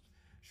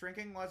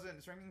 shrinking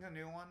wasn't shrinking's a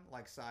new one,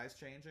 like size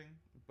changing,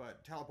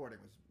 but teleporting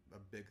was a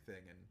big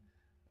thing in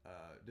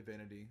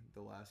Divinity,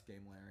 the last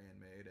game Larian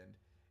made, and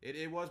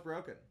it was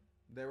broken.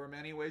 There were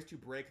many ways to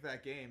break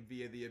that game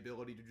via the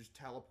ability to just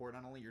teleport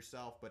not only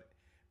yourself but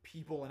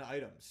people and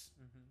items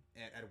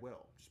at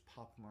will, just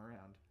pop them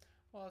around.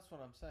 Well, that's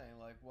what I'm saying.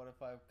 Like, what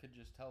if I could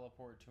just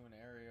teleport to an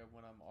area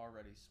when I'm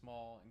already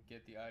small and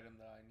get the item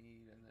that I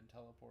need and then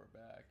teleport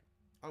back?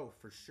 Oh,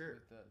 for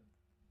sure. With the...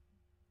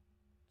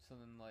 So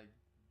then, like,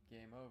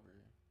 game over.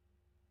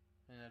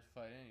 And I'd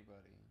fight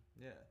anybody.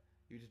 Yeah.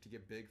 You just have to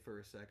get big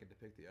for a second to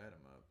pick the item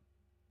up.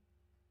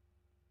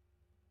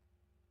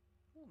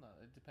 Well, no,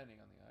 depending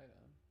on the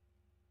item.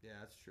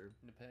 Yeah, that's true.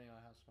 And depending on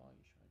how small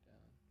you shrink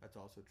down. That's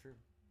also true.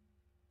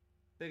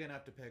 Big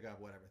enough to pick up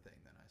whatever thing,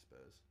 then, I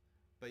suppose.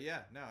 But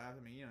yeah, no, I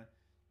mean, you know,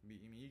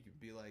 you could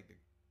be like,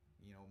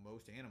 you know,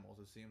 most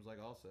animals, it seems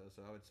like also.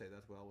 So I would say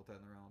that's well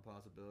within the realm of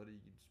possibility.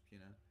 You could just, you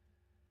know,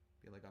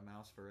 be like a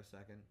mouse for a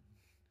second.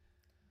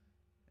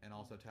 And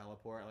also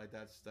teleport. Like,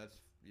 that's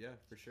yeah,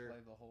 for sure.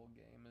 Play the whole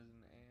game as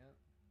an ant.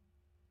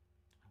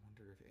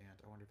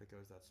 I wonder if it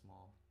goes that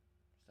small.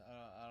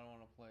 I don't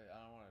want to play.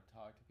 I don't want to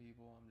talk to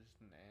people. I'm just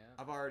an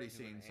ant. I've already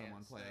doing seen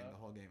someone playing stuff.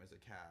 the whole game as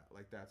a cat.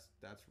 Like that's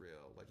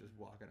real. Like just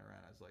walking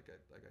around as like a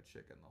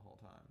chicken the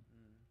whole time.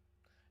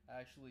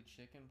 Actually,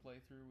 chicken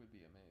playthrough would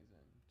be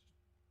amazing.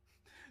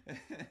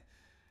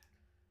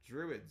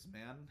 Druids,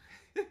 man.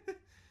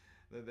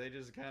 They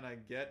just kind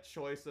of get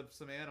choice of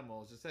some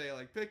animals. Just say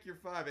like pick your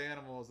 5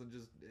 animals and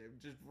just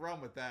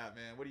run with that,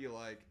 man. What do you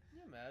like? Can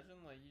you imagine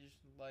like you just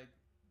like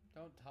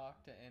don't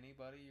talk to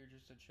anybody. You're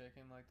just a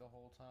chicken like the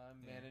whole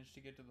time. Yeah. Manage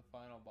to get to the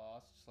final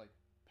boss. Just like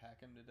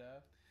pack him to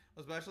death.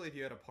 Especially if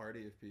you had a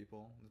party of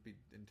people, it'd be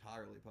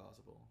entirely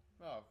possible.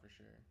 Oh, for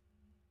sure.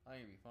 I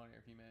think it'd be funnier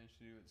if you managed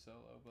to do it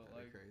solo, but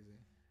That'd like be crazy.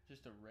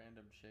 just a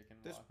random chicken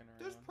There's, walking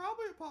around. there's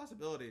probably a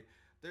possibility.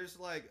 There's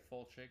like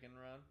full chicken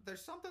run.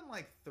 There's something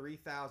like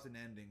 3,000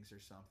 endings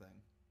or something.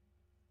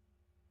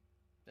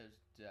 There's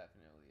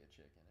definitely a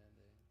chicken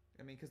ending.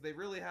 I mean, because they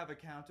really have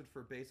accounted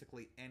for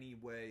basically any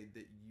way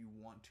that you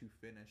want to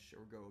finish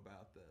or go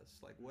about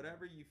this. Like,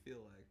 whatever you feel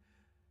like.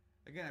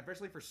 Again,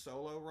 especially for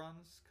solo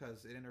runs,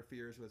 because it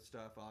interferes with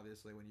stuff,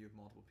 obviously, when you have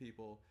multiple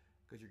people,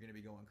 because you're going to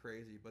be going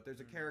crazy. But there's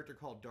a character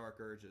called Dark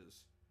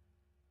Urges.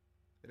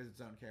 It is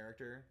its own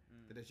character.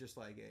 That is just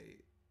like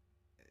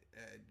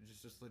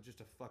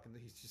just a fucking...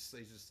 He's just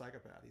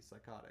psychopath. He's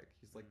psychotic.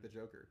 He's like the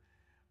Joker.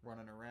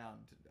 Running around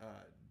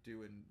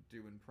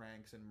doing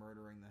pranks and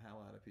murdering the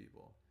hell out of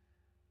people.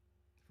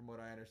 From what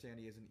I understand,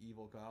 he is an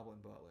evil goblin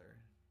butler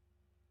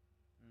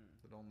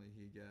that only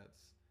he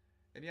gets.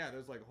 And yeah,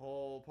 there's like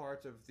whole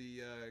parts of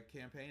the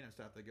campaign and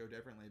stuff that go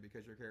differently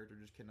because your character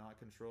just cannot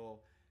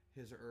control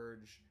his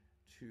urge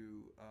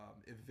to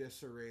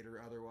eviscerate or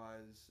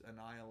otherwise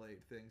annihilate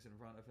things in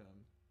front of him.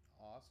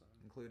 Awesome.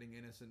 Including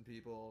innocent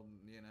people,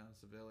 you know,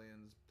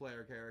 civilians,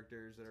 player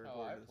characters that are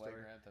I important to the play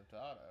story. Grand Theft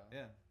Auto.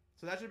 Yeah.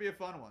 So that should be a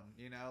fun one,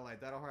 you know,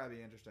 like that'll probably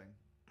be interesting.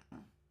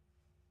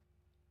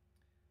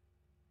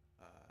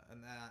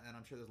 And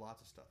I'm sure there's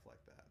lots of stuff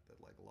like that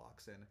like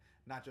locks in,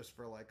 not just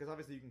for like, because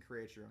obviously you can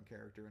create your own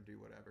character and do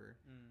whatever.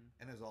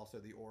 And there's also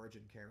the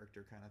origin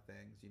character kind of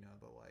things, you know,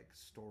 the like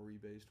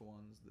story-based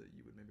ones that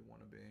you would maybe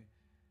want to be.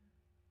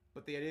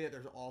 But the idea that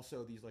there's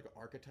also these like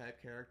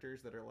archetype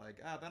characters that are like,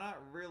 they're not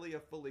really a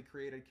fully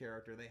created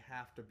character. They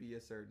have to be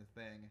a certain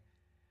thing.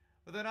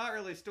 But they're not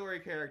really story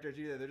characters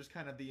either. They're just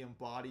kind of the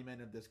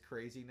embodiment of this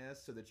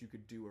craziness so that you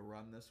could do a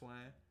run this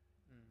way.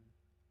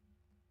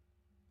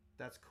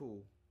 That's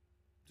cool.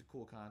 It's a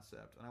cool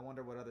concept. And I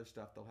wonder what other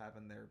stuff they'll have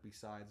in there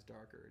besides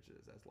Dark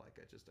Urges as like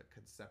just a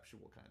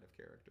conceptual kind of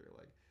character.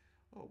 Like,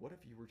 oh, what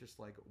if you were just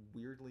like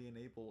weirdly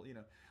enabled, you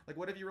know, like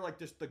what if you were like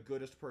just the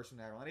goodest person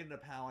ever? Not even a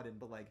paladin,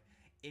 but like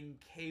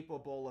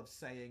incapable of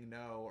saying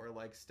no or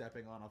like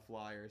stepping on a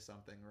fly or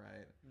something,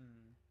 right?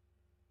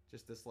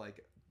 Just this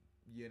like,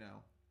 you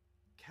know,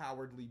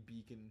 cowardly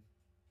beacon.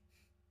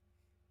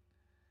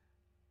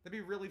 That'd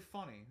be really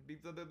funny.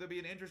 That'd be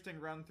an interesting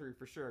run through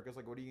for sure. Because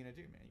like, what are you gonna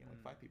do, man? You gonna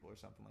like fight people or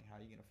something? Like,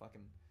 how are you gonna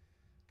fucking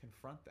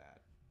confront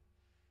that?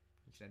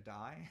 You gonna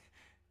die?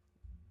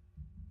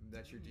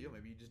 That's your deal.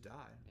 Maybe you just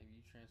die. Maybe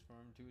you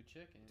transform into a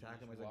chicken. Attack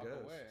him and as a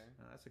ghost. away.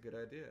 Oh, that's a good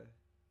idea.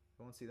 I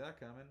won't see that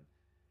coming.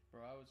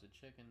 Bro, I was a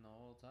chicken the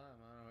whole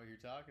time. I don't know what you're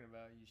talking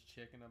about. You just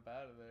chicken up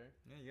out of there.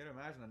 Yeah, you gotta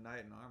imagine a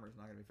knight in armor is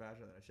not gonna be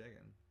faster than a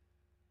chicken.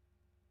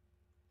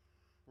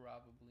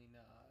 Probably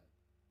not.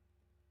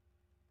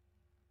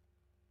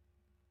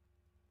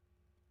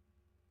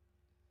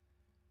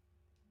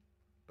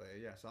 But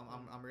yeah, so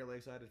I'm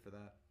really excited for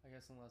that. I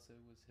guess unless it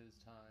was his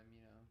time, you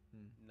know,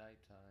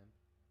 nighttime.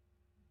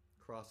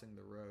 Crossing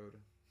the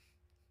road.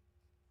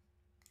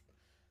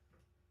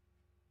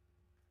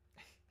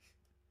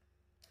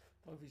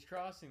 Well, if he's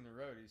crossing the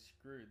road, he's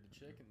screwed. The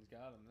chicken's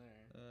got him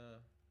there.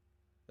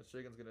 That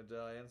chicken's gonna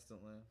die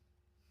instantly.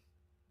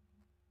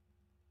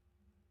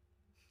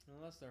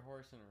 Unless they're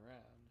horsing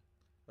around.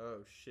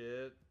 Oh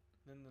shit.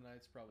 Then the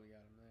knight's probably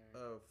got him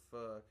there. Oh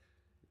fuck.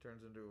 He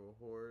turns into a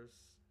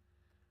horse.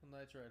 Well,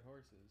 knights ride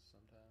horses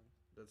sometimes.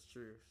 That's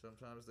true.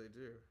 Sometimes they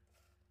do.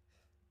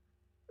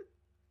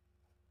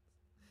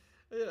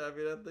 Yeah, I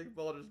mean, I think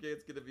Baldur's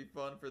Gate's gonna be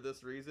fun for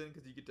this reason,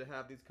 because you get to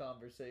have these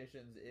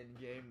conversations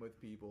in-game with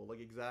people.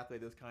 Like, exactly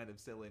this kind of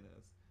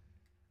silliness.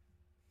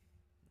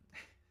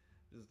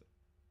 Just,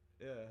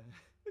 yeah.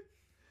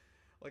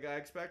 Like, I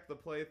expect the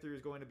playthrough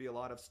is going to be a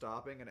lot of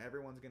stopping, and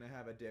everyone's going to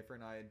have a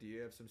different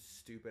idea of some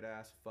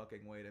stupid-ass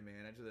fucking way to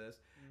manage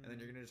this. And then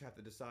you're going to just have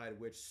to decide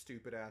which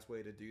stupid-ass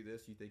way to do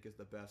this you think is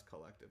the best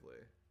collectively.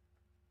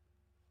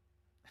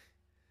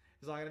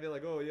 It's not going to be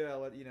like, oh, yeah,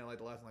 like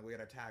the lesson, like, we got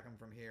to attack them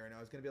from here. And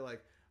it's going to be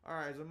like, all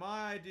right, so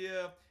my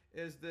idea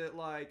is that,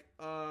 like,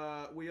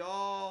 we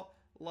all,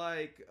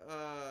 like,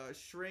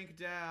 shrink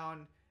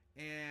down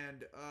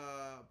and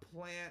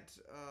plant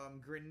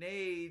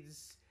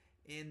grenades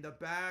in the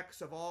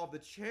backs of all the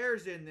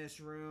chairs in this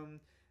room.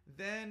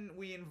 Then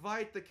we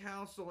invite the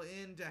council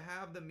in to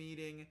have the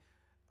meeting,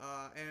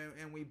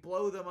 and we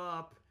blow them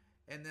up,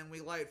 and then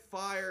we light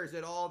fires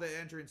at all the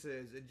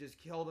entrances and just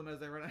kill them as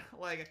they run out.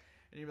 Like,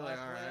 and you'd be like,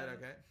 all right,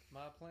 okay.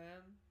 My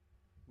plan,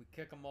 we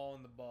kick them all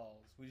in the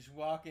balls. We just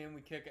walk in,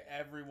 we kick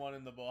everyone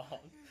in the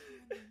balls.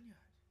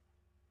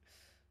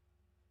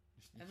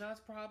 And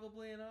that's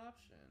probably an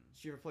option.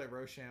 Did you ever play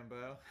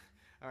Rochambeau?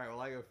 All right,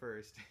 well, I go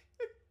first.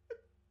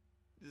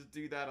 Just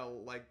do that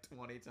like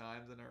 20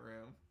 times in a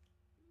room.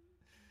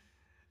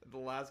 The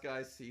last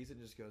guy sees it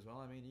and just goes, well,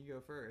 I mean, you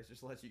go first.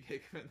 Just let you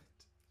kick him in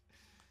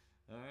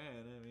the...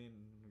 Alright, I mean,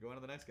 I'm going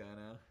to the next guy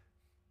now.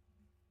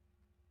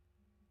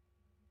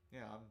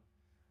 Yeah,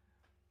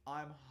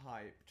 I'm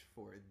hyped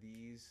for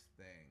these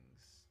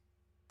things.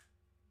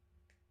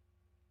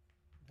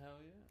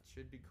 Hell yeah.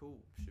 Should be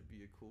cool. Should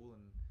be a cool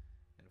and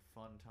a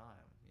fun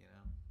time, you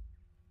know?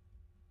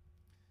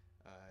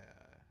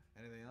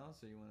 Anything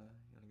else, or you wanna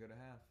go to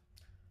half?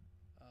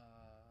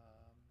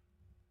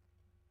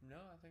 No,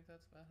 I think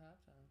that's about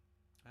halftime.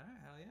 Alright,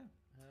 hell yeah.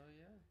 Hell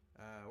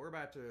yeah. We're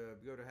about to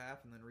go to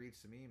half and then read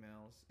some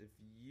emails. If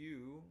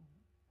you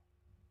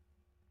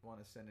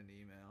want to send an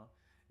email,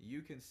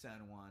 you can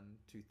send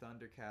one to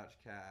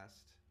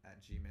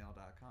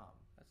thundercouchcast@gmail.com.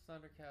 That's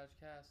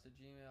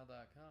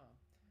thundercouchcast@gmail.com.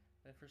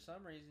 And if for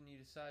some reason you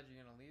decide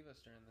you're going to leave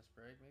us during this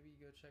break, maybe you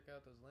go check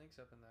out those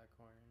links up in that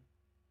corner.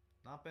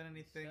 Not been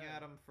anything at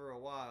them for a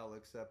while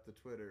except the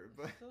Twitter,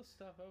 but there's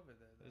still stuff over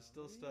there, though. There's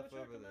still maybe stuff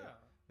over there.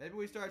 Maybe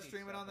we start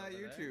streaming on that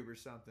YouTube or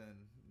something.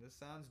 This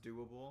sounds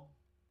doable.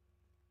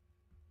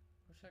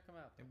 Go check them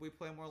out. If we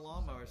play more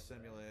Lawnmower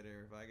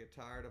Simulator, if I get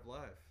tired of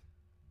life.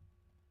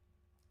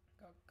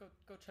 Go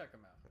check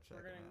them out.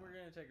 We're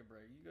gonna take a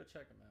break. You go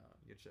check them out.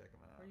 You check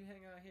them out. Or you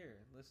hang out here,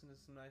 listen to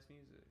some nice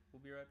music.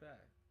 We'll be right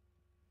back.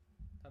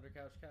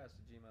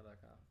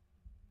 ThunderCouchCast@gmail.com.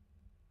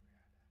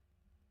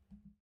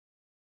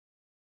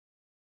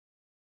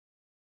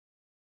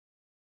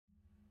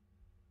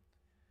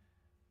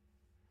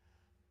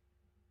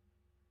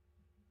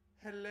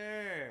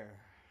 Hello,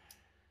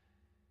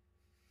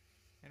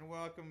 and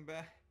welcome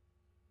back.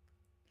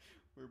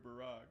 We're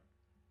Barack.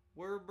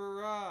 We're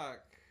Barack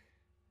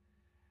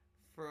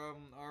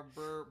from our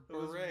break. It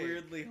was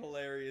weirdly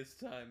hilarious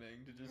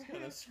timing to just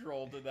kind of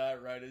scroll to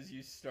that right as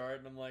you start,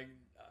 and I'm like,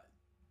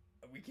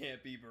 we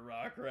can't be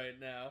Barack right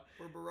now.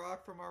 We're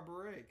Barack from our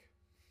break.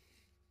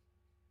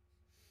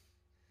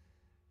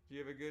 Did you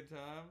have a good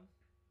time?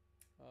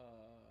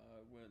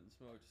 I went and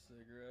smoked a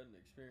cigarette and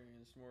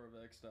experienced more of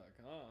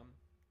X.com.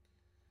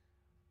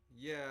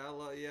 Yeah, I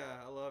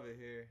love it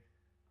here.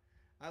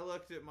 I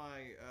looked at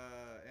my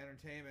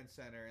entertainment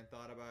center and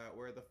thought about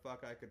where the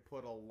fuck I could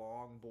put a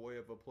long boy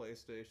of a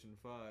PlayStation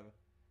 5.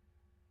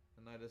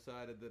 And I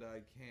decided that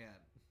I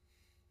can't.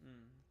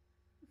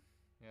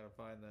 Gotta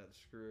find that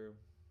screw.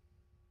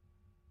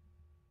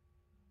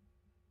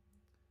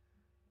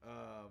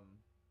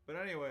 But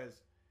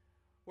anyways,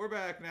 we're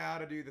back now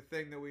to do the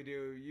thing that we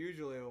do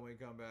usually when we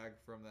come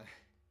back from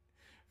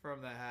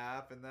the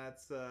half, and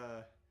that's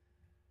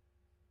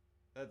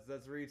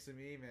read some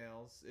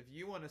emails. If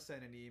you want to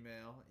send an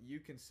email, you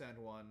can send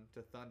one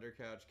to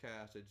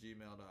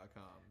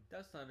thundercouchcast@gmail.com.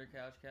 That's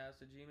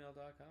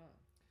thundercouchcast@gmail.com.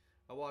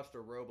 I watched a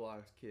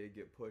Roblox kid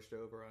get pushed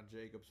over on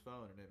Jacob's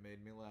phone, and it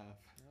made me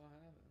laugh. That'll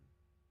happen.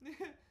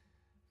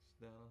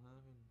 That'll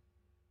happen.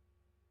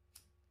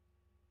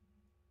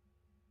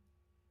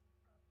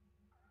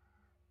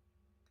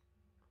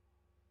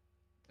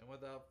 And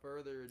without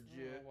further ado, I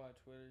don't know why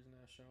Twitter's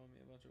now showing me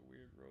a bunch of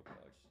weird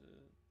Roblox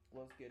shit.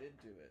 Let's get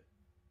into it.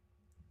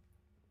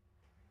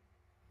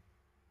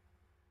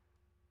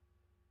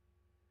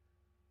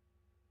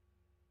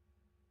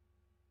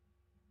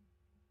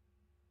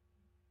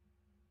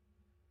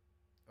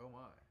 Oh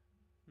my.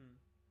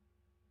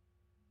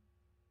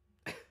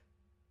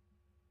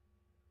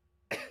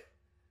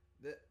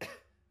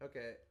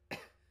 Okay. I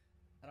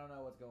don't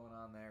know what's going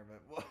on there,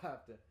 but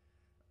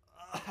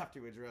I'll have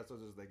to address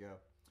those as they go.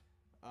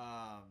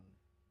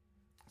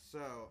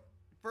 So,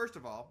 first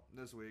of all,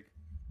 this week,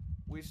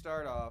 we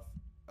start off,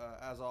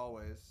 as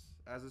always,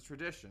 as is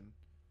tradition,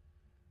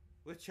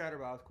 with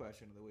Chatterbot's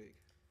question of the week.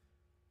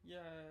 Yeah.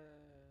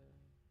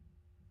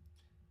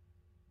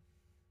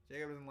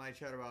 Jacob doesn't like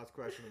Chatterbot's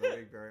question of the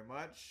week very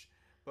much,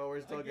 but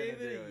we're still gonna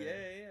do it.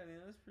 Yay! I mean,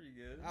 that's pretty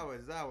good.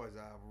 That was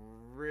a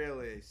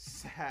really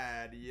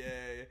sad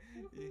yay.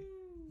 Woo-hoo.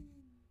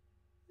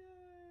 Yay!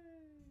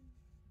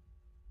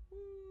 Woo!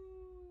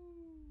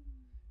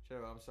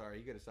 Chatterbot, I'm sorry.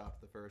 You could have stopped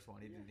the first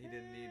one. He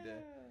didn't need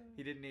to.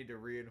 He didn't need to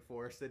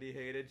reinforce that he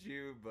hated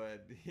you,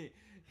 but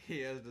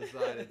he has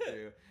decided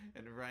to.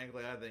 And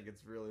frankly, I think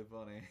it's really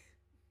funny.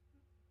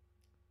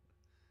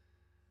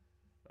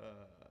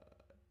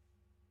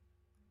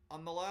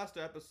 On the last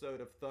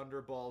episode of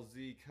Thunderball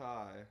Z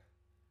Kai...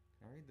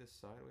 Can I read this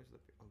sideways?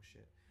 Oh,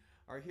 shit.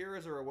 Our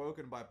heroes are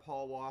awoken by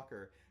Paul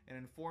Walker and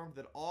informed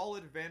that all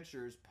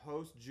adventures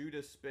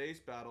post-Judas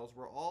space battles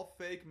were all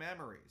fake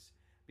memories,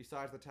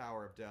 besides the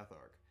Tower of Death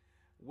arc.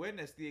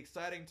 Witness the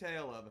exciting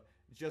tale of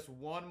just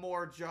one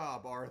more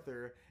job,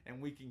 Arthur,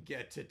 and we can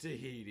get to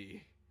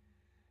Tahiti.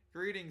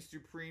 Greetings,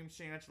 Supreme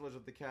Chancellors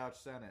of the Couch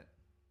Senate.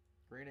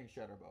 Greetings,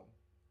 Shutterbone.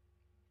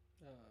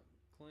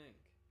 Clink.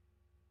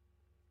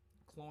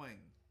 Cloying.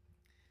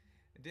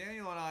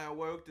 Daniel and I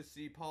awoke to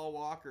see Paul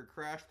Walker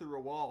crash through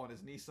a wall in his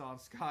Nissan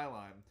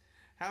Skyline.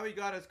 How he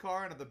got his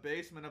car into the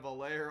basement of a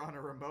lair on a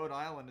remote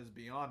island is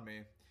beyond me.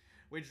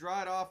 We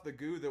dried off the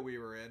goo that we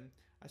were in.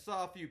 I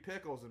saw a few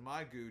pickles in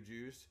my goo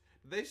juice.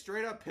 Did they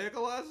straight up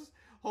pickle us?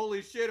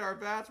 Holy shit, our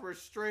vats were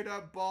straight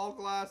up ball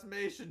glass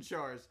mason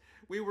jars.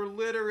 We were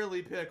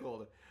literally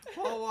pickled.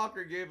 Paul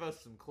Walker gave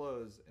us some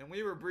clothes, and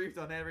we were briefed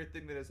on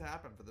everything that has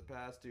happened for the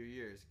past 2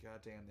 years.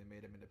 Goddamn, they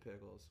made him into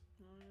pickles.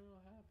 I don't know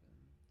what happened.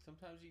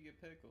 Sometimes you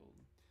get pickled.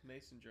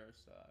 Mason jar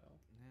style.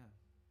 Yeah.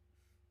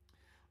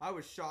 I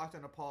was shocked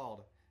and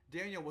appalled.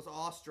 Daniel was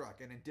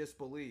awestruck and in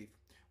disbelief.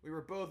 We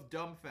were both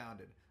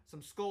dumbfounded.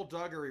 Some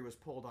skullduggery was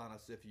pulled on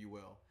us, if you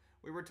will.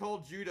 We were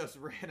told Judas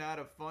ran out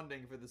of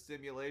funding for the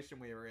simulation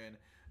we were in,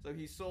 so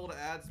he sold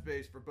ad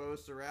space for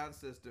Bose surround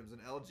systems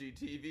and LG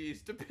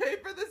TVs to pay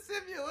for the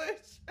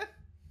simulation.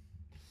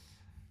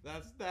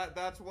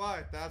 That's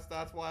why.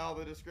 That's why all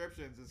the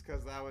descriptions is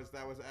because that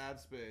was ad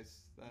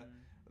space.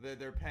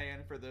 They're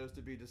paying for those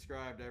to be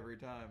described every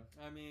time.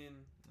 I mean,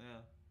 yeah.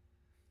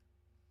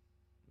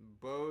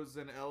 Bose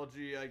and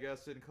LG, I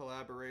guess, in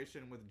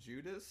collaboration with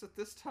Judas at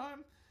this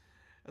time.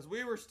 As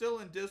we were still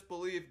in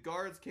disbelief,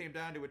 guards came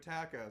down to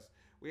attack us.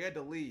 We had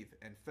to leave,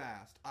 and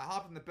fast. I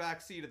hopped in the back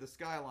seat of the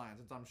Skyline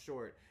since I'm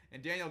short,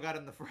 and Daniel got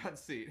in the front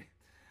seat.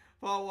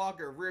 Paul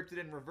Walker ripped it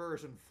in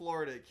reverse and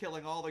floored it,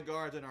 killing all the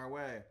guards in our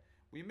way.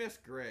 We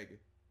missed Greg.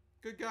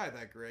 Good guy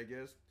that Greg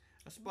is.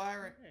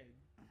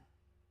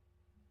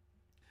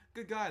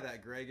 Good guy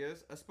that Greg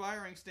is.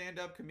 Aspiring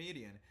stand-up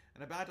comedian,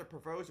 and about to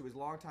propose to his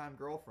longtime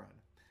girlfriend.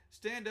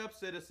 Stand-up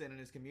citizen in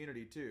his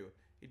community, too.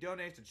 He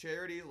donates to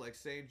charities like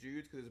St.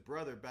 Jude's because his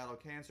brother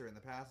battled cancer in the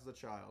past as a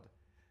child.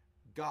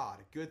 God,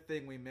 good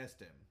thing we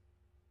missed him.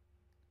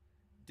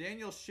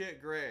 Daniel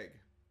shit Greg.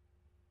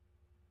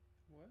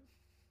 What?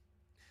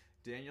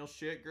 Daniel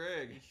shit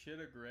Greg. He shit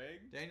a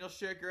Greg? Daniel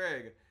shit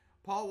Greg.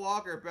 Paul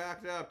Walker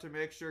backed up to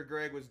make sure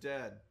Greg was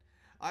dead.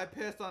 I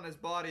pissed on his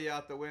body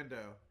out the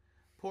window.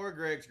 Poor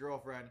Greg's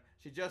girlfriend.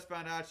 She just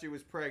found out she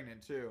was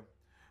pregnant, too.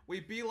 We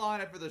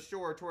beeline it for the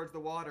shore towards the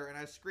water, and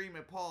I scream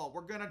at Paul,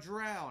 "We're gonna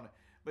drown!"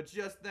 But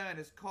just then,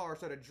 his car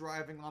started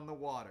driving on the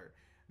water.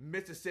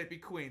 Mississippi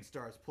Queen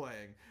starts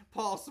playing.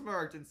 Paul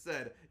smirked and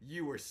said,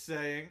 "You were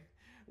saying?"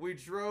 We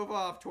drove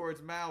off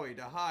towards Maui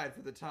to hide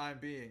for the time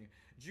being.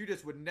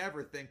 Judas would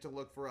never think to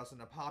look for us in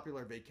a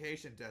popular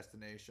vacation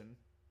destination.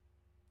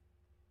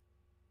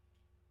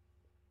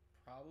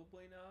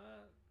 Probably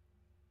not.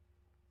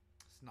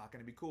 It's not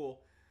going to be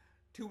cool.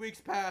 2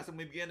 weeks passed and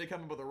we began to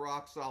come up with a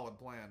rock-solid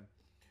plan.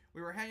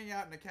 We were hanging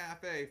out in a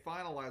cafe,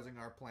 finalizing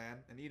our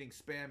plan, and eating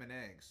Spam and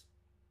eggs.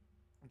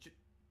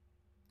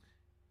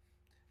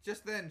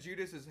 Just then,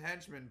 Judas's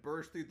henchmen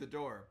burst through the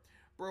door.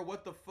 Bro,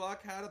 what the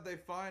fuck? How did they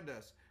find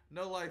us?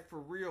 No, like, for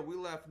real, we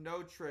left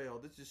no trail.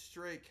 This is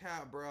straight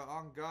cat, bro.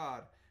 On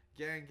God.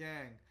 Gang,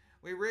 gang.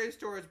 We race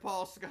towards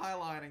Paul's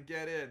Skyline and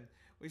get in.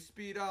 We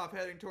speed off,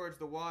 heading towards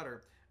the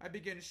water. I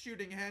begin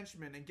shooting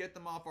henchmen and get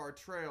them off our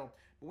trail,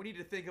 but we need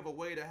to think of a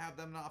way to have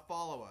them not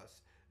follow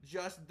us.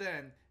 Just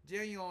then,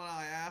 Daniel and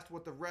I asked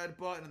what the red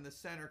button in the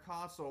center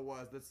console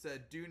was that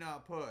said, "Do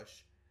not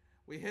push."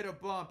 We hit a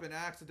bump and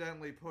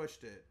accidentally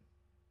pushed it.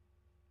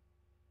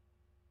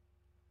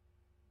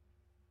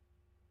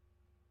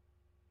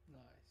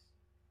 Nice.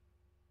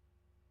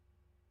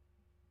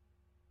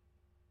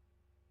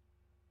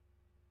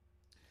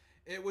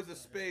 It was a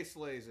space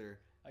laser.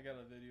 I got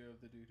a video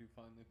of the dude who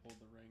finally pulled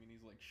the ring, and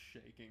he's like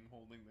shaking,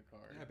 holding the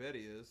card. Yeah, I bet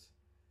he is.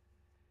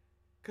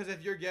 Because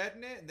if you're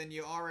getting it, then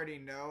you already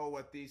know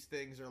what these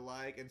things are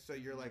like, and so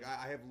you're like,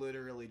 I have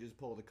literally just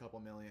pulled a couple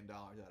 $1 million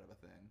out of a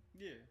thing.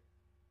 Yeah.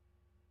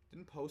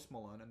 Didn't Post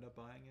Malone end up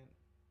buying it?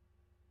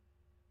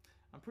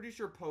 I'm pretty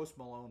sure Post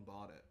Malone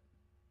bought it.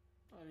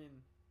 I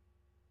mean,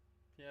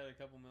 if you had a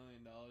couple $1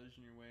 million and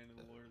you're way into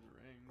the Lord of the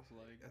Rings,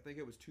 like... I think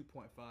it was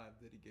 2.5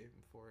 that he gave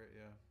him for it,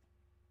 yeah.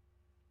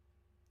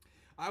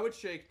 I would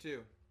shake,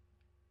 too.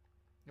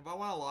 If I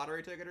won a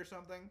lottery ticket or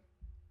something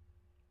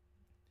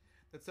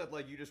that said,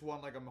 like, you just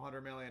won, like,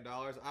 $100 million,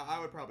 I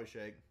would probably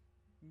shake.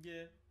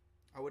 Yeah.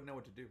 I wouldn't know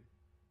what to do.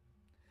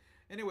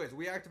 Anyways,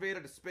 we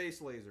activated a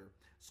space laser.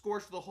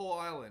 Scorched the whole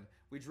island.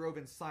 We drove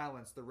in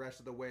silence the rest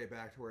of the way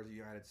back towards the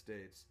United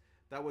States.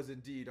 That was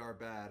indeed our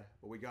bad,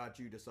 but we got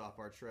Judas off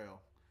our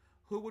trail.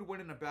 Who would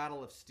win in a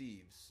battle of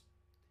Steves?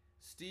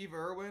 Steve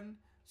Irwin?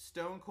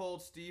 Stone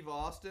Cold Steve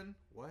Austin?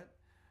 What?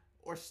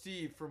 Or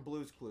Steve from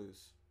Blue's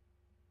Clues?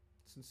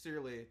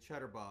 Sincerely,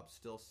 Cheddar Bob,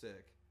 still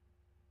sick.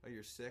 Oh,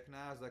 you're sick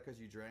now? Is that because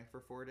you drank for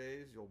 4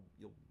 days? You'll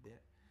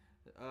bit.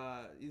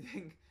 You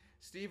think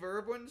Steve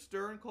Irwin,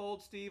 Stone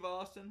Cold Steve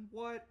Austin?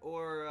 What?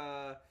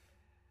 Or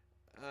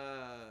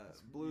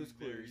Blue's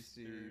Clues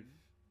Steve? Stern.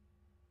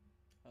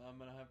 I'm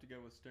gonna have to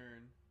go with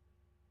Stern.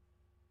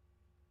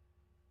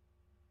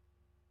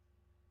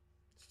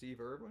 Steve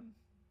Irwin?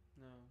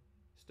 No.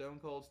 Stone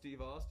Cold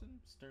Steve Austin?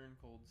 Stern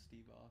Cold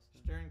Steve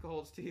Austin. Stern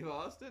Cold Steve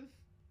Austin?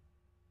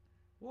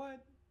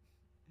 What?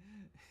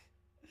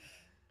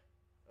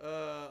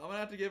 I'm gonna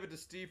have to give it to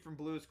Steve from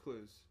Blue's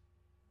Clues.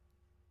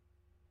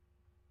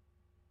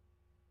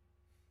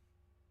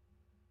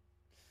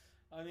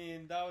 I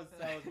mean, that was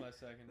my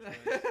second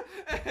choice.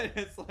 And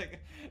it's like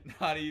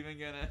not even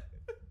gonna.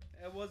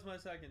 It was my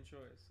second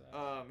choice.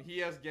 He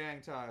has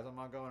gang ties. I'm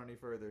not going any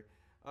further.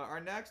 Our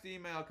next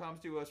email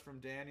comes to us from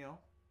Daniel.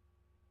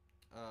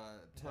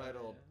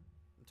 Titled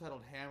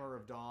Hammer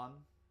of Dawn.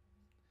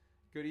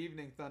 Good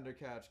evening,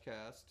 Thundercatch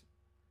Cast.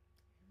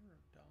 Hammer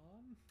of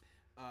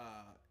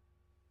Dawn?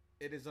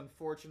 It is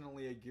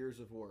unfortunately a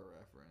Gears of War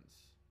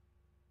reference.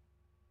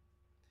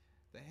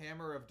 The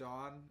Hammer of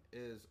Dawn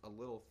is a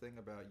little thing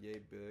about yay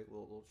big,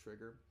 little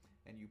trigger,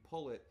 and you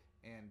pull it,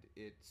 and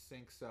it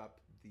syncs up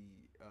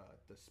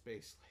the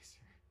space laser.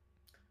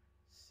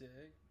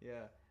 Sick.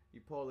 Yeah,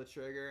 you pull the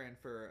trigger, and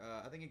for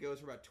I think it goes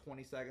for about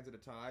 20 seconds at a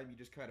time. You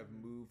just kind of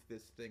move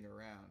this thing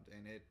around,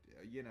 and it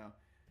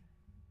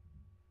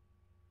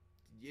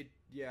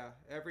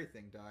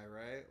everything die,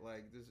 right?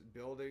 Like this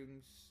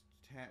buildings,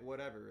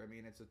 whatever. I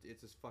mean, it's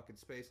this fucking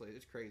space laser.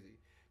 It's crazy.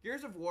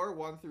 Gears of War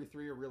 1 through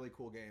 3 are really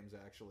cool games,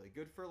 actually.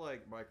 Good for,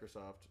 like,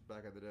 Microsoft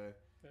back in the day.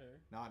 Fair.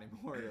 Not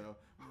anymore,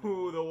 though.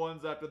 Ooh, the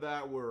ones after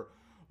that were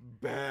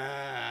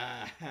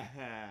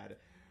bad.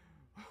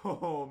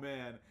 Oh,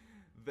 man.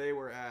 They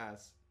were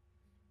ass.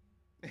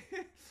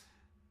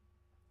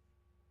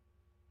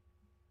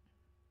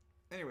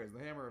 Anyways, the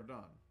Hammer of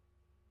Dawn.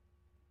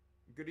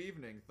 Good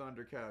evening,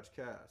 Thundercatch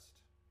Cast.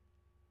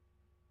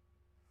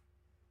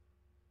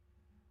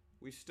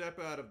 We step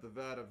out of the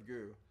vat of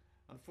goo.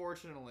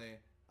 Unfortunately,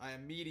 I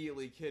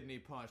immediately kidney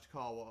punched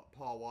Paul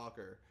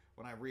Walker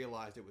when I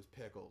realized it was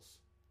Pickles.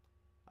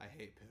 I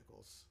hate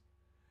Pickles.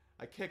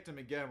 I kicked him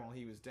again while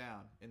he was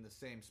down, in the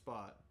same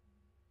spot.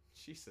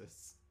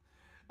 Jesus.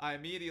 I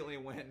immediately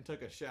went and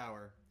took a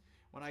shower.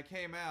 When I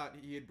came out,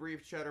 he had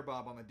briefed Cheddar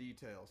Bob on the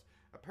details.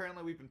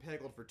 Apparently we've been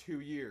pickled for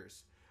 2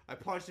 years. I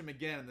punched him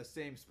again in the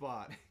same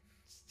spot.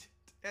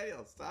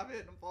 Daniel, stop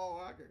hitting Paul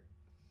Walker.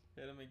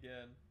 Hit him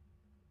again.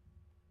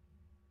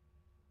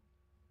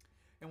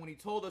 And when he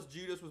told us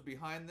Judas was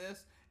behind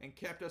this and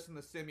kept us in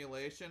the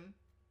simulation,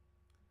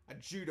 I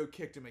judo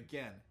kicked him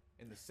again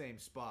in the same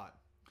spot.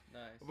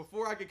 Nice. But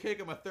before I could kick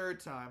him a third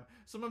time,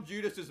 some of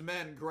Judas's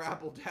men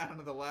grappled down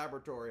into the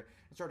laboratory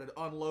and started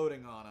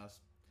unloading on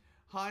us.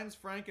 Heinz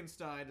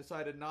Frankenstein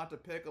decided not to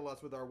pickle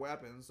us with our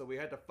weapons, so we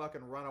had to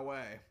fucking run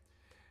away.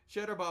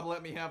 Cheddar Bob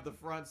let me have the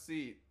front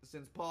seat.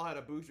 Since Paul had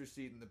a booster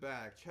seat in the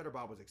back, Cheddar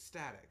Bob was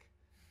ecstatic.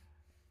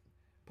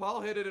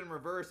 Paul hit it in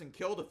reverse and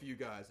killed a few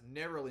guys,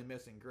 narrowly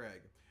missing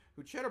Greg,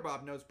 who Cheddar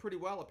Bob knows pretty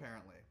well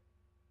apparently.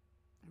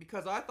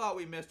 Because I thought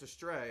we missed a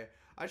stray,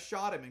 I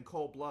shot him in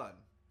cold blood.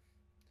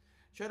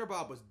 Cheddar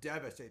Bob was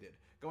devastated,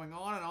 going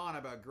on and on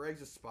about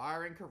Greg's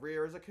aspiring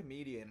career as a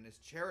comedian and his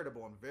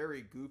charitable and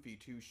very goofy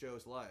 2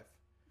 shows life.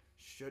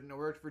 Shouldn't have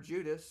worked for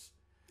Judas.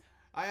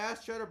 I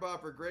asked Cheddar Bob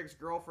for Greg's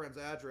girlfriend's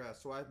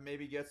address so I'd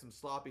maybe get some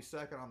sloppy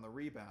second on the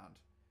rebound.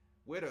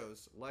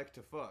 Widows like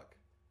to fuck.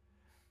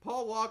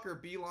 Paul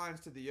Walker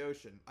beelines to the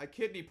ocean. I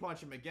kidney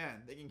punch him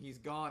again, thinking he's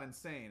gone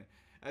insane.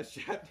 As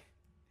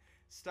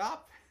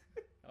Stop!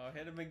 Oh,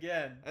 hit him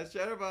again. As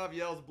Cheddar Bob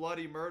yells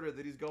bloody murder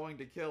that he's going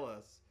to kill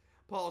us.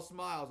 Paul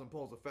smiles and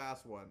pulls a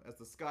fast one as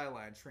the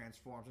skyline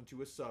transforms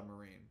into a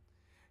submarine.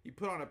 He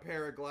put on a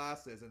pair of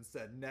glasses and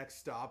said, "Next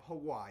stop,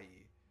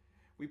 Hawaii."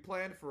 We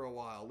planned for a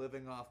while,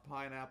 living off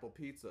pineapple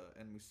pizza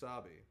and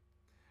musabi.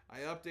 I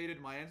updated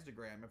my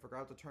Instagram and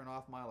forgot to turn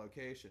off my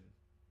location.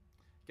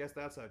 Guess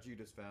that's how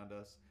Judas found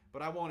us,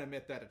 but I won't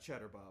admit that to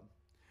Cheddar Bob.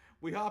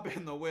 We hop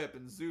in the whip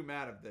and zoom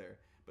out of there,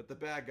 but the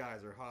bad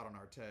guys are hot on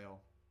our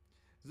tail.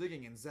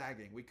 Zigging and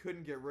zagging, we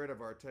couldn't get rid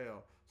of our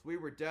tail, so we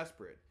were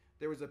desperate.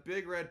 There was a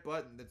big red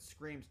button that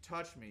screamed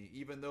 "touch me,"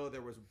 even though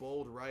there was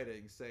bold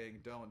writing saying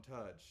 "don't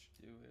touch."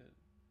 Do it.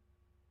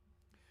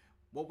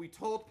 What we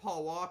told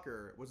Paul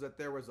Walker was that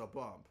there was a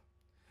bump.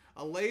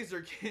 A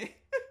laser came...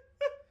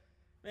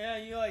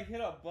 Man, you like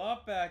hit a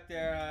bump back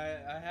there.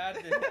 I had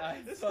to.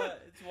 I thought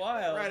it's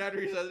wild. Right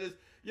after he says this,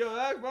 yo,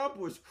 that bump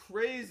was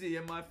crazy.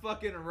 Am I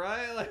fucking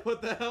right? Like,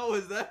 what the hell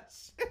was that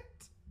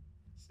shit?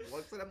 She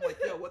looks at him like,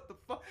 yo, what the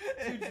fuck?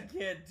 Dude, you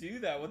can't do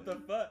that. What the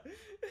fuck?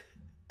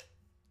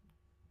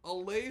 A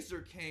laser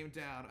came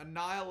down,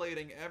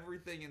 annihilating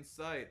everything in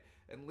sight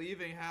and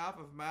leaving half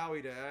of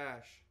Maui to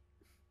ash.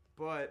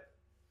 But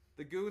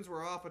the goons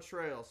were off a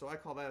trail, so I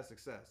call that a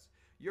success.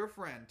 Your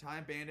friend,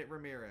 Time Bandit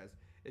Ramirez.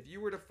 If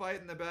you were to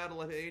fight in the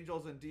battle of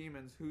angels and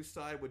demons, whose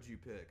side would you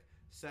pick?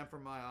 Sent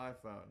from my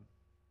iPhone.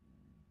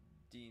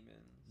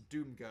 Demons.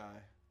 Doom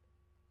guy.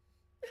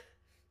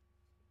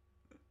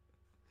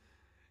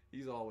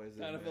 He's always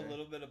kind in of there. a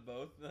little bit of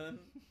both then.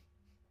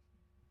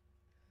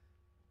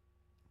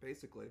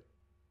 Basically.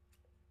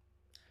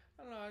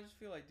 I don't know, I just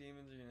feel like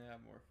demons are gonna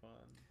have more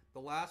fun. The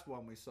last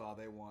one we saw,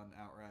 they won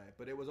outright,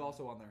 but it was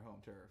also on their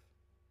home turf.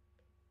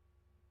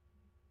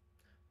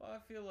 Well, I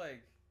feel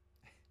like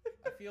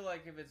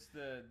if it's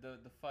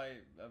the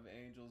fight of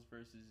angels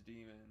versus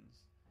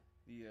demons,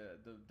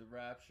 the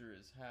rapture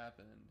has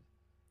happened,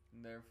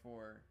 and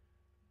therefore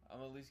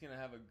I'm at least gonna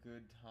have a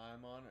good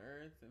time on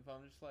Earth. If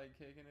I'm just like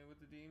kicking it with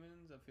the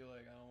demons, I feel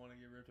like I don't want to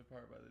get ripped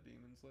apart by the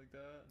demons like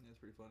that. Yeah, it's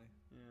pretty funny.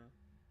 Yeah.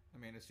 I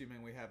mean,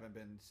 assuming we haven't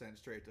been sent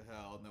straight to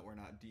hell and that we're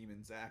not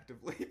demons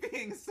actively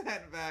being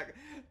sent back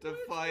to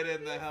fight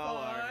in the hell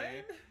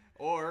army.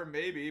 Or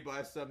maybe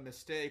by some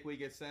mistake we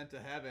get sent to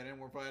heaven and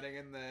we're fighting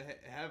in the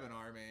heaven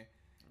army.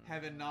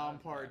 Heaven Nom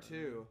Part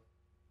 2.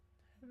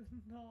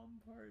 Heaven Nom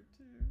Part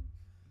 2.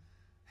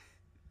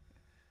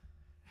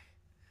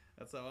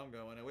 That's how I'm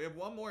going. And we have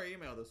one more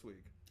email this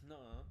week. No.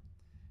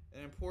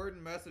 An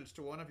important message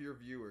to one of your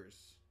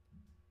viewers.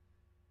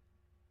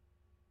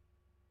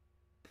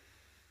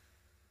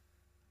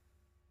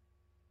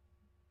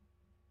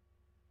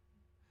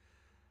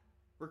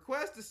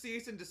 Request to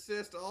cease and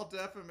desist all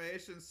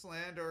defamation,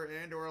 slander,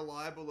 and or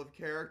libel of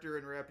character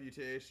and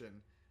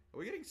reputation. Are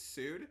we getting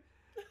sued?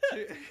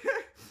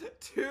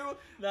 Two.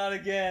 Not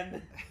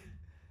again.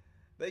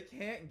 They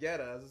can't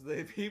get us.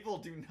 People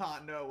do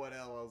not know what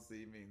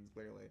LLC means,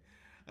 clearly.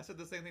 I said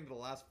the same thing to the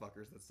last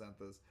fuckers that sent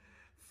this.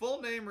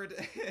 Full name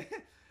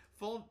redacted.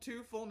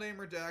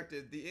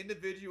 The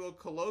individual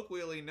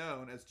colloquially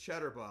known as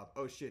Cheddar Bob.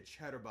 Oh shit,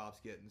 Cheddar Bob's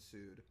getting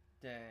sued.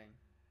 Dang.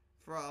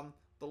 From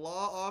the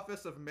Law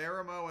Office of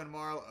Marimo and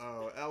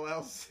Marlowe,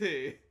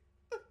 LLC.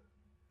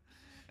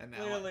 And now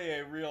Clearly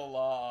a real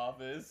law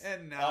office.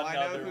 And now I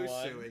know who's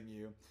one. suing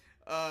you.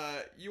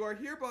 You are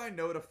hereby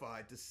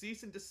notified to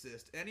cease and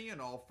desist any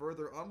and all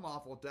further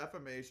unlawful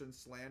defamation,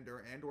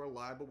 slander, and or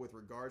libel with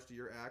regards to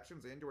your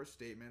actions and or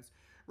statements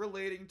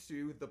relating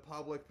to the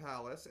public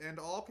palace and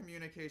all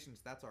communications,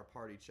 that's our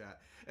party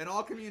chat, and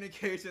all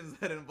communications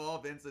that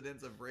involve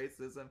incidents of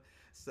racism,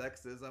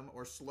 sexism,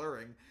 or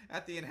slurring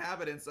at the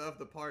inhabitants of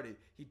the party.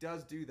 He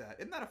does do that.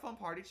 Isn't that a fun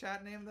party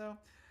chat name, though?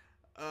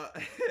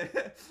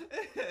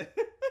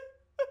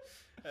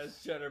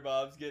 As Cheddar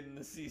Bob's getting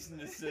the cease and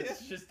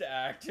desist just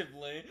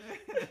actively.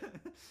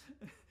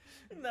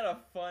 Isn't that a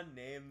fun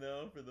name,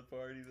 though, for the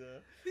party, though?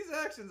 These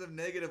actions have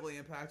negatively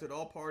impacted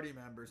all party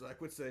members, I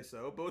could say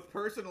so, both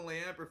personally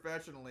and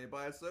professionally,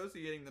 by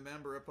associating the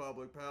member of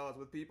Public Palace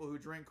with people who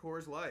drink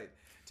Coors Light,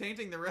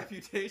 tainting the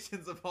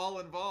reputations of all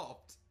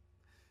involved.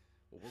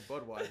 Well, we're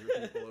Budweiser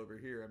people over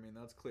here. I mean,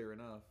 that's clear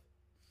enough.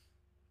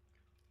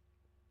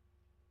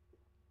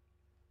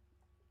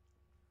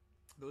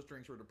 Those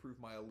drinks were to prove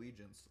my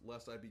allegiance,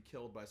 lest I be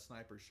killed by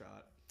sniper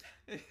shot.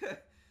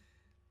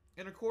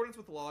 In accordance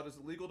with law, it is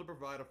illegal to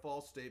provide a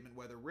false statement,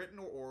 whether written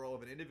or oral,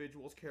 of an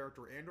individual's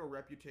character and or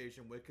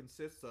reputation, which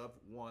consists of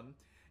 1.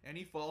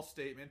 Any false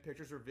statement,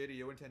 pictures, or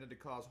video intended to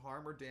cause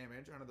harm or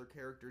damage on other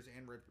characters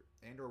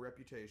and or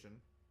reputation.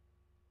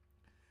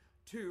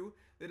 2.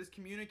 That is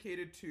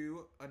communicated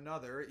to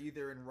another,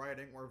 either in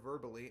writing or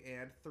verbally.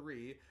 And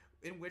 3.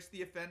 In which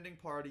the offending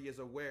party is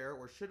aware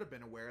or should have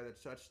been aware that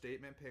such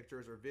statement,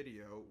 pictures, or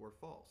video were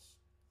false.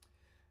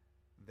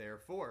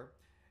 Therefore,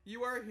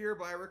 you are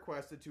hereby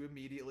requested to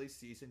immediately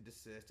cease and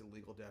desist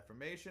illegal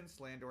defamation,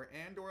 slander,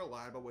 and or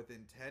libel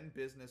within 10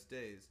 business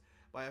days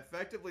by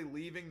effectively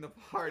leaving the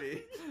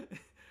party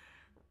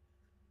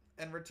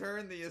and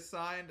return the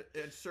assigned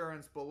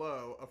assurance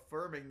below,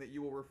 affirming that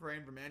you will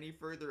refrain from any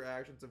further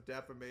actions of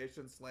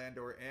defamation,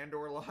 slander, and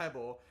or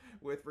libel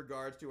with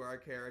regards to our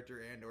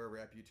character and or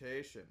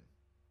reputation.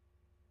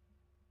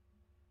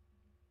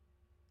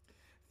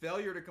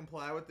 Failure to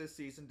comply with this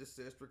cease and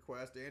desist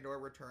request and or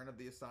return of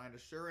the assigned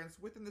assurance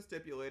within the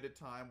stipulated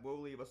time will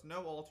leave us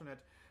no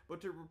alternate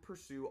but to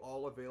pursue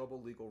all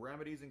available legal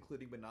remedies,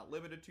 including but not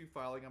limited to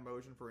filing a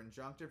motion for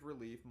injunctive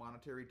relief,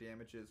 monetary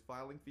damages,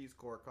 filing fees,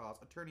 court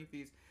costs, attorney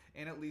fees,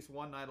 and at least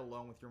one night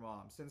alone with your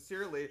mom.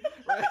 Sincerely,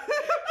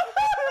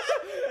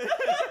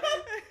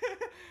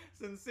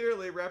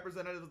 Sincerely,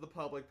 representatives of the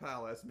Public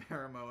Palace,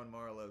 Marimo and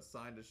Marlowe,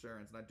 signed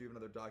assurance, and I do have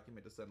another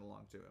document to send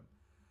along to him.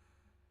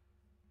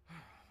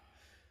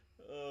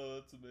 Oh,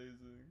 that's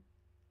amazing.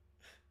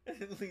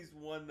 At least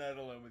one night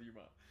alone with your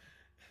mom.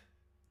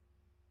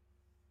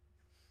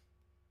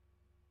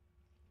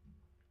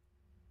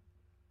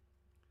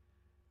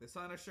 The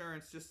sign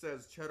assurance just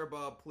says, Cheddar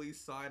Bob, please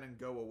sign and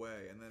go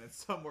away. And then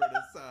it's somewhere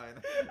to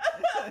sign.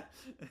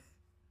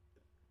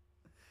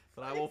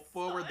 But I will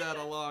forward that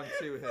along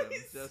to him.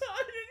 Please sign and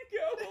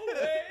go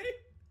away.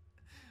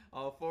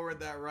 I'll forward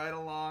that right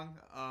along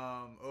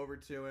over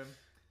to him.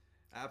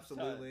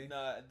 Absolutely.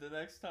 Nah, the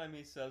next time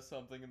he says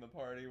something in the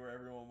party where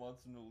everyone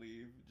wants him to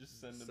leave, just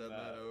send him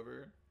that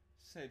over.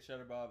 Just say,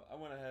 Cheddar Bob, I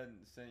went ahead and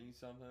sent you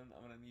something.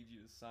 I'm going to need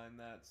you to sign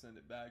that, send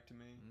it back to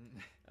me.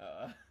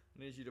 I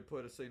need you to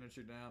put a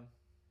signature down.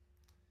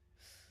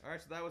 All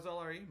right, so that was all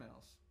our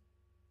emails.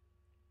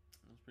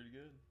 That was pretty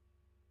good.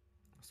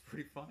 That's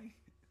pretty funny.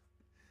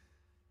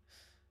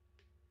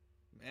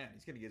 Man,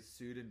 he's gonna get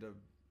sued into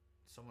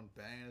someone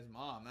banging his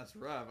mom. That's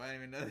rough. I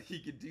didn't even know that he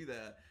could do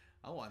that.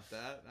 I want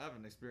that. I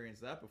haven't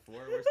experienced that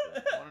before. I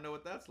want to know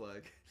what that's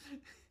like.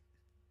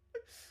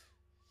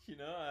 You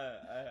know,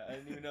 I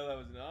didn't even know that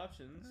was an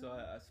option, so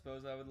I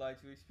suppose I would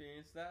like to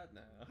experience that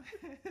now.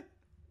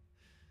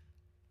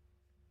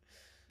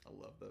 I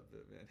love that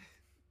bit, man.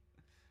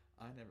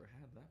 I never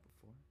had that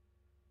before.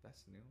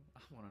 That's new. I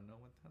want to know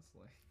what that's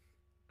like.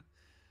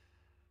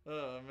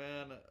 Oh,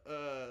 man.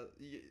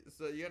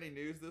 So you got any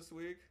news this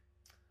week?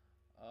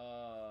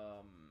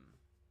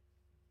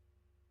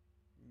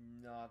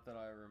 Not that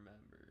I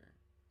remember.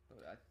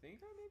 But I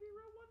think I maybe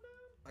wrote one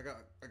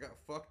down. I got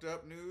fucked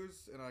up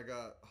news and I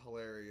got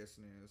hilarious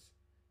news.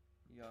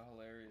 You got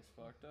hilarious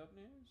fucked up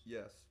news?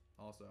 Yes,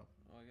 also.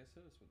 Well, I guess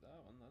hit us with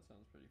that one. That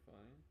sounds pretty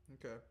funny.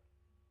 Okay.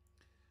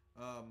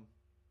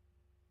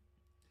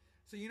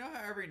 So you know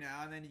how every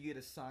now and then you get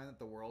a sign that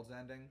the world's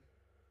ending?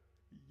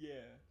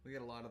 Yeah. We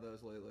get a lot of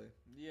those lately.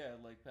 Yeah,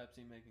 like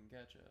Pepsi making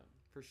ketchup.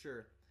 For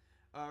sure.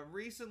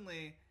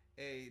 Recently,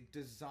 a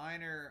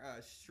designer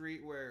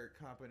streetwear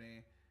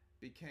company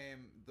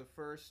became the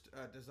first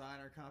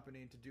designer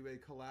company to do a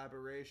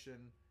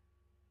collaboration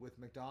with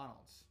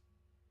McDonald's.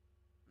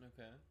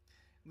 Okay.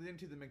 Leading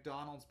to the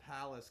McDonald's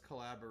Palace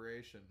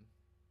collaboration.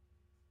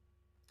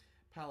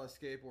 Palace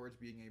Skateboards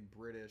being a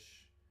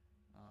British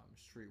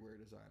streetwear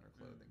designer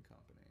clothing company.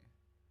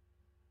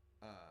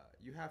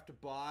 You have to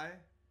buy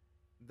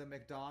the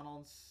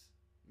McDonald's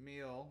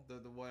meal, the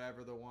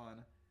whatever the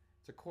one.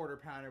 It's a quarter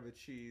pounder with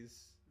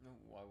cheese. No,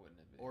 why wouldn't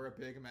it be? Or a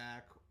Big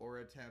Mac, or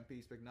a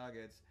 10-piece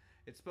McNuggets.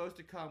 It's supposed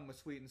to come with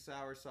sweet and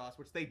sour sauce,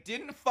 which they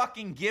didn't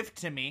fucking give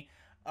to me.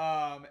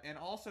 And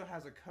also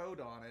has a code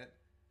on it,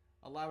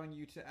 allowing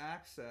you to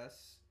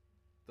access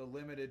the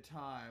limited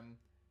time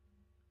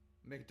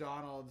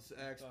McDonald's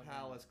X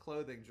Palace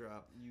clothing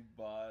drop. You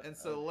bought. And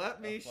so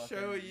let me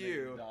show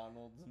you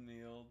McDonald's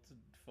meal to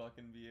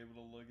fucking be able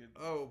to look at.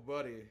 Oh,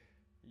 buddy.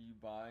 Are you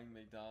buying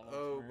McDonald's?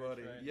 Oh,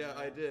 buddy. Right yeah,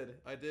 now?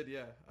 I did.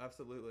 Yeah,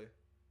 absolutely.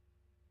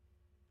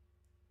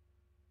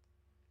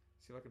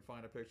 See if I can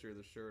find a picture of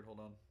the shirt. Hold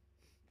on.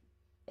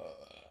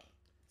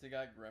 It's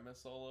got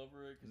grimace all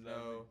over it? Cause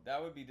No.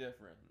 that would be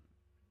different.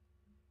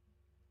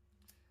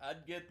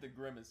 I'd get the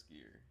grimace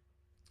gear.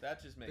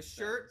 That just makes sense.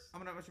 The shirt, sense.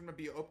 I'm gonna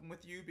be open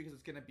with you because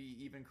it's gonna be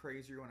even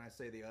crazier when I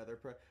say the other.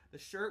 The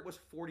shirt was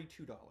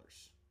 $42.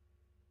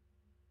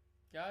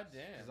 God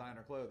damn.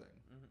 Designer clothing.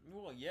 Mm-hmm.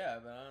 Well, yeah,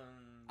 but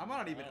I'm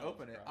not even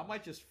open it. I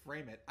might just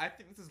frame it. I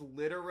think this is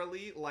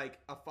literally like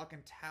a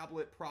fucking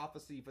tablet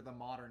prophecy for the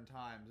modern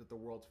times that the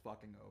world's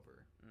fucking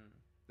over.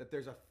 That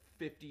there's a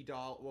 $50,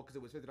 well, because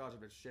it was $50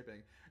 if it's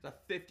shipping. There's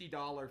a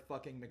 $50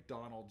 fucking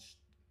McDonald's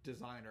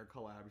designer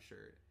collab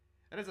shirt.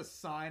 That is a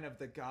sign of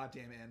the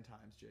goddamn end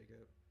times,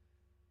 Jacob.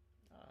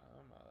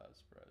 I'm not that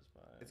surprised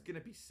by it. It's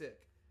gonna be sick.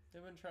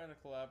 They've been trying to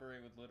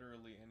collaborate with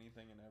literally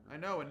anything and everything. I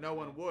know, and no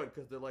one would,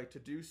 because they're like, to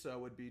do so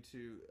would be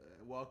to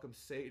welcome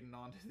Satan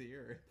onto the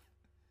earth.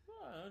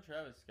 Well, I know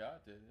Travis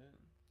Scott did it.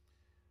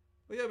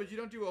 Well, yeah, but you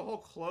don't do a whole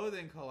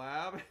clothing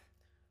collab.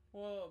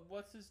 Well,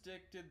 What's His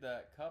Dick did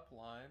that cup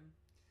line.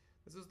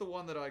 This is the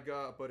one that I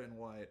got, but in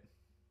white.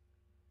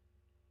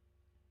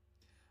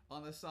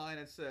 On the sign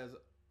it says,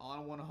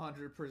 on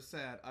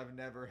 100%, I've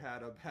never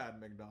had a bad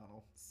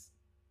McDonald's.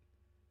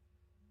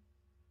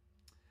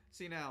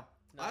 See now,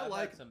 No, I I've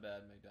like had some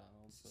bad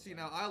McDonald's. See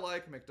now, I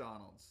like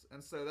McDonald's,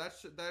 and so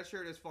that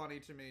shirt is funny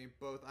to me,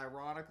 both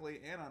ironically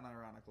and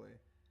unironically.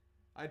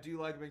 I do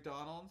like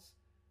McDonald's,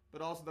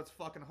 but also that's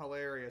fucking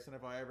hilarious. And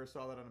if I ever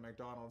saw that on a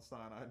McDonald's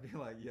sign, I'd be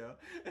like, "Yo,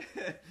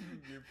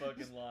 you're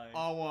fucking lying."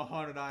 On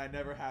 100, I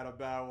never had a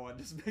bad one.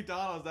 Just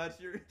McDonald's. That's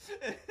your.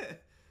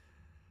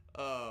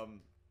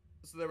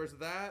 So there was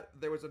that.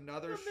 There was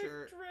another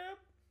shirt.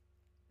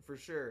 For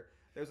sure.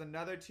 There's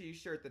another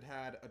t-shirt that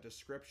had a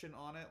description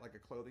on it, like a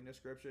clothing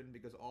description,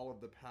 because all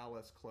of the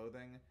Palace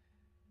clothing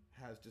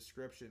has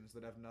descriptions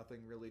that have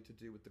nothing really to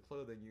do with the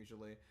clothing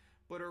usually,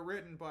 but are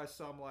written by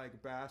some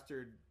like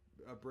bastard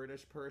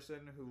British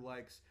person who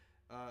likes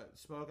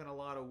smoking a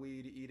lot of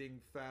weed,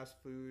 eating fast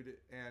food,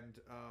 and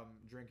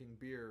drinking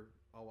beer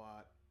a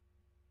lot.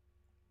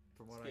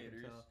 From what I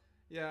can tell.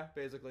 Yeah,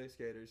 basically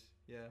skaters.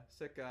 Yeah,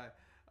 sick guy.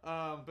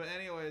 But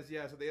anyways,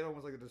 yeah, so the other one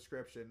was like a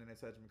description, and it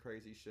said some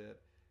crazy shit.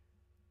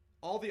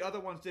 All the other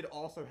ones did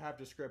also have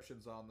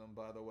descriptions on them,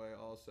 by the way,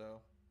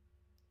 also.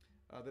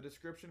 The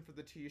description for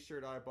the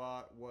t-shirt I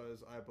bought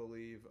was, I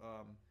believe,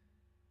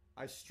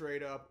 I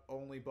straight up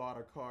only bought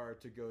a car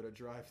to go to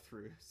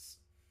drive-thrus.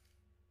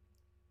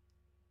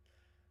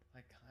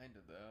 I kind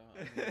of, though.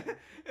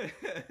 I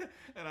mean...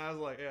 And I was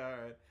like, yeah,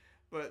 alright.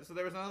 But, so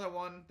there was another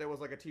one that was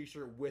like a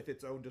t-shirt with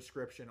its own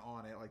description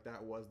on it. Like,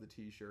 that was the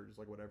t-shirt, just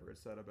like whatever it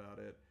said about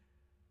it.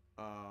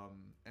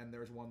 And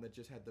there was one that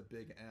just had the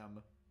big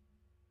M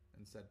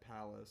and said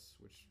Palace,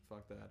 which,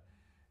 fuck that.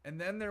 And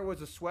then there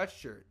was a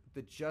sweatshirt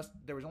that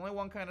there was only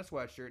one kind of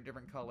sweatshirt,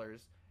 different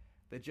colors,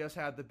 They just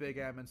had the Big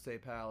M in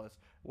State Palace.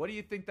 What do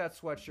you think that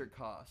sweatshirt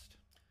cost?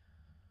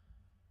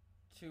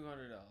 $200.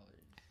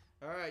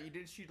 All right, you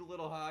did shoot a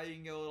little high. You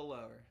can go a little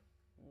lower.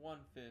 $150.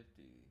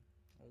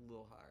 A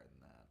little higher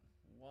than that.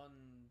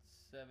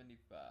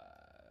 $175.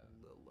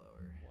 A little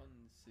lower.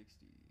 $160.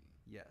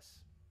 Yes.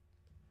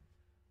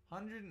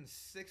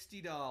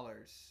 $160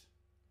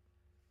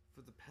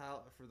 for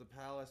the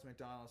Palace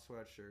McDonald's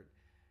sweatshirt.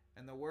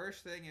 And the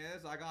worst thing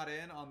is, I got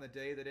in on the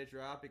day that it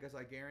dropped because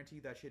I guarantee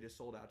that shit is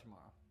sold out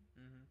tomorrow.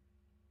 Mm-hmm.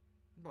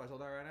 Probably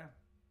sold out right now.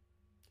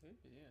 Could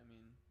be. I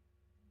mean,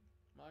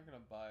 I'm not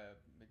gonna buy a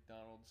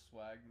McDonald's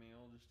swag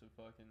meal just to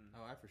fucking.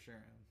 Oh, I for sure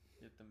am.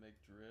 Get the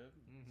McDrib.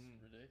 Mm-hmm.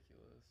 It's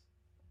ridiculous.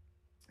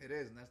 It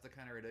is, and that's the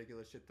kind of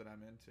ridiculous shit that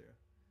I'm into.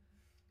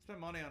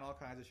 Spend money on all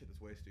kinds of shit that's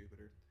way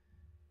stupider.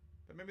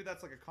 But maybe that's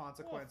like a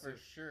consequence. Well,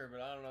 for sure,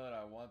 but I don't know that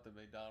I want the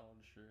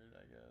McDonald's shirt.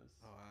 I guess.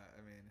 Oh,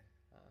 I mean.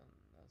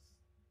 That's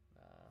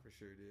nah. For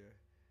sure, do.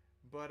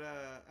 But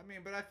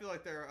but I feel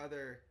like there are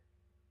other.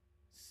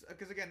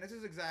 Because again, this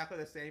is exactly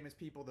the same as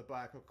people that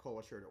buy a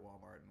Coca-Cola shirt at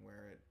Walmart and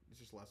wear it. It's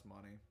just less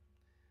money.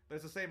 But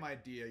it's the same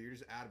idea. You're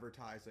just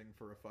advertising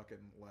for a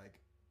fucking, like,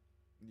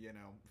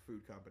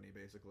 food company,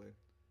 basically.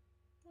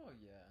 Oh,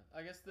 yeah.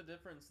 I guess the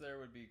difference there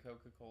would be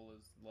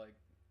Coca-Cola's, like,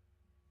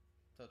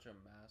 such a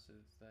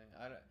massive thing.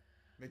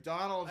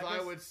 McDonald's, I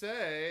would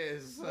say,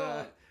 is...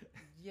 Well,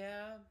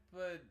 yeah,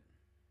 but...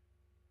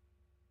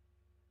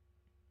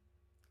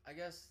 I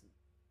guess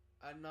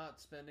I'm not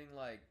spending,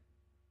 like,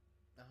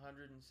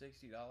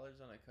 $160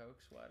 on a Coke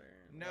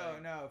sweater.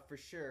 No, for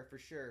sure.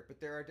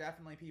 But there are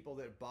definitely people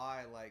that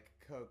buy like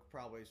Coke,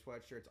 probably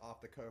sweatshirts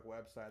off the Coke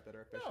website that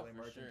are officially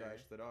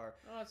merchandise that are.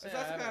 I'm not saying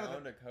I haven't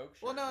owned a Coke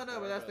shirt. Well, no,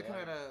 before, but that's the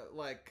kind of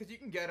like, because you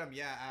can get them,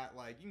 at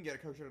like you can get a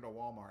Coke shirt at a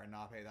Walmart and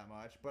not pay that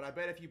much. But I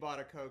bet if you bought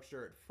a Coke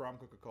shirt from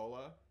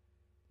Coca-Cola,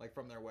 like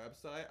from their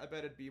website, I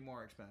bet it'd be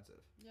more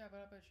expensive. Yeah, but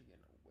I bet you're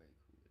getting a way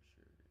cooler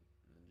shirt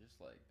than just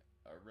like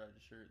a red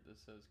shirt that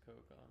says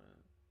Coke on it.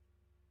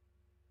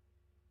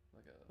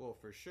 Well,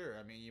 for sure.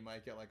 I mean, you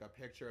might get like a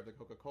picture of the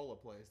Coca-Cola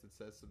place that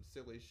says some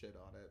silly shit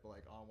on it,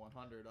 like on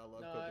 100. I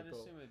love Coca-Cola. No, I'd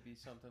assume it'd be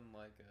something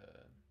like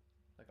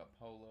a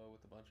polo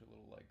with a bunch of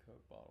little like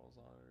Coke bottles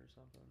on it or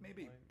something.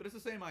 Maybe, like, but it's the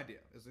same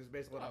idea. It's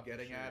basically what I'm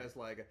getting at. Is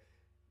like,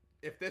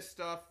 if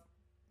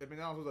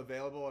McDonald's was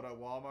available at a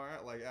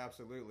Walmart, like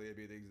absolutely, it'd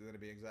be going to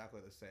be exactly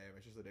the same.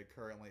 It's just that it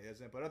currently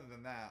isn't. But other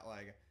than that,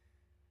 like,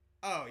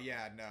 oh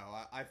yeah, no,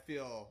 I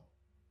feel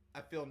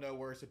no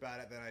worse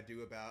about it than I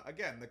do about,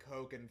 again, the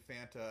Coke and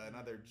Fanta and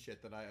other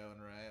shit that I own,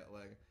 right?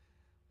 Like,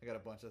 I got a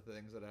bunch of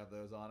things that have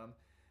those on them.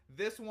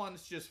 This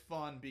one's just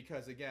fun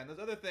because, again, those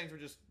other things were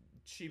just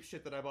cheap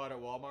shit that I bought at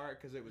Walmart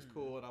because it was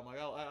cool, and I'm like,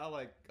 I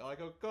like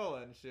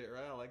Coca-Cola and shit,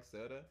 right? I like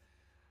soda.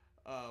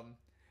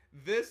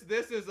 This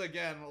is,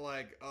 again,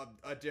 like,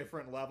 a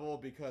different level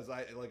because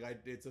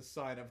it's a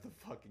sign of the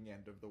fucking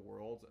end of the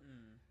world.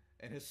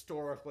 And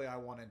historically, I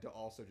wanted to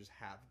also just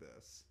have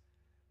this.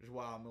 Which is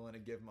why I'm willing to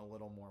give him a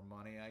little more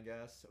money, I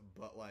guess.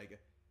 But, like,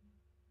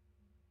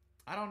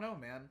 I don't know,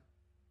 man.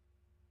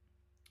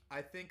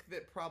 I think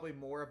that probably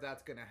more of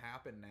that's going to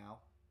happen now.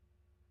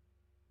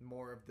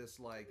 More of this,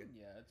 like...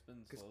 Yeah, it's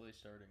been slowly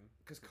starting.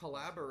 Because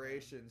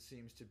collaboration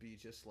seems to be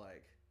just,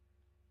 like,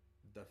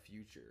 the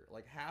future.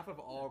 Like, half of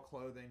all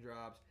clothing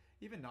drops,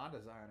 even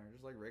non-designer,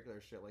 just, like, regular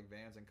shit, like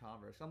Vans and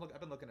Converse. I've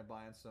been looking at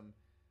buying some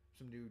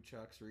new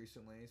Chucks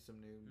recently, some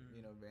new,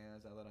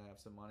 Vans, now that I have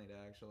some money to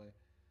actually...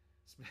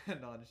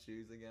 spend on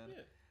shoes again.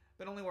 Yeah.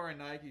 Been only wearing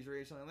Nikes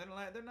recently.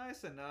 They're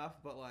nice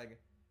enough, but like,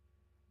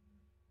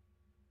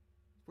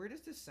 weird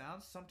as this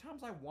sounds,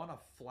 sometimes I want a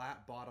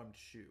flat bottomed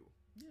shoe.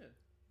 Yeah.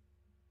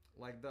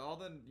 Like all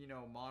the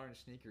modern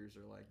sneakers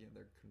are like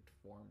they're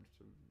conformed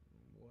to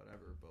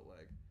whatever, but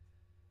like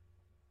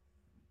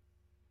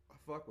I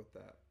fuck with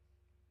that.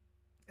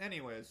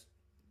 Anyways,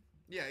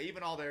 yeah,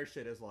 even all their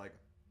shit is like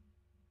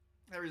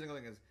every single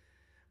thing is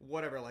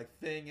whatever, like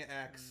Thing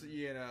X,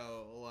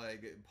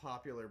 like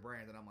popular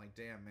brand, and I'm like,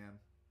 damn, man,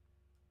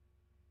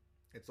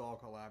 it's all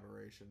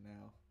collaboration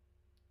now.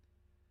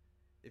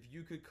 If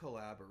you could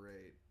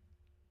collaborate,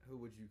 who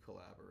would you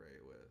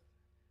collaborate with?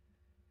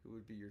 Who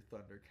would be your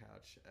Thunder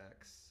Couch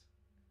X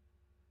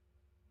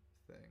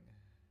thing?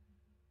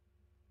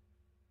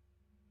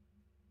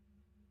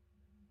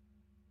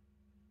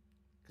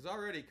 Because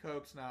already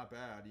Coke's not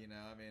bad,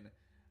 I mean,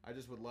 I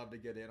just would love to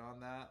get in on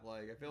that.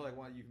 Like, I feel like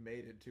you've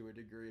made it to a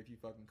degree if you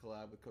fucking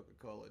collab with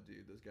Coca-Cola,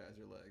 dude. Those guys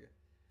are like...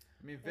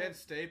 I mean, Vince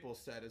Staples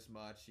said as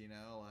much,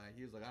 like,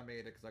 he was like, I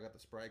made it because I got the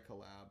Sprite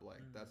collab.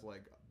 Like, that's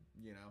like,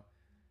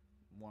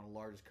 one of the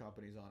largest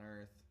companies on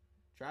Earth.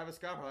 Travis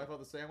Scott probably felt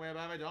the same way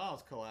about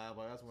McDonald's collab.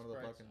 Like, that's one of the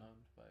fucking...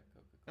 owned by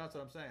Coca-Cola. That's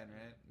what I'm saying,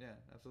 right? Yeah,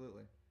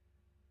 absolutely.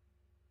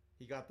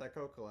 He got that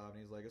Coke collab, and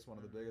he's like, it's one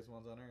of the biggest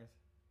ones on Earth.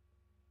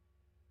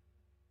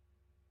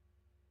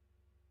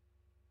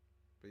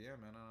 But yeah,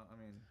 man, I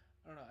mean...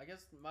 I don't know. I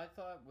guess my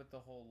thought with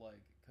the whole, like,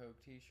 Coke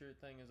t-shirt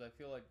thing is I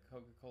feel like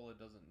Coca-Cola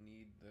doesn't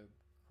need the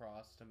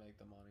cross to make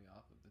the money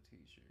off of the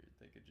t-shirt.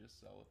 They could just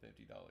sell a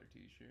 $50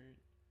 t-shirt.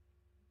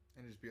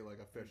 And just be like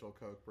official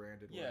Coke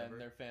branded. Yeah, whatever.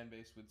 and their fan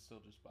base would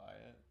still just buy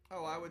it.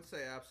 Oh, I would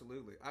say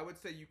absolutely. I would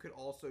say you could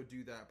also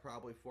do that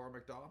probably for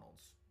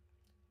McDonald's.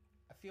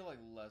 I feel like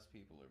less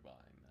people are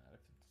buying that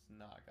if it's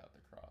not got the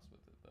cross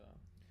with it, though.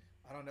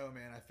 I don't know,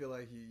 man. I feel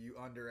like you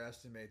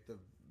underestimate the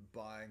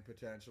buying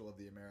potential of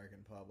the American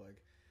public.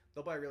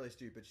 They'll buy really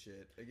stupid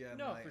shit. Again,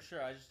 No, like, for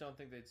sure. I just don't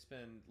think they'd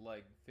spend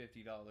like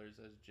 $50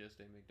 as just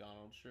a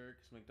McDonald's shirt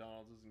because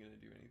McDonald's isn't going to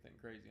do anything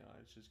crazy on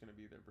it. It's just going to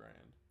be their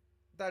brand.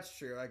 That's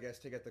true. I guess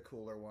to get the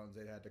cooler ones,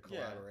 they'd had to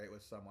collaborate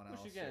with someone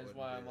else. Which again is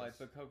why I'm like,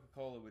 but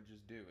Coca-Cola would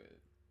just do it.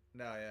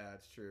 No, yeah,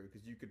 it's true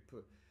because you could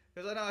put.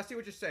 Because I know I see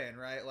what you're saying,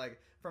 right? Like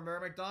from a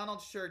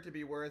McDonald's shirt to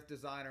be worth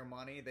designer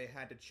money, they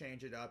had to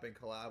change it up and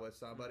collab with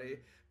somebody.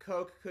 Mm-hmm.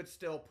 Coke could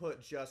still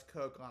put just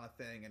Coke on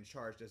a thing and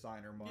charge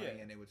designer money,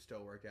 and it would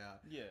still work out.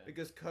 Yeah,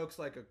 because Coke's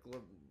like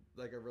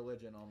a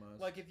religion almost.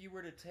 Like if you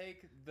were to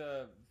take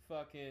the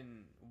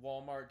fucking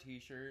Walmart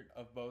T-shirt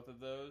of both of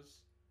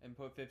those and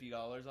put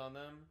 $50 on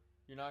them,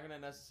 you're not gonna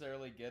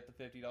necessarily get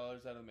the $50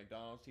 out of the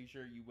McDonald's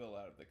T-shirt. You will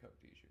out of the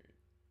Coke T-shirt.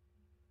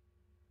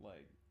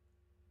 Like,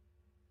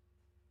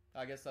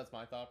 I guess that's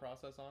my thought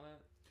process on it.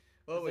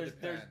 Well,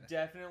 there's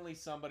definitely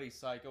somebody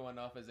psycho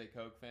enough as a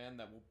Coke fan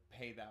that will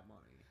pay that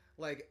money.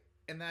 Like,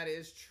 and that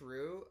is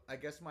true. I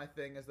guess my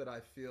thing is that I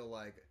feel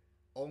like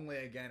only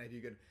again if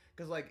you could,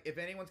 because like if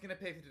anyone's gonna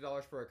pay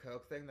 $50 for a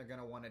Coke thing, they're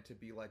gonna want it to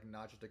be like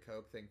not just a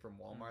Coke thing from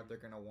Walmart. Mm-hmm. They're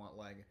gonna want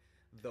like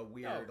the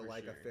weird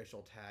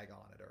official tag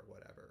on it or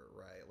whatever,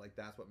 right? Like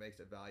that's what makes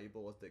it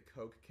valuable is that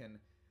Coke can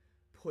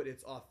put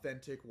its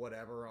authentic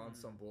whatever on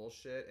some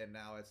bullshit, and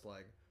now it's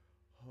like,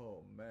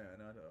 oh man,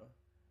 that's a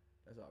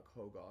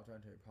Coke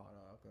authentic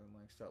product and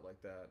like stuff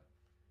like that.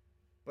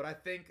 But I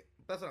think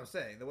that's what I'm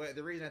saying.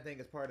 The reason I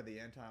think it's part of the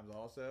end times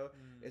also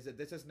is that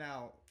this is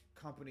now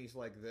companies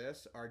like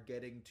this are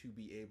getting to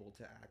be able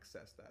to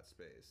access that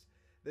space.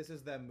 This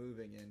is them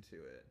moving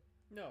into it.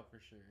 No, for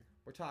sure.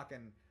 We're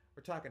talking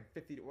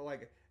 50. We're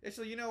like,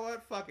 actually, you know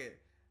what? Fuck it.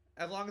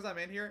 As long as I'm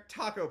in here,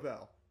 Taco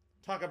Bell.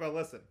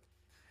 Listen.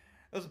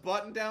 Those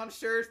button-down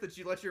shirts that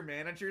you let your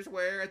managers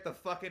wear at the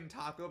fucking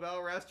Taco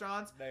Bell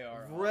restaurants. They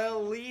are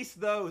release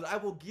awesome. Those. I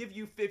will give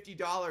you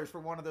 $50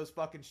 for one of those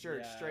fucking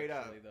shirts, straight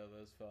up. Though,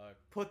 those fuck.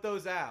 Put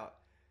those out.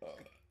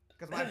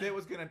 Because my bit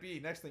was going to be,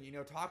 next thing you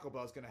know, Taco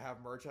Bell's going to have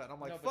merch out. And I'm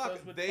like,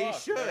 fuck, they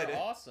should. They're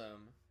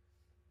awesome.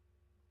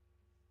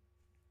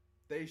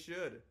 They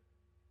should.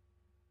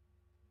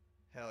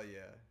 Hell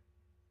yeah.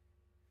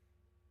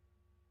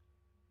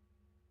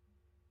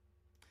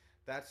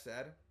 That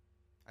said,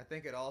 I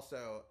think it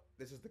also...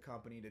 This is the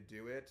company to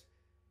do it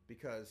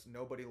because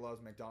nobody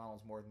loves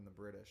McDonald's more than the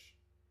British.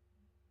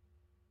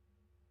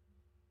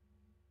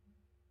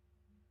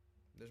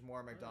 There's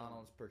more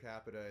McDonald's per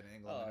capita in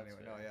England than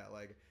anyone. No, yeah,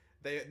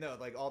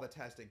 like all the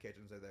testing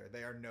kitchens are there.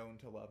 They are known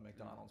to love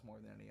McDonald's more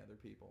than any other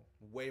people.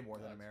 Way more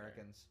than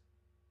Americans.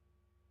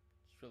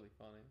 Fair. It's really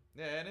funny.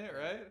 Yeah, isn't it,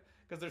 right?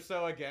 Because they're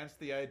so against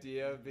the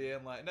idea of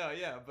being like, no,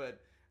 yeah,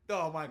 but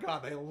oh my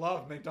god, they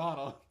love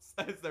McDonald's.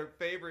 That's their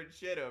favorite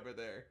shit over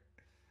there.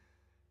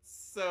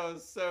 So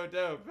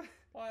dope.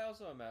 Well, I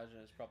also imagine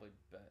it's probably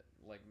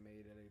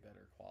made at a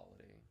better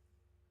quality.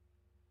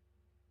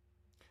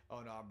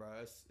 Oh no, bro,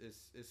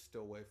 it's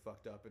still way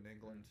fucked up in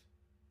England.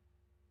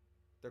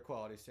 Their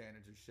quality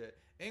standards are shit.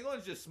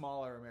 England's just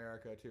smaller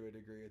America to a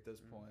degree at this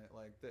point,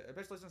 like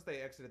especially since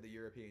they exited the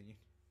European Union.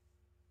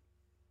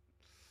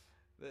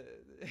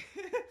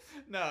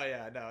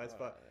 It's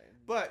fun.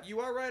 But you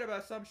are right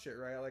about some shit,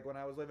 right? Like when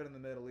I was living in the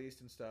Middle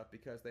East and stuff,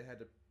 because they had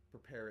to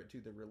prepare it to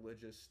the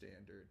religious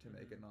standard to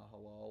make it not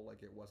halal.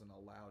 Like it wasn't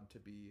allowed to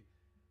be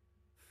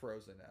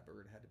frozen ever.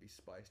 It had to be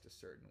spiced a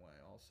certain way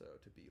also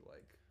to be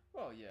like.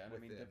 Well, yeah, I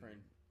mean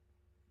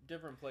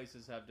different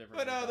places have different.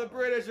 But no, the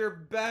British are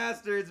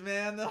bastards,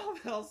 man.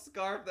 They'll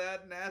scarf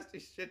that nasty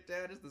shit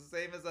down just the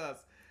same as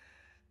us.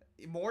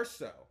 More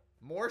so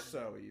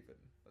even.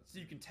 So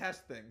you can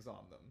test things on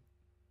them.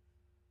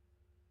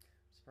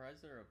 I'm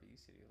surprised their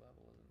obesity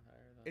level isn't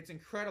higher though. It's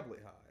incredibly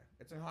high.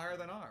 It's higher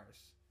than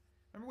ours.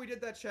 Remember we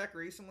did that check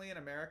recently in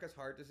America's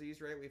heart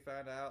disease rate? We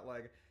found out,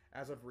 like,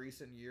 as of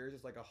recent years,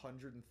 it's like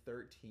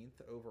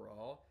 113th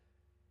overall.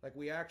 Like,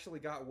 we actually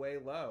got way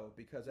low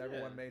because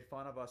everyone made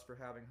fun of us for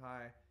having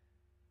high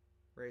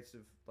rates of,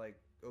 like,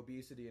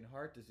 obesity and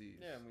heart disease.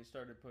 Yeah, and we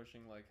started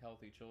pushing, like,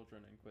 healthy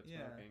children and quit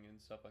smoking and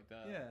stuff like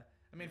that. Yeah.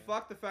 I mean,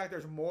 fuck the fact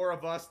there's more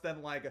of us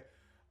than, like,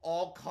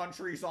 all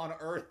countries on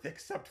Earth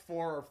except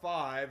 4 or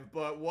 5,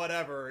 but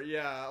whatever.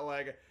 Yeah,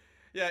 like...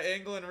 Yeah,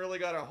 England really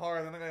got it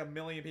hard. I think like 1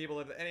 million people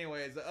live.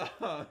 Anyways, it's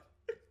not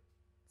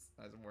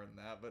more than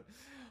that, but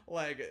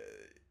like,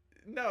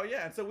 no,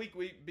 yeah. And so we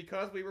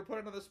because we were put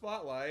into the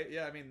spotlight.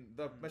 Yeah, I mean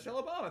the Michelle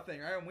Obama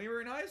thing, right? When we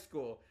were in high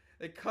school,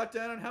 they cut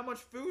down on how much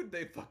food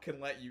they fucking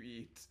let you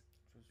eat.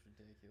 It was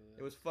ridiculous.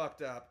 It was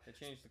fucked up. They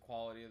changed the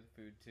quality of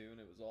the food too, and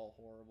it was all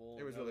horrible.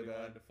 It was really bad.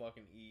 Wanted to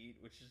fucking eat,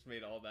 which just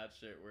made all that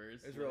shit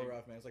worse. It was real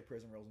rough, man. It's like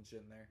prison rules and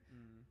shit in there.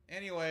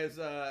 Anyways,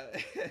 and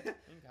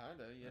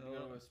kinda, you had to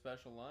go to a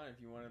special line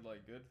if you wanted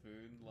like good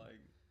food.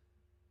 Like,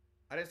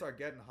 I didn't start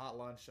getting hot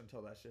lunch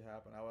until that shit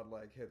happened. I would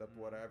like hit up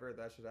whatever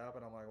that shit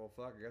happened. I'm like, well,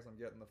 fuck. I guess I'm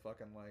getting the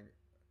fucking like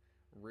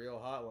real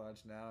hot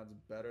lunch now. It's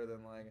better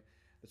than like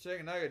the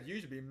chicken nuggets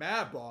used to be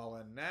mad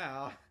balling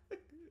now.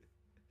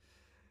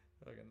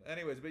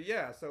 Anyways, but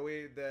yeah, so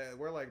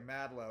we're like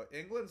mad low.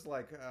 England's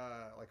like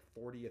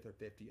 40th or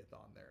 50th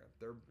on there.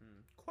 They're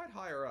quite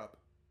higher up.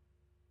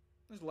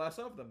 There's less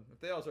of them. If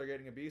they all start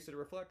getting obese, it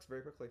reflects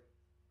very quickly.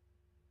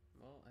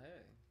 Well,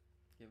 hey,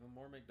 give them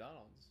more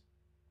McDonald's.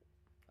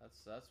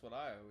 That's what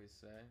I always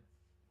say.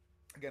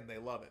 Again, they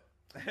love it.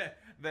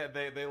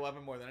 they love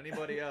it more than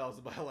anybody else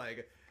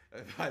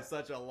by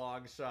such a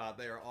long shot.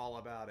 They are all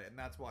about it, and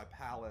that's why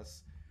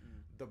Palace,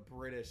 the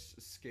British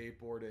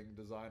skateboarding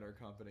designer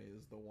company,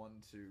 is the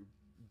one to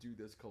do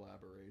this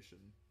collaboration.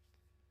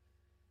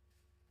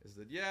 Is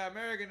that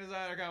American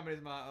designer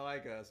companies might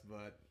like us,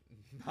 but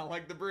not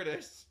like the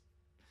British.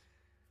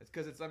 It's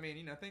because it's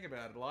think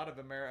about it. A lot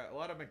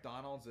of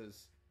McDonald's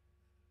is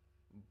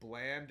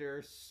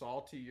blander,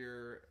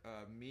 saltier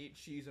meat,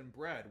 cheese, and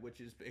bread, which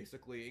is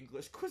basically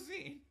English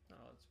cuisine. Oh,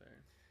 that's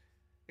fair.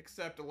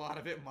 Except a lot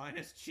of it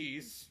minus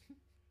cheese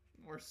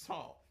or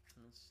salt.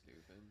 That's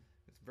stupid.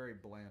 It's very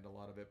bland, a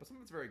lot of it, but some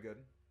of it's very good.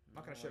 I'm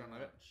not gonna shit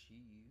on it.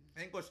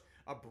 Cheese. English,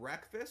 a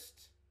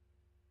breakfast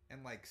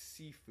and like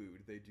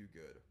seafood, they do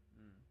good.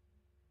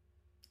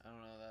 I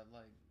don't know,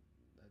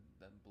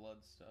 that blood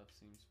stuff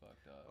seems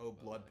fucked up. Oh,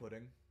 blood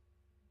pudding,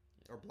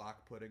 or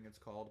black pudding, it's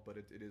called, but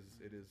it is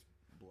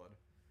blood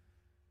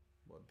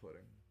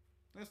pudding.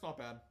 It's not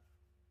bad.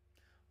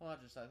 Well, I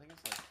think it's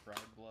like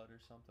fried blood or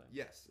something.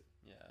 Yes.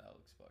 Yeah, that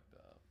looks fucked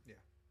up. Yeah.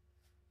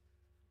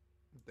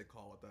 They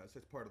call it that.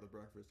 It's part of the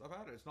breakfast. I've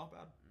had it. It's not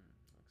bad.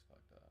 Looks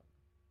fucked up.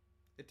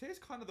 It tastes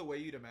kind of the way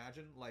you'd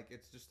imagine. Like,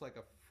 it's just like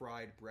a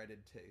fried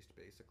breaded taste,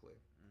 basically.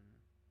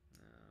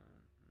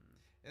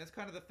 And that's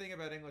kind of the thing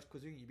about English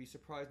cuisine. You'd be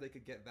surprised they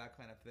could get that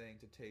kind of thing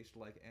to taste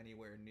like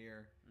anywhere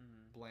near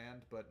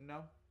bland, but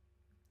no.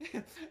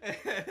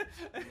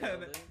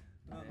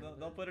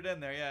 They'll put it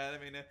in there, yeah. I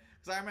mean,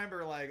 because I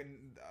remember like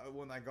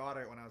when I got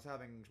it when I was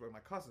having with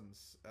my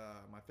cousins,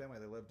 my family,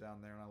 they live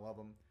down there, and I love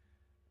them,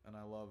 and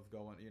I love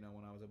going.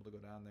 When I was able to go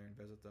down there and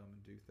visit them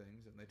and do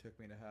things, and they took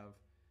me to have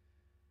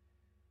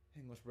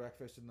English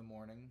breakfast in the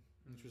morning,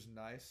 which was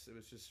nice. It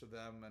was just for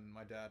them and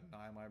my dad and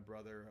I. My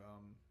brother,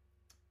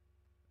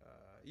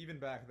 even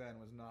back then,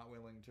 was not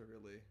willing to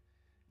really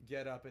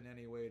get up in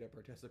any way to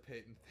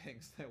participate in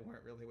things that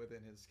weren't really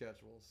within his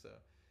schedule. So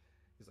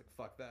he's like,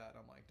 "Fuck that."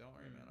 I'm like, "Don't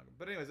worry, man."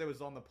 But anyways, it was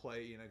on the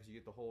plate, because you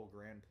get the whole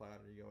grand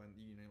platter. You go in,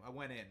 I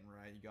went in,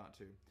 right? You got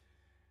to.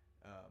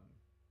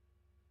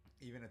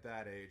 Even at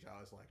that age, I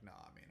was like, "Nah."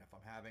 I mean, if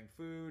I'm having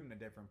food in a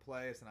different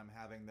place and I'm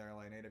having their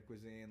like native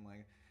cuisine,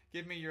 like,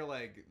 give me your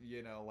like,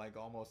 like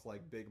almost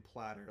like big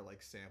platter,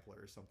 like sampler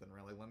or something,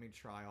 right? Like, let me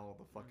try all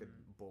the fucking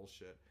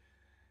bullshit.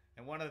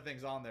 And one of the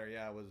things on there,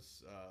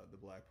 was the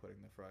black pudding,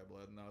 the fried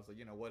blood. And I was like,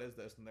 what is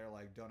this? And they're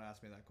like, don't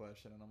ask me that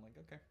question. And I'm like,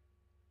 okay.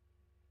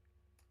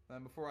 And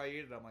then before I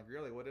eat it, I'm like,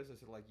 really, what is this?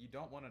 They're like, you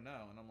don't want to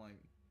know. And I'm like,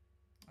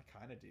 I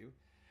kind of do.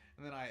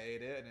 And then I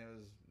ate it, and it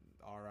was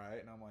all right.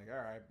 And I'm like,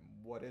 all right,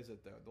 what is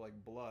it, though? They're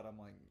like, blood. I'm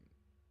like,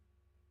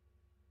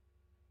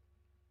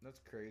 that's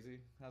crazy.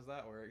 How's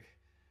that work?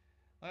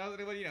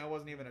 It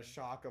wasn't even a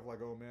shock of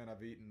like, oh, man,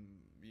 I've eaten,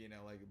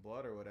 like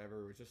blood or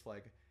whatever. It was just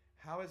like,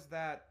 how is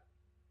that?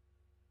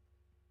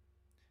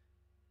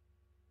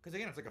 Because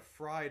again, it's like a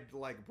fried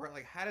like bread.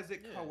 Like, how does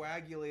it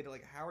coagulate?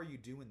 Like, how are you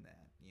doing that?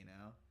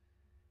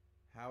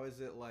 How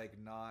is it like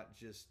not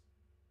just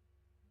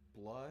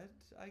blood?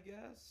 I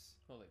guess.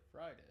 Well, they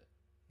fried it.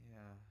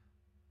 Yeah.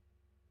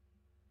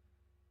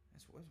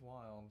 It's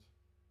wild.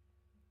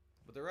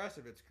 But the rest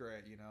of it's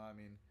great. I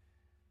mean,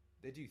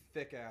 they do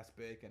thick ass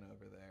bacon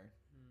over there.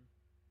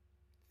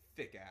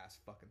 Thick ass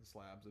fucking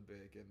slabs of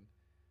bacon.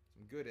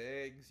 Some good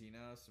eggs.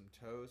 Some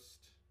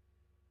toast.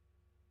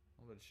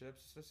 A little bit of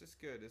chips. It's just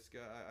good. It's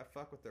good. I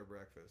fuck with their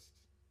breakfast.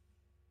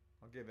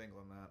 I'll give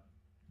England that.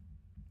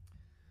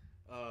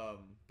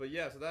 But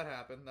yeah, so that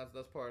happened.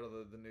 That's part of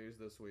the news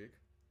this week.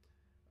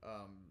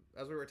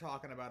 As we were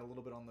talking about a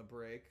little bit on the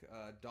break,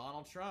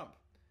 Donald Trump,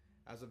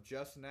 as of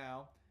just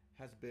now,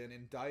 has been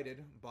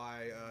indicted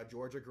by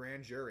Georgia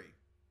grand jury.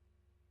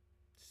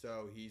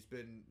 So he's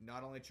been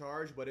not only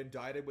charged but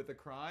indicted with a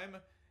crime,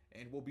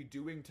 and will be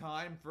doing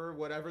time for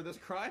whatever this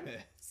crime is.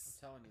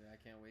 I'm telling you, I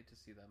can't wait to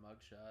see that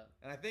mugshot.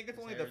 And I think it's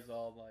only hair's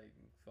all like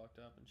fucked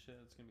up and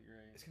shit. It's gonna be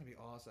great. It's gonna be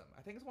awesome.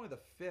 I think it's only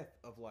the 5th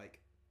of like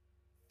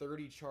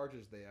 30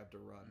 charges they have to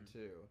run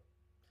too.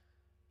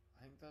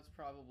 I think that's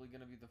probably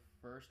gonna be the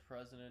first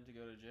president to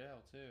go to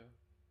jail too.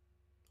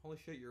 Holy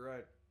shit, you're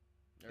right.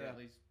 Or at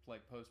least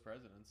like post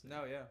presidency.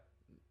 No, yeah.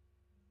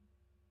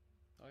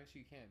 I guess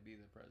you can't be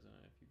the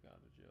president if you've gone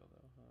to jail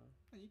though, huh?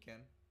 Yeah, you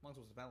can, as long as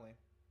it was a felony.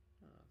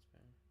 Oh, that's fair.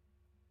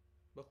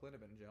 Bill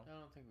Clinton have been in jail. I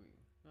don't think we.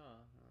 No,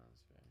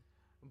 that's fair.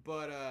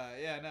 But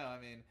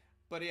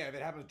but if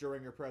it happens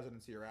during your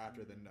presidency or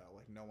after, then no.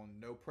 Like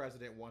no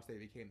president once they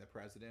became the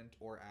president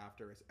or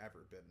after has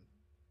ever been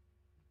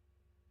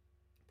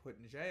put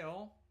in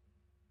jail.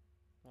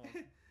 Well,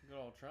 Good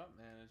old Trump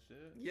managed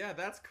it. Yeah,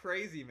 that's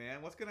crazy,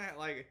 man. What's gonna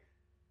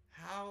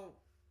how?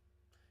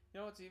 You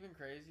know what's even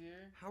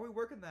crazier? How are we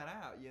working that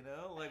out? You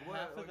know, like what?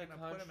 Half of the gonna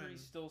put him country in...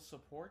 still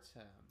supports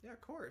him. Yeah,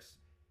 of course,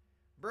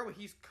 bro.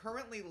 He's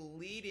currently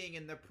leading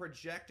in the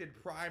projected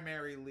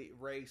primary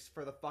race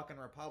for the fucking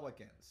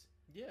Republicans.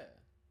 Yeah,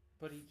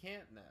 but he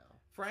can't now.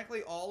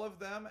 Frankly, all of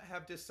them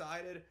have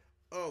decided,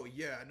 oh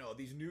yeah, no,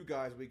 these new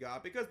guys we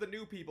got, because the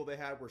new people they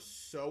had were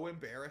so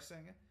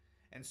embarrassing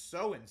and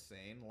so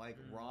insane, like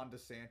Ron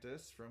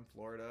DeSantis from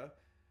Florida,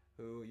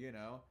 who, you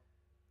know,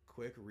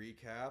 quick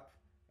recap,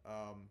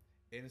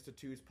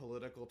 institutes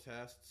political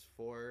tests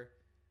for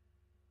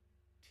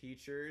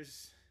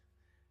teachers,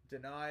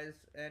 denies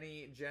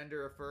any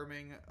gender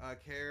affirming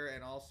care,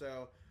 and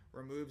also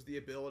removes the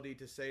ability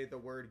to say the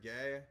word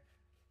gay.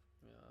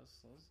 Yeah,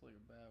 that's like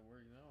a bad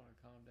word. You know, I want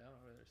to calm down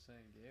over there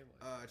saying gay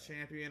like that.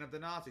 Champion of the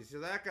Nazis. So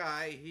that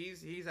guy,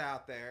 he's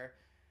out there,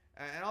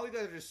 and all these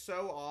guys are just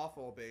so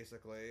awful,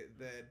 basically,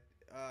 that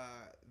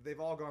they've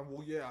all gone,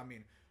 well, yeah, I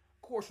mean,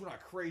 of course we're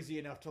not crazy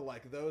enough to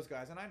like those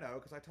guys, and I know,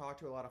 because I talk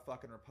to a lot of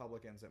fucking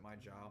Republicans at my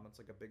job. That's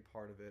like a big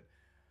part of it,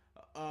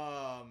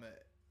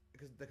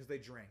 because they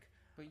drink.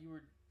 But you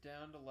were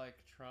down to like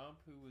Trump,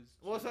 who was...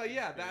 Well, so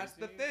yeah, that's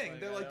the thing.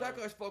 They're like, that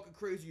guy's fucking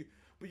crazy.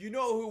 But you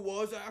know who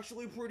was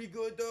actually pretty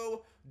good,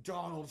 though?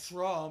 Donald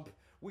Trump.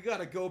 We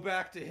got to go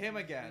back to him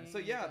again. So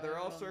yeah, they're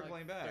all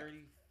circling back.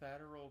 30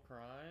 federal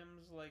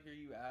crimes? Like, are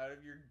you out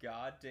of your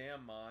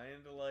goddamn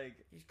mind? Like,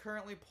 he's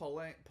currently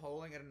polling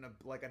at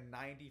a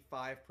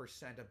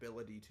 95%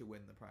 ability to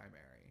win the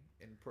primary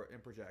in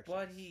projections.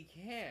 But he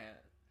can't.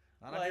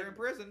 Not if you're in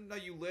prison. No,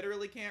 you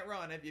literally can't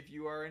run if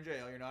you are in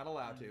jail. You're not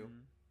allowed to.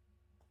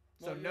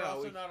 So well, you're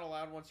also not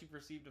allowed once you've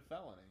received a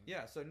felony.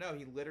 Yeah, so no,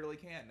 he literally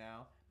can't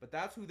now. But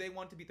that's who they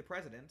want to be the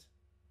president.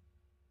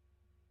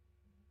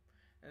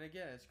 And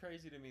again, it's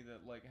crazy to me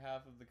that like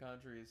half of the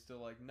country is still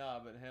like, nah,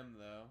 but him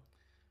though.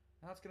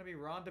 Now it's gonna be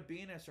Ron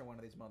DeSantis or one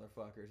of these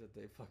motherfuckers that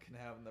they fucking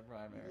have in the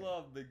primary.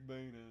 Love Big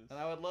Beaners. And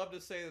I would love to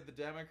say that the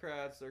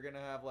Democrats are gonna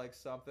have like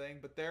something,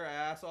 but their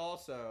ass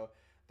also.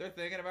 They're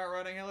thinking about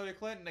running Hillary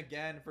Clinton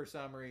again for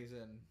some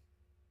reason.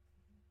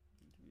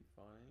 It could be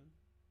funny.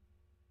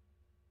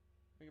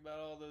 Think about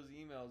all those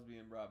emails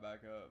being brought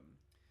back up.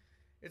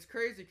 It's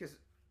crazy because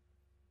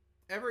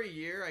every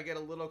year I get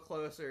a little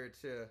closer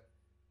to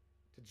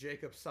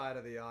Jacob's side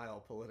of the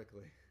aisle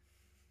politically.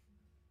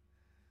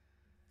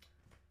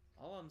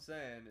 All I'm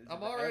saying is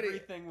if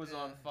everything was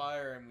on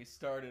fire and we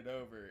started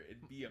over,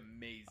 it'd be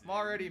amazing. I'm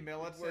already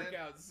militant. It'd work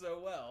out so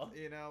well.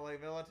 You know,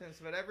 like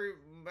militants. But every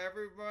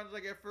month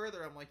I get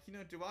further, I'm like, you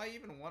know, do I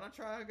even want to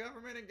try a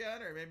government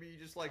again? Or maybe you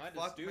just like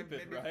fuck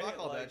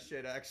all like, that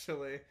shit,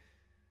 actually. It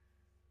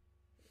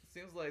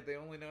seems like they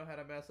only know how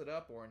to mess it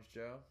up, Orange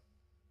Joe.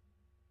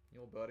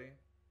 You old buddy.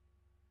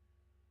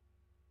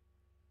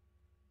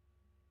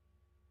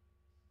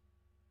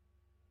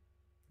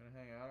 Gonna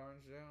hang out,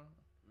 Orange Joe?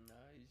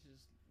 Nah,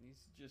 he's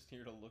just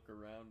here to look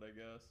around, I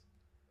guess.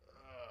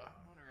 I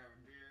want to have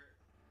a beer.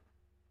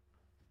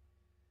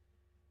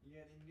 You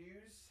got any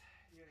news?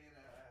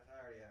 I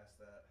already asked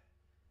that.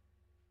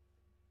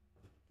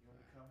 You want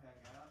to come hang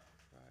out?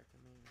 Right, I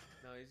mean,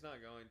 no, he's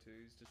not going to.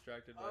 He's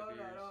distracted by beers.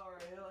 Oh, no, don't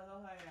worry.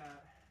 He'll hang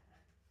out.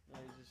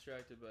 No, he's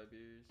distracted by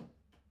beers.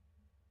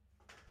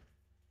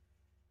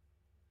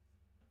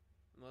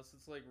 Unless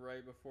it's like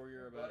right before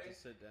you're about to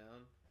sit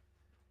down.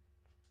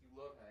 You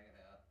love hanging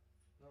out.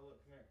 No,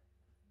 look, come here.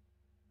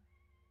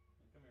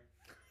 Come here.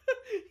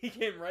 He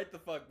came right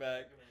the fuck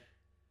back. Come here.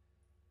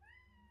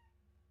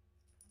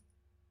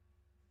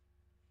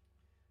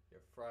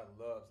 Your fry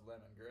loves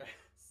lemongrass.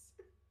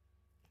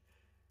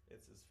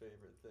 It's his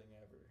favorite thing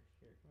ever.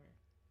 Here, come here.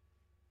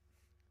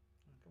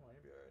 Oh, come on,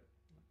 you'll be alright.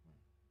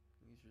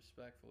 He's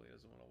respectful. He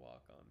doesn't want to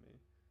walk on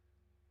me.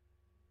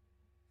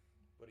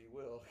 But he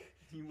will.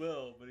 He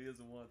will, but he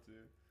doesn't want to.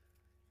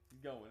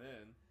 He's going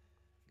in.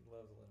 He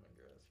loves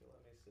lemongrass. Here,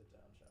 let me sit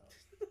down, child.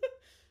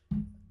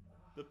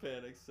 The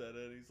panic set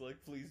in. He's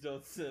like, please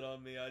don't sit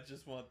on me. I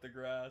just want the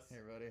grass.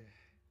 Here, buddy.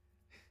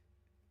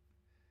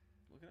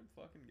 Look at him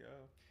fucking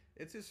go.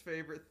 It's his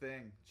favorite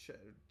thing.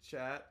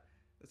 Chat.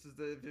 This is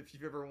if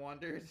you've ever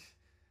wondered.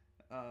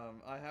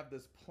 I have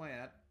this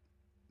plant.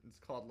 It's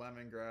called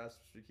lemongrass,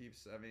 which he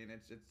keeps. I mean,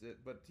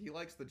 but he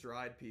likes the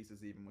dried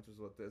pieces even, which is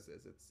what this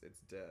is.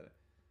 It's dead.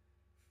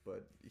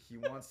 But he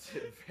wants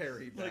it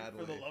very badly. Like,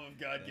 for the love of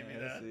God, give me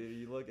that. See,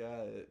 you look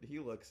at it. He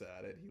looks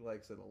at it. He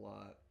likes it a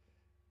lot.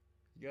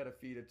 You gotta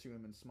feed it to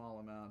him in small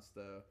amounts,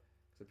 though.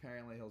 Because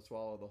apparently he'll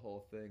swallow the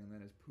whole thing, and then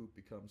his poop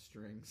becomes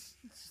strings.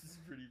 This is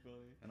pretty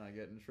funny. And I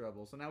get in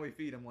trouble. So now we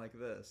feed him like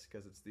this,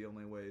 because it's the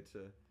only way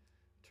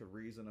to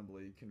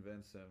reasonably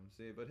convince him.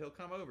 See, but he'll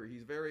come over.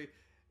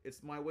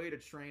 It's my way to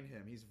train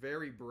him. He's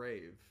very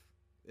brave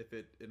if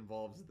it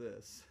involves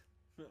this.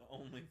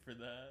 Only for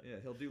that. Yeah,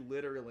 he'll do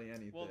literally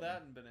anything. Well,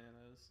 that and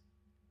bananas.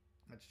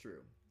 That's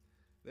true.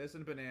 This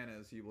and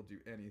bananas, he will do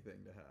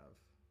anything to have.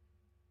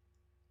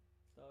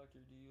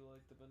 Doctor, do you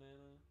like the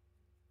banana?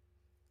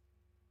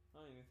 I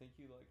don't even think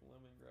you like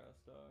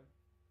lemongrass, dog.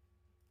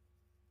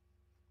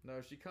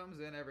 No, she comes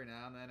in every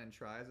now and then and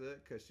tries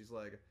it because she's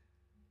like,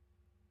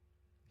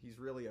 he's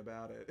really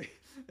about it.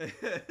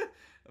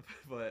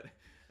 But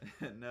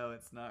no,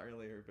 it's not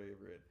really her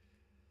favorite.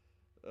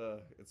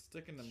 It's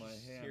sticking to my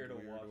She's hand. here to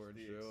Weird watch Orange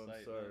the Joe. I'm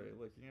excitement. sorry.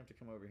 Look, you have to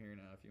come over here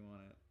now if you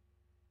want it.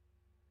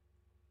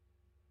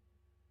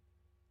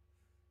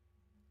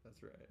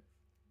 That's right.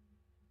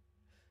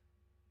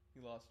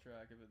 You lost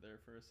track of it there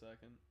for a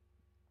second.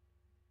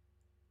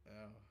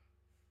 Oh.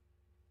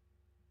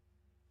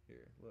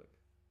 Here, look.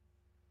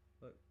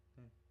 Look.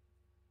 Hey.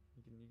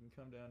 You can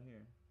come down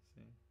here.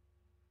 See?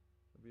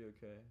 It'll be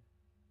okay.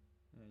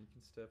 Yeah, you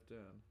can step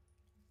down.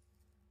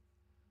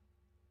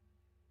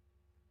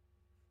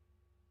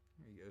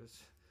 There he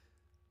goes.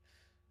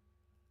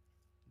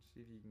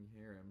 See if you can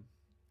hear him.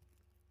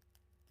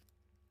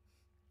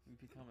 We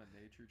become a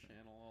nature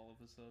channel all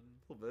of a sudden.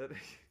 A little bit.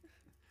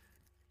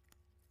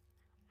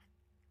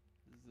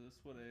 Is this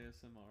what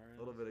ASMR is? A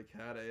little bit of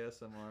cat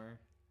ASMR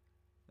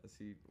as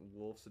he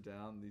wolfs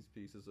down these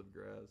pieces of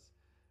grass.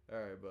 All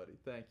right, buddy.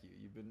 Thank you.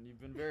 You've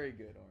been very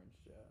good, Orange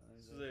Joe.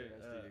 This is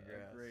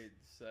a great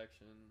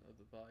section of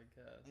the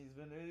podcast. He's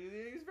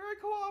very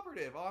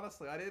cooperative.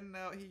 Honestly, I didn't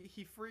know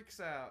he freaks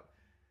out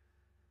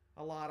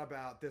a lot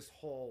about this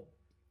whole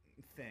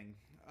thing.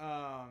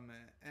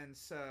 And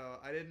so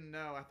I didn't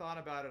know. I thought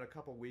about it a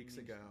couple weeks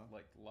ago.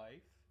 Like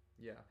life?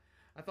 Yeah.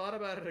 I thought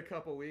about it a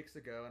couple weeks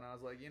ago, and I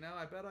was like,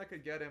 I bet I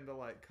could get him to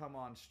like come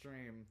on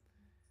stream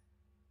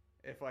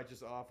if I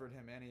just offered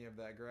him any of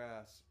that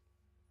grass,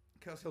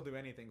 because he'll do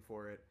anything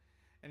for it.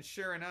 And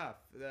sure enough,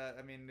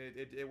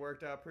 it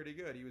worked out pretty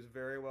good. He was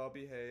very well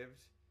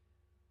behaved.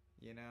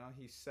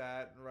 He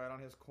sat right on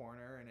his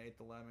corner and ate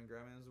the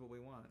lemongrass. This is what we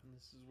want. And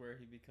this is where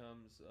he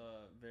becomes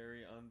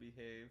very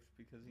unbehaved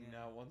because he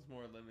now wants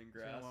more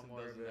lemongrass and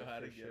doesn't know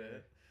how to get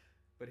it.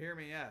 But hear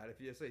me out.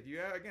 If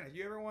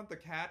you ever want the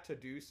cat to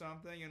do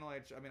something,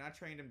 I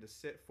trained him to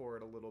sit for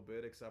it a little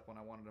bit, except when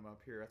I wanted him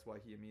up here. That's why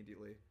he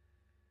immediately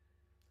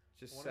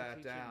just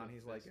sat down.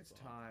 He's like, it's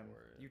time.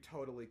 You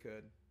totally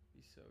could.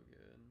 Be so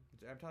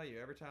good. I'm telling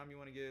you, every time you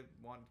want to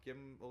give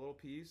him a little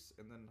piece,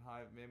 and then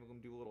maybe we'll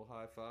do a little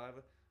high five.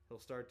 He'll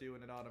start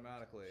doing it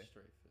automatically.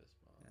 Straight fist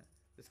bump. Yeah.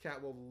 This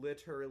cat will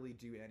literally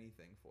do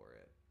anything for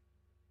it.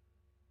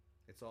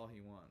 It's all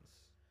he wants.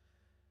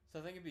 So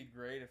I think it'd be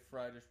great if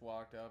Fry just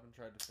walked up and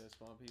tried to fist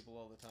bump people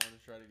all the time to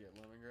try to get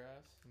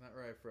lemongrass. Isn't that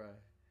right, Fry?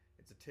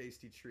 It's a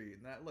tasty treat.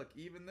 And that, look,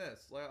 even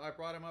this, like, I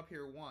brought him up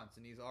here once,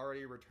 and he's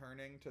already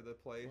returning to the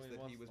place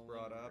that he was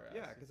brought up.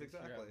 Yeah, because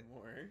exactly.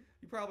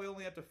 You probably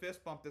only have to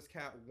fist bump this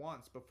cat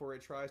once before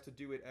it tries to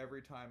do it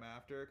every time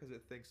after, because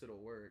it thinks it'll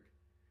work.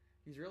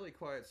 He's really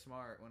quite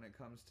smart when it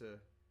comes to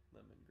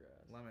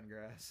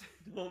lemongrass.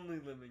 Only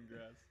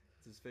lemongrass.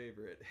 It's his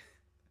favorite.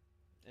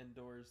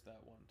 Indoors that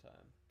one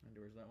time.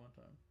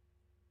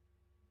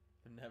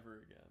 But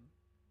never again.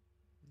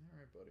 All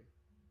right, buddy.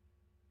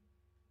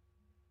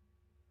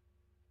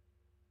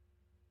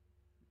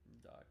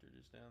 Doctor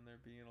just down there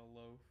being a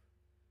loaf.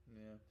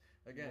 Yeah.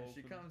 Again,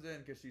 she comes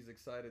in because she's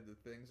excited that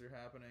things are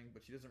happening,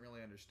 but she doesn't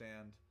really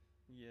understand.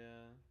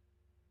 Yeah.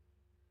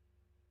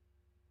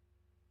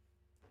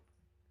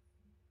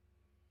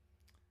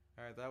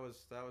 All right, that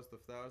was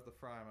the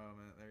Fry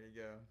moment. There you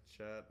go,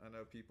 chat. I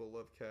know people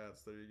love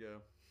cats. There you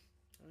go.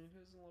 I mean, who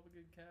doesn't love a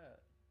good cat?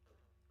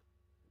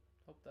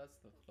 Hope that's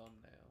the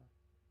thumbnail.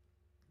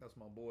 That's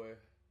my boy.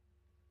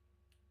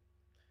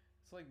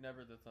 It's like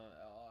never the thumb.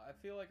 I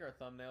feel like our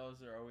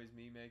thumbnails are always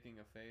me making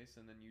a face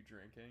and then you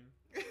drinking.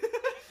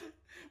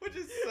 Which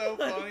is so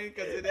funny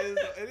because it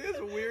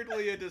is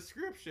weirdly a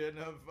description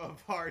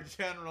of our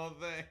general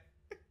thing.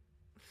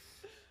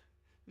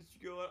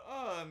 Just going,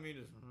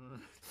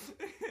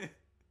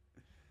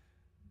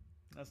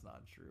 that's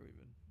not true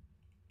even.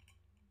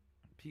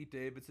 Pete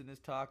Davidson is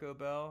Taco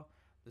Bell.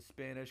 The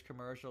Spanish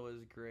commercial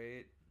is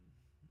great.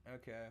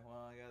 Okay,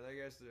 well, I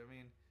guess,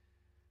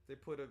 they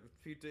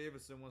Pete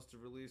Davidson wants to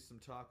release some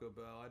Taco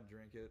Bell, I'd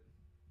drink it.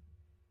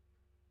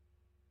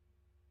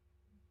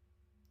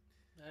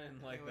 I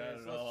didn't like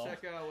that at all.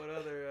 Let's check out what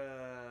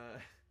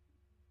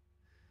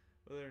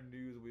other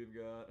news we've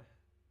got.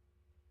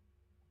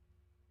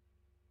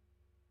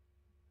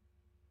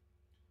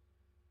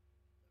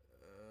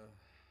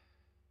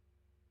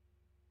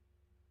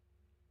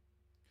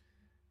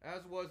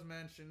 As was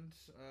mentioned,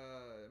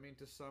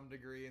 to some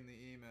degree in the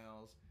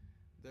emails,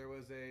 there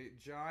was a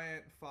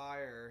giant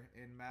fire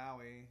in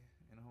Maui,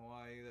 in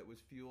Hawaii, that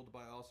was fueled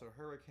by also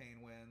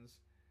hurricane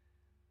winds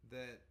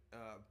that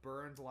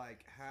burned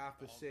like half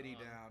the city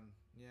down.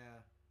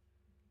 Yeah.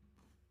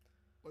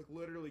 Like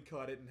literally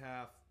cut it in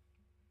half.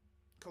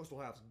 Coastal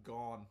half's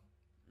gone.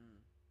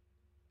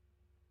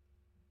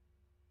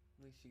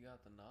 At least you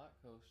got the not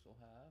coastal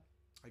half.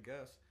 I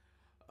guess.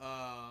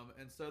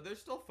 And so they're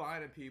still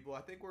finding people.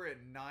 I think we're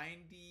at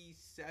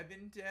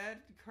 97 dead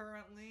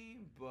currently,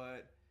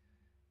 but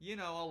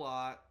a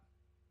lot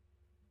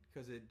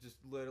because it just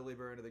literally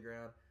burned to the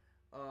ground.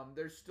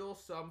 There's still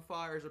some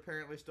fires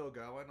apparently still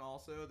going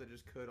also that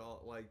just could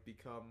all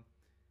become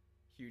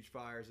huge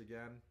fires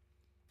again.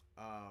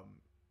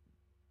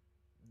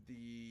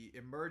 the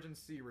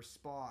emergency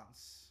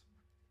response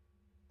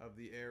of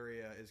the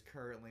area is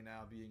currently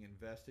now being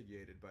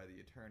investigated by the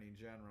Attorney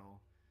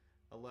General.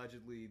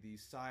 Allegedly, the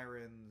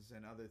sirens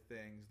and other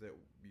things that,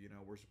 you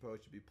know, were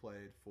supposed to be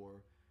played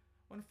for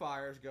when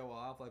fires go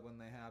off, like when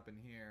they happen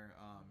here,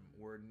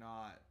 were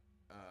not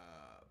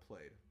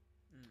played.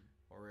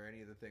 Or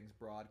any of the things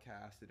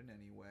broadcasted in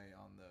any way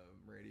on the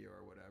radio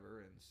or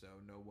whatever, and so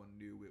no one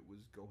knew it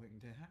was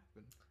going to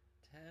happen.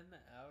 10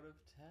 out of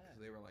 10.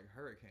 So they were like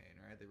hurricane,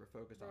 right? They were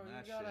focused on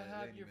that shit. You gotta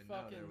have your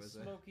fucking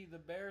Smokey the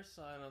Bear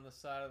sign on the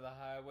side of the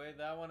highway.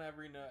 That one,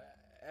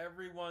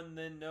 everyone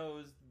then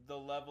knows the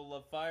level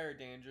of fire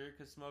danger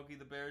because Smokey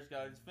the Bear's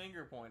got his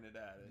finger pointed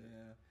at it.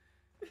 Yeah.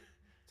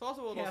 It's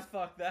also a little... Can't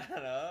fuck that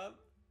up.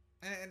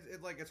 And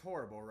it's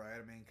horrible, right?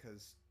 I mean,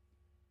 because...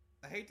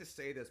 I hate to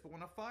say this, but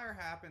when a fire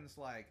happens,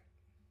 like...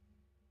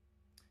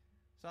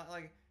 It's not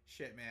like...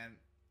 Shit, man.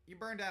 You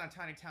burn down a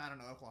tiny town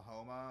in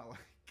Oklahoma, like...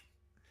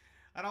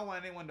 I don't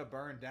want anyone to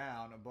burn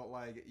down, but,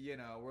 like, you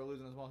know, we're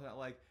losing a small town.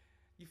 Like,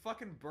 you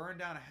fucking burn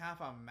down half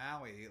of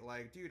Maui.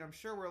 Like, dude, I'm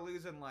sure we're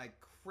losing, like,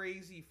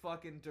 crazy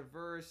fucking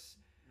diverse...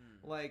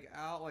 like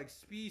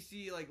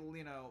species, like,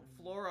 you know,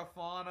 flora,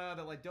 fauna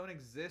that, like, don't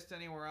exist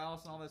anywhere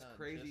else and all this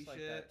crazy just like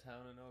shit. That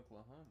town in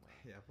Oklahoma.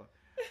 Yeah, but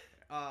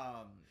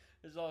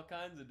there's all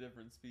kinds of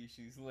different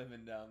species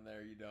living down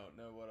there you don't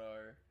know what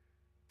are.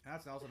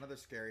 That's also another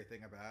scary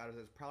thing about it,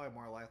 is it's probably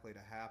more likely to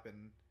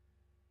happen,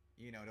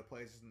 you know, to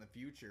places in the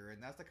future,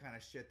 and that's the kind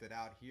of shit that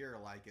out here,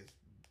 like, is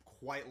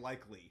quite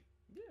likely.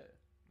 Yeah.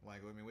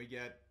 Like, I mean, we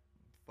get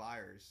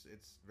fires.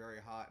 It's very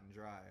hot and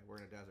dry. We're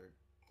in a desert.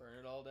 Burn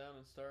it all down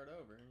and start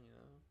over, you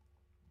know.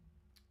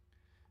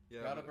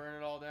 Yeah, gotta burn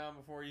it all down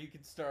before you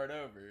can start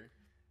over.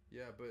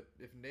 Yeah, but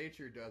if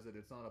nature does it,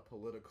 it's not a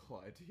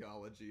political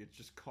ideology. It's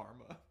just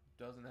karma.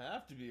 Doesn't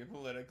have to be a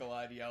political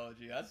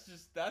ideology.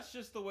 That's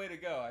just the way to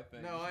go, I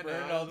think. No, just I know.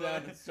 Burn it all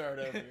down and start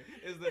over.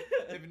 Is that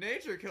if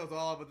nature kills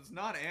all of it, it's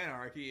not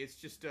anarchy. It's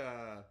just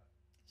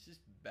It's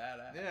just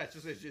badass. Yeah,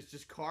 it's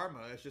just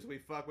karma. It's just we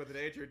fuck with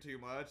nature too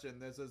much, and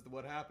this is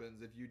what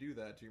happens if you do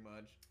that too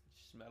much.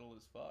 It's just metal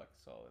as fuck.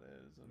 That's all it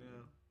is. I mean.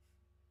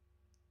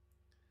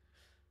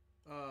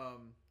 Yeah.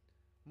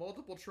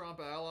 Multiple Trump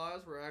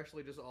allies were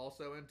actually just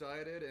also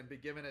indicted and be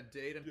given a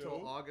date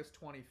until August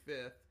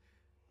 25th,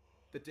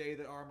 the day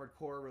that Armored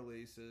Core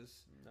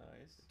releases.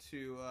 Nice.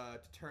 To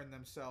turn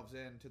themselves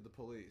in to the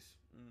police.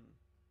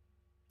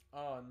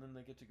 Oh, and then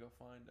they get to go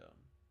find them.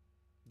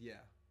 Yeah.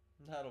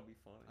 That'll be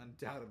funny.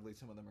 Undoubtedly,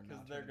 some of them are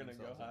not. Because they're gonna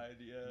go hide.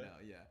 Yeah. No.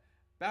 Yeah.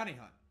 Bounty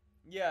hunt.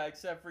 Yeah,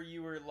 except for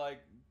you were like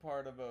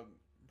part of a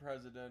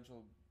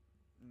presidential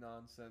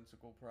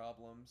nonsensical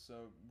problem,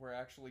 so we're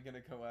actually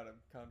gonna go out of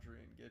country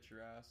and get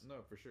your ass.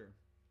 No, for sure.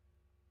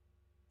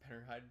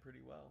 Better hide pretty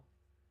well.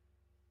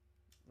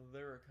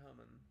 They're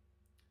coming.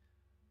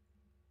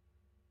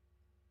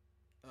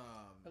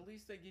 At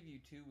least they give you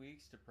 2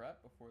 weeks to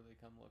prep before they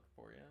come look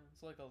for you.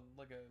 It's like a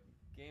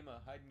game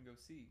of hide and go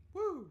seek.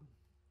 Woo!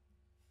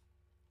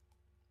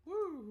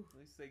 Woo! At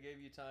least they gave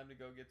you time to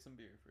go get some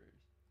beer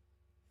first.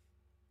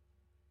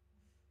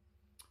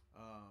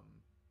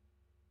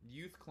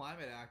 Youth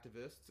climate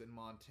activists in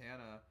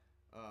Montana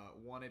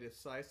won a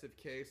decisive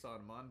case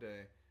on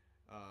Monday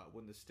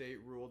when the state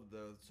ruled that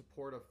the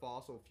support of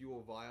fossil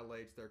fuel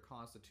violates their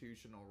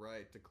constitutional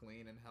right to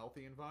clean and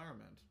healthy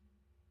environment.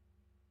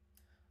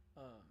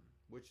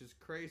 Which is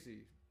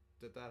crazy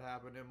that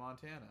happened in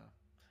Montana.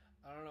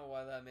 I don't know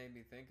why that made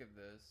me think of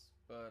this,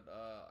 but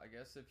I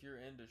guess if you're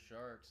into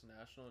sharks,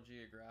 National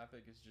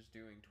Geographic is just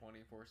doing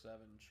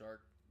 24/7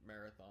 shark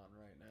marathon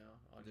right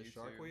now on YouTube.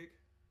 Shark Week?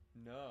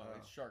 No,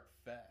 it's Shark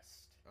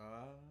Fest.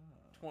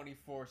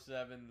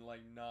 24/7 like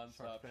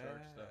nonstop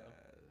shark stuff.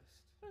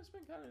 It's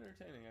been kind of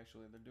entertaining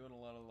actually. They're doing a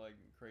lot of like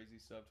crazy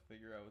stuff to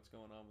figure out what's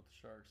going on with the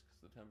sharks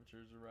because the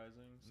temperatures are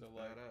rising. So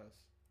like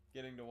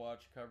getting to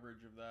watch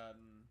coverage of that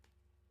and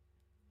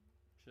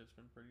shit's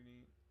been pretty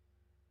neat.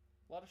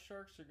 A lot of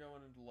sharks are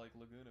going into like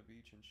Laguna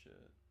Beach and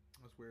shit.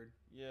 That's weird.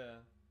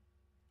 Yeah.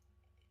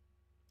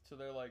 So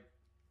they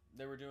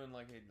were doing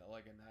like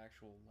an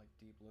actual like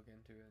deep look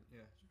into it.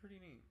 Yeah, it's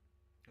pretty neat.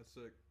 That's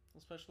sick.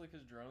 Especially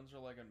because drones are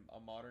like a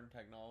modern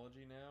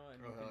technology now, and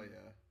you hell can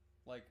yeah,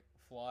 like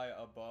fly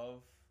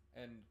above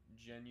and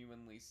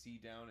genuinely see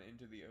down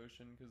into the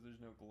ocean because there's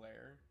no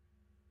glare,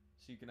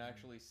 so you can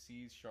actually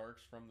see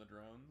sharks from the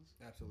drones.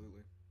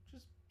 Absolutely.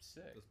 Just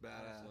sick. That's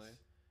badass. Honestly.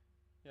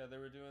 Yeah, they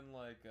were doing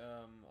like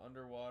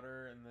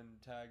underwater and then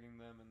tagging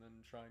them and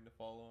then trying to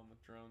follow them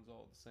with drones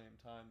all at the same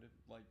time to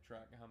like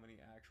track how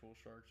many actual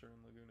sharks are in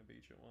Laguna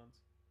Beach at once.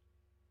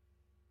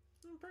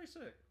 Pretty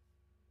sick.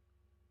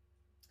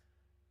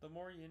 The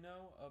more you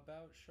know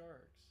about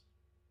sharks.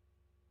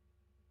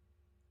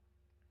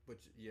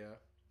 But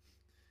yeah.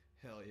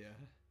 Hell yeah.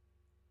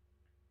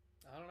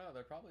 I don't know,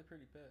 they're probably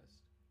pretty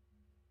pissed.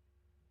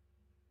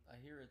 I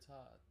hear it's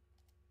hot.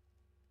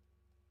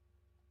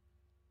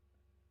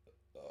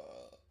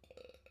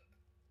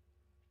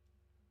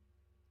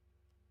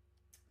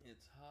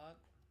 It's hot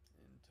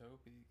in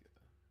Topeka.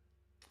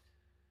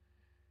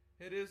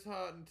 It is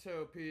hot in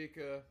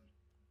Topeka.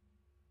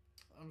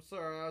 I'm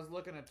sorry, I was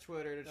looking at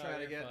Twitter to try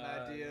to get an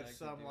idea of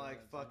some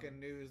fucking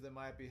news that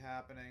might be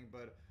happening,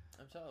 but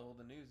I'm telling you, well,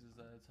 the news is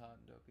that it's hot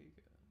in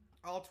Topeka.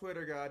 All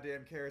Twitter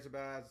goddamn cares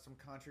about is some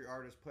country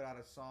artist put out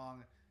a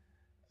song,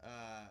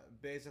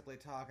 basically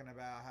talking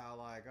about how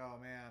oh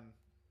man,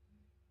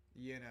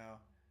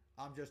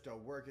 I'm just a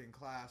working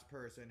class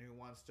person who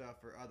wants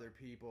stuff for other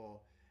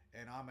people,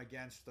 and I'm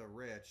against the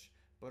rich.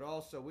 But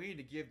also, we need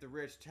to give the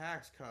rich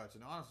tax cuts,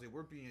 and honestly,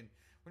 we're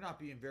not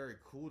being very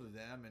cool to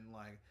them, and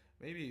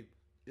maybe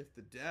if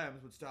the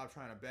Dems would stop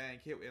trying to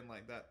bank it in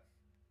that,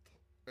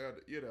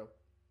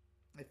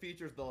 and it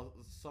features the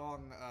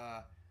song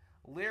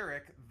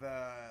lyric,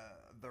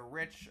 the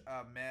rich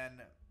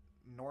men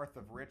north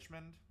of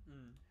Richmond,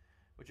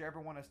 which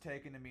everyone has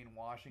taken to mean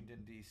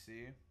Washington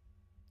D.C.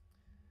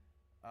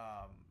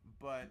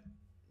 But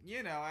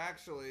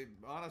actually,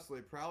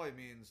 honestly, probably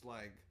means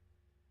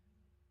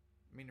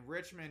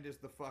Richmond is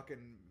the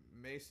fucking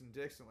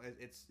Mason-Dixon.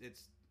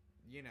 It's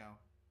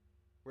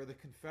where the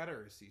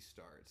Confederacy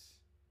starts.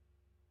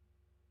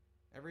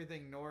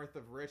 Everything north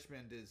of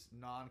Richmond is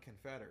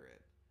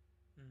non-Confederate.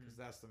 Because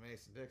that's the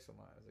Mason-Dixon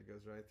line as it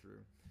goes right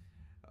through.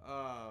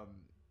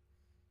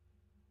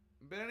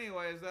 But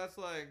anyways, that's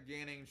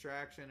gaining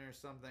traction or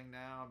something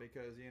now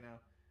because,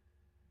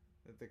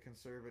 that the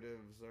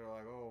conservatives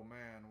are oh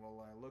man,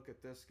 well, look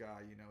at this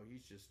guy,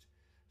 he's just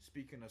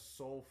speaking a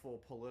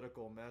soulful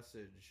political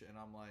message, and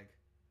I'm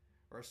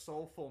or a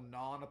soulful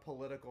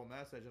non-political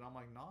message, and I'm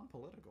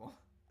non-political?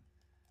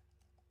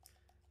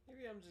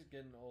 Maybe I'm just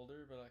getting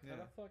older, but I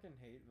kind of fucking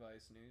hate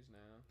Vice News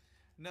now.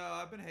 No,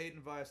 I've been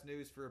hating Vice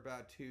News for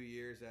about 2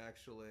 years,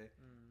 actually.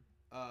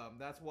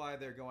 That's why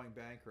they're going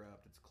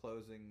bankrupt. It's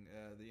closing,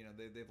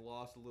 they've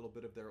lost a little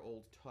bit of their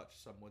old touch,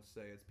 some would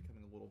say. It's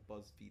becoming a little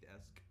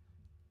BuzzFeed-esque.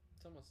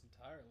 It's almost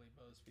entirely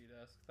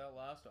BuzzFeed-esque. That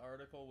last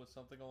article was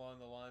something along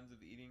the lines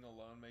of eating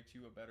alone makes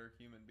you a better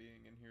human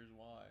being, and here's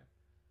why.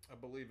 I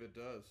believe it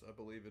does.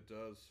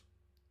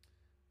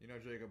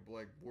 Jacob,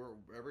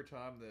 every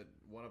time that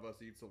one of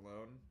us eats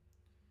alone,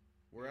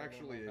 we're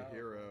actually a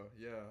hero.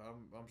 Yeah,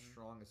 I'm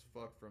strong as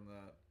fuck from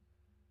that.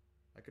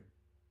 I could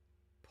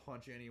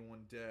punch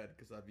anyone dead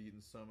because I've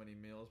eaten so many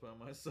meals by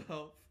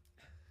myself.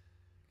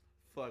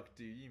 Fuck,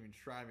 dude, you even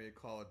try me at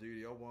Call of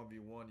Duty. I'll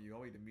 1v1 you.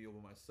 I'll eat a meal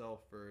by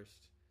myself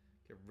first.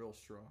 Get real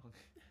strong.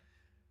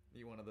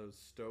 Eat one of those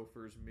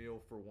Stouffer's meal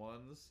for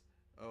ones.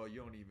 Oh, you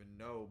don't even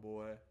know,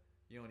 boy.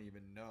 You don't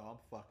even know. I'm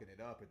fucking it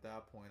up at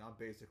that point. I'm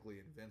basically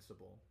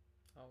invincible.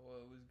 Oh,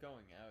 well, it was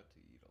going out to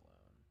eat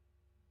alone.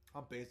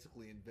 I'm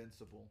basically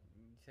invincible.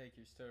 You take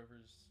your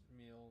Stouffer's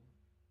meal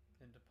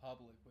into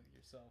public with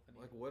yourself. And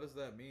what does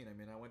that mean? I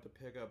mean, I went to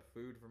pick up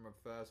food from a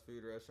fast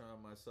food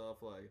restaurant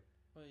myself, Well,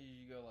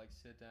 you go,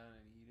 sit down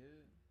and eat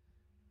it?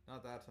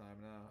 Not that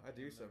time, no. I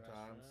do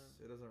sometimes.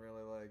 It doesn't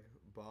really,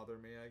 bother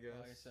me, I guess.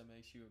 Well, I guess that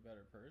makes you a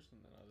better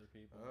person than other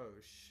people. Oh,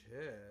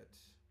 shit.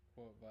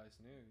 Quote Vice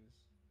News.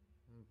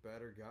 I'm a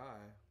better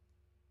guy.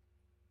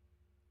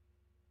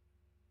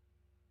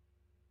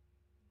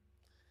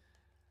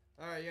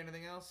 Alright, you got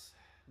anything else?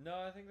 No,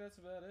 I think that's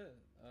about it.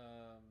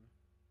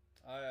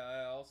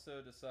 I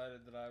also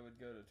decided that I would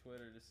go to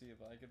Twitter to see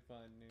if I could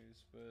find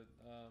news, but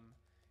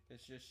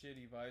it's just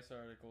shitty Vice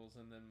articles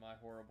and then my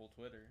horrible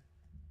Twitter.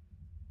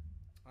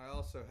 I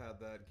also had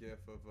that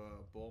gif of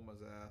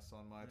Bulma's ass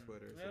on my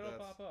Twitter. So it'll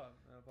pop up.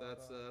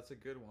 That's a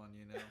good one,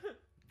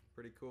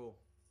 Pretty cool.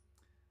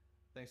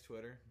 Thanks,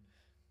 Twitter.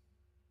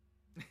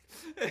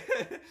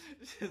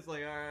 Just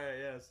alright,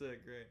 yeah,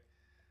 sick, great.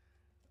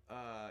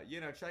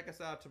 Check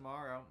us out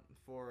tomorrow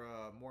for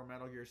more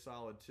Metal Gear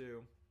Solid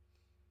 2.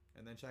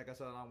 And then check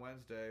us out on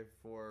Wednesday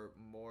for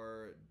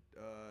more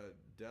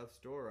Death's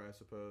Door, I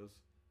suppose.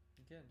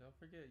 Again, don't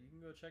forget, you can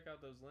go check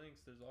out those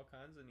links. There's all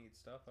kinds of neat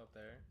stuff up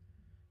there.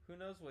 Who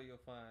knows what you'll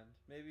find?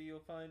 Maybe you'll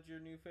find your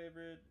new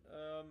favorite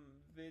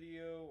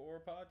video or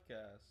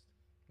podcast.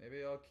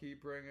 Maybe I'll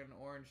keep bringing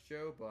Orange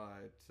Joe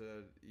by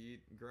to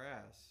eat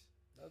grass.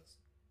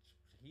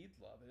 He'd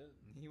love it.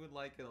 He would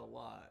like it a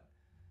lot.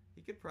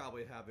 He could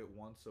probably have it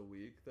once a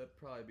week. That'd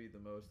probably be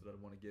the most that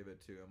I'd want to give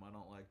it to him. I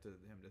don't like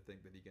him to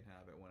think that he can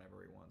have it whenever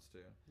he wants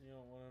to. You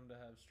don't want him to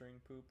have string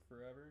poop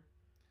forever?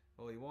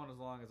 Well, he won't as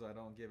long as I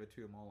don't give it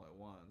to him all at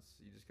once.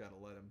 You just gotta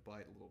let him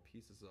bite little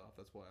pieces off.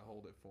 That's why I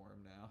hold it for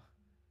him now.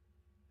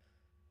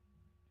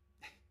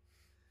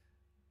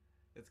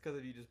 It's because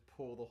if you just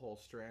pull the whole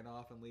strand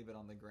off and leave it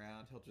on the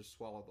ground, he'll just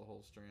swallow the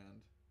whole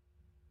strand.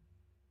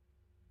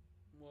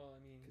 Well, I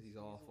mean, because he's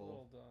awful. A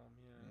little dumb,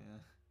 yeah.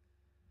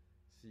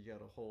 So you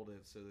gotta hold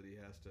it so that he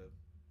has to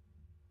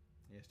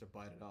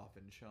bite it off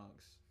in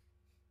chunks.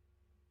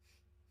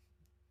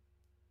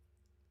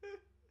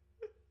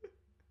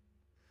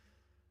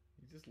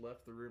 He just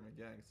left the room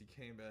again because he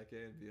came back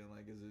in being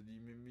like, "Is it you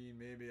mean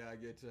maybe I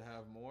get to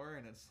have more?"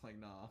 And it's like,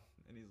 "Nah."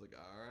 And he's like,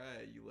 "All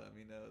right, you let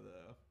me know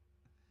though."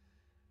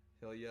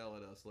 He'll yell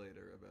at us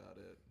later about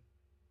it.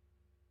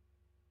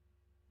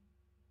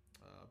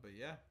 But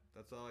yeah,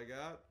 that's all I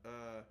got.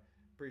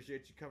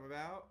 Appreciate you coming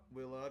out.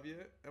 We love you,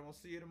 and we'll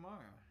see you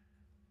tomorrow.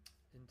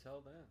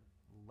 Until then.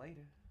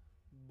 Later.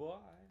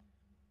 Bye.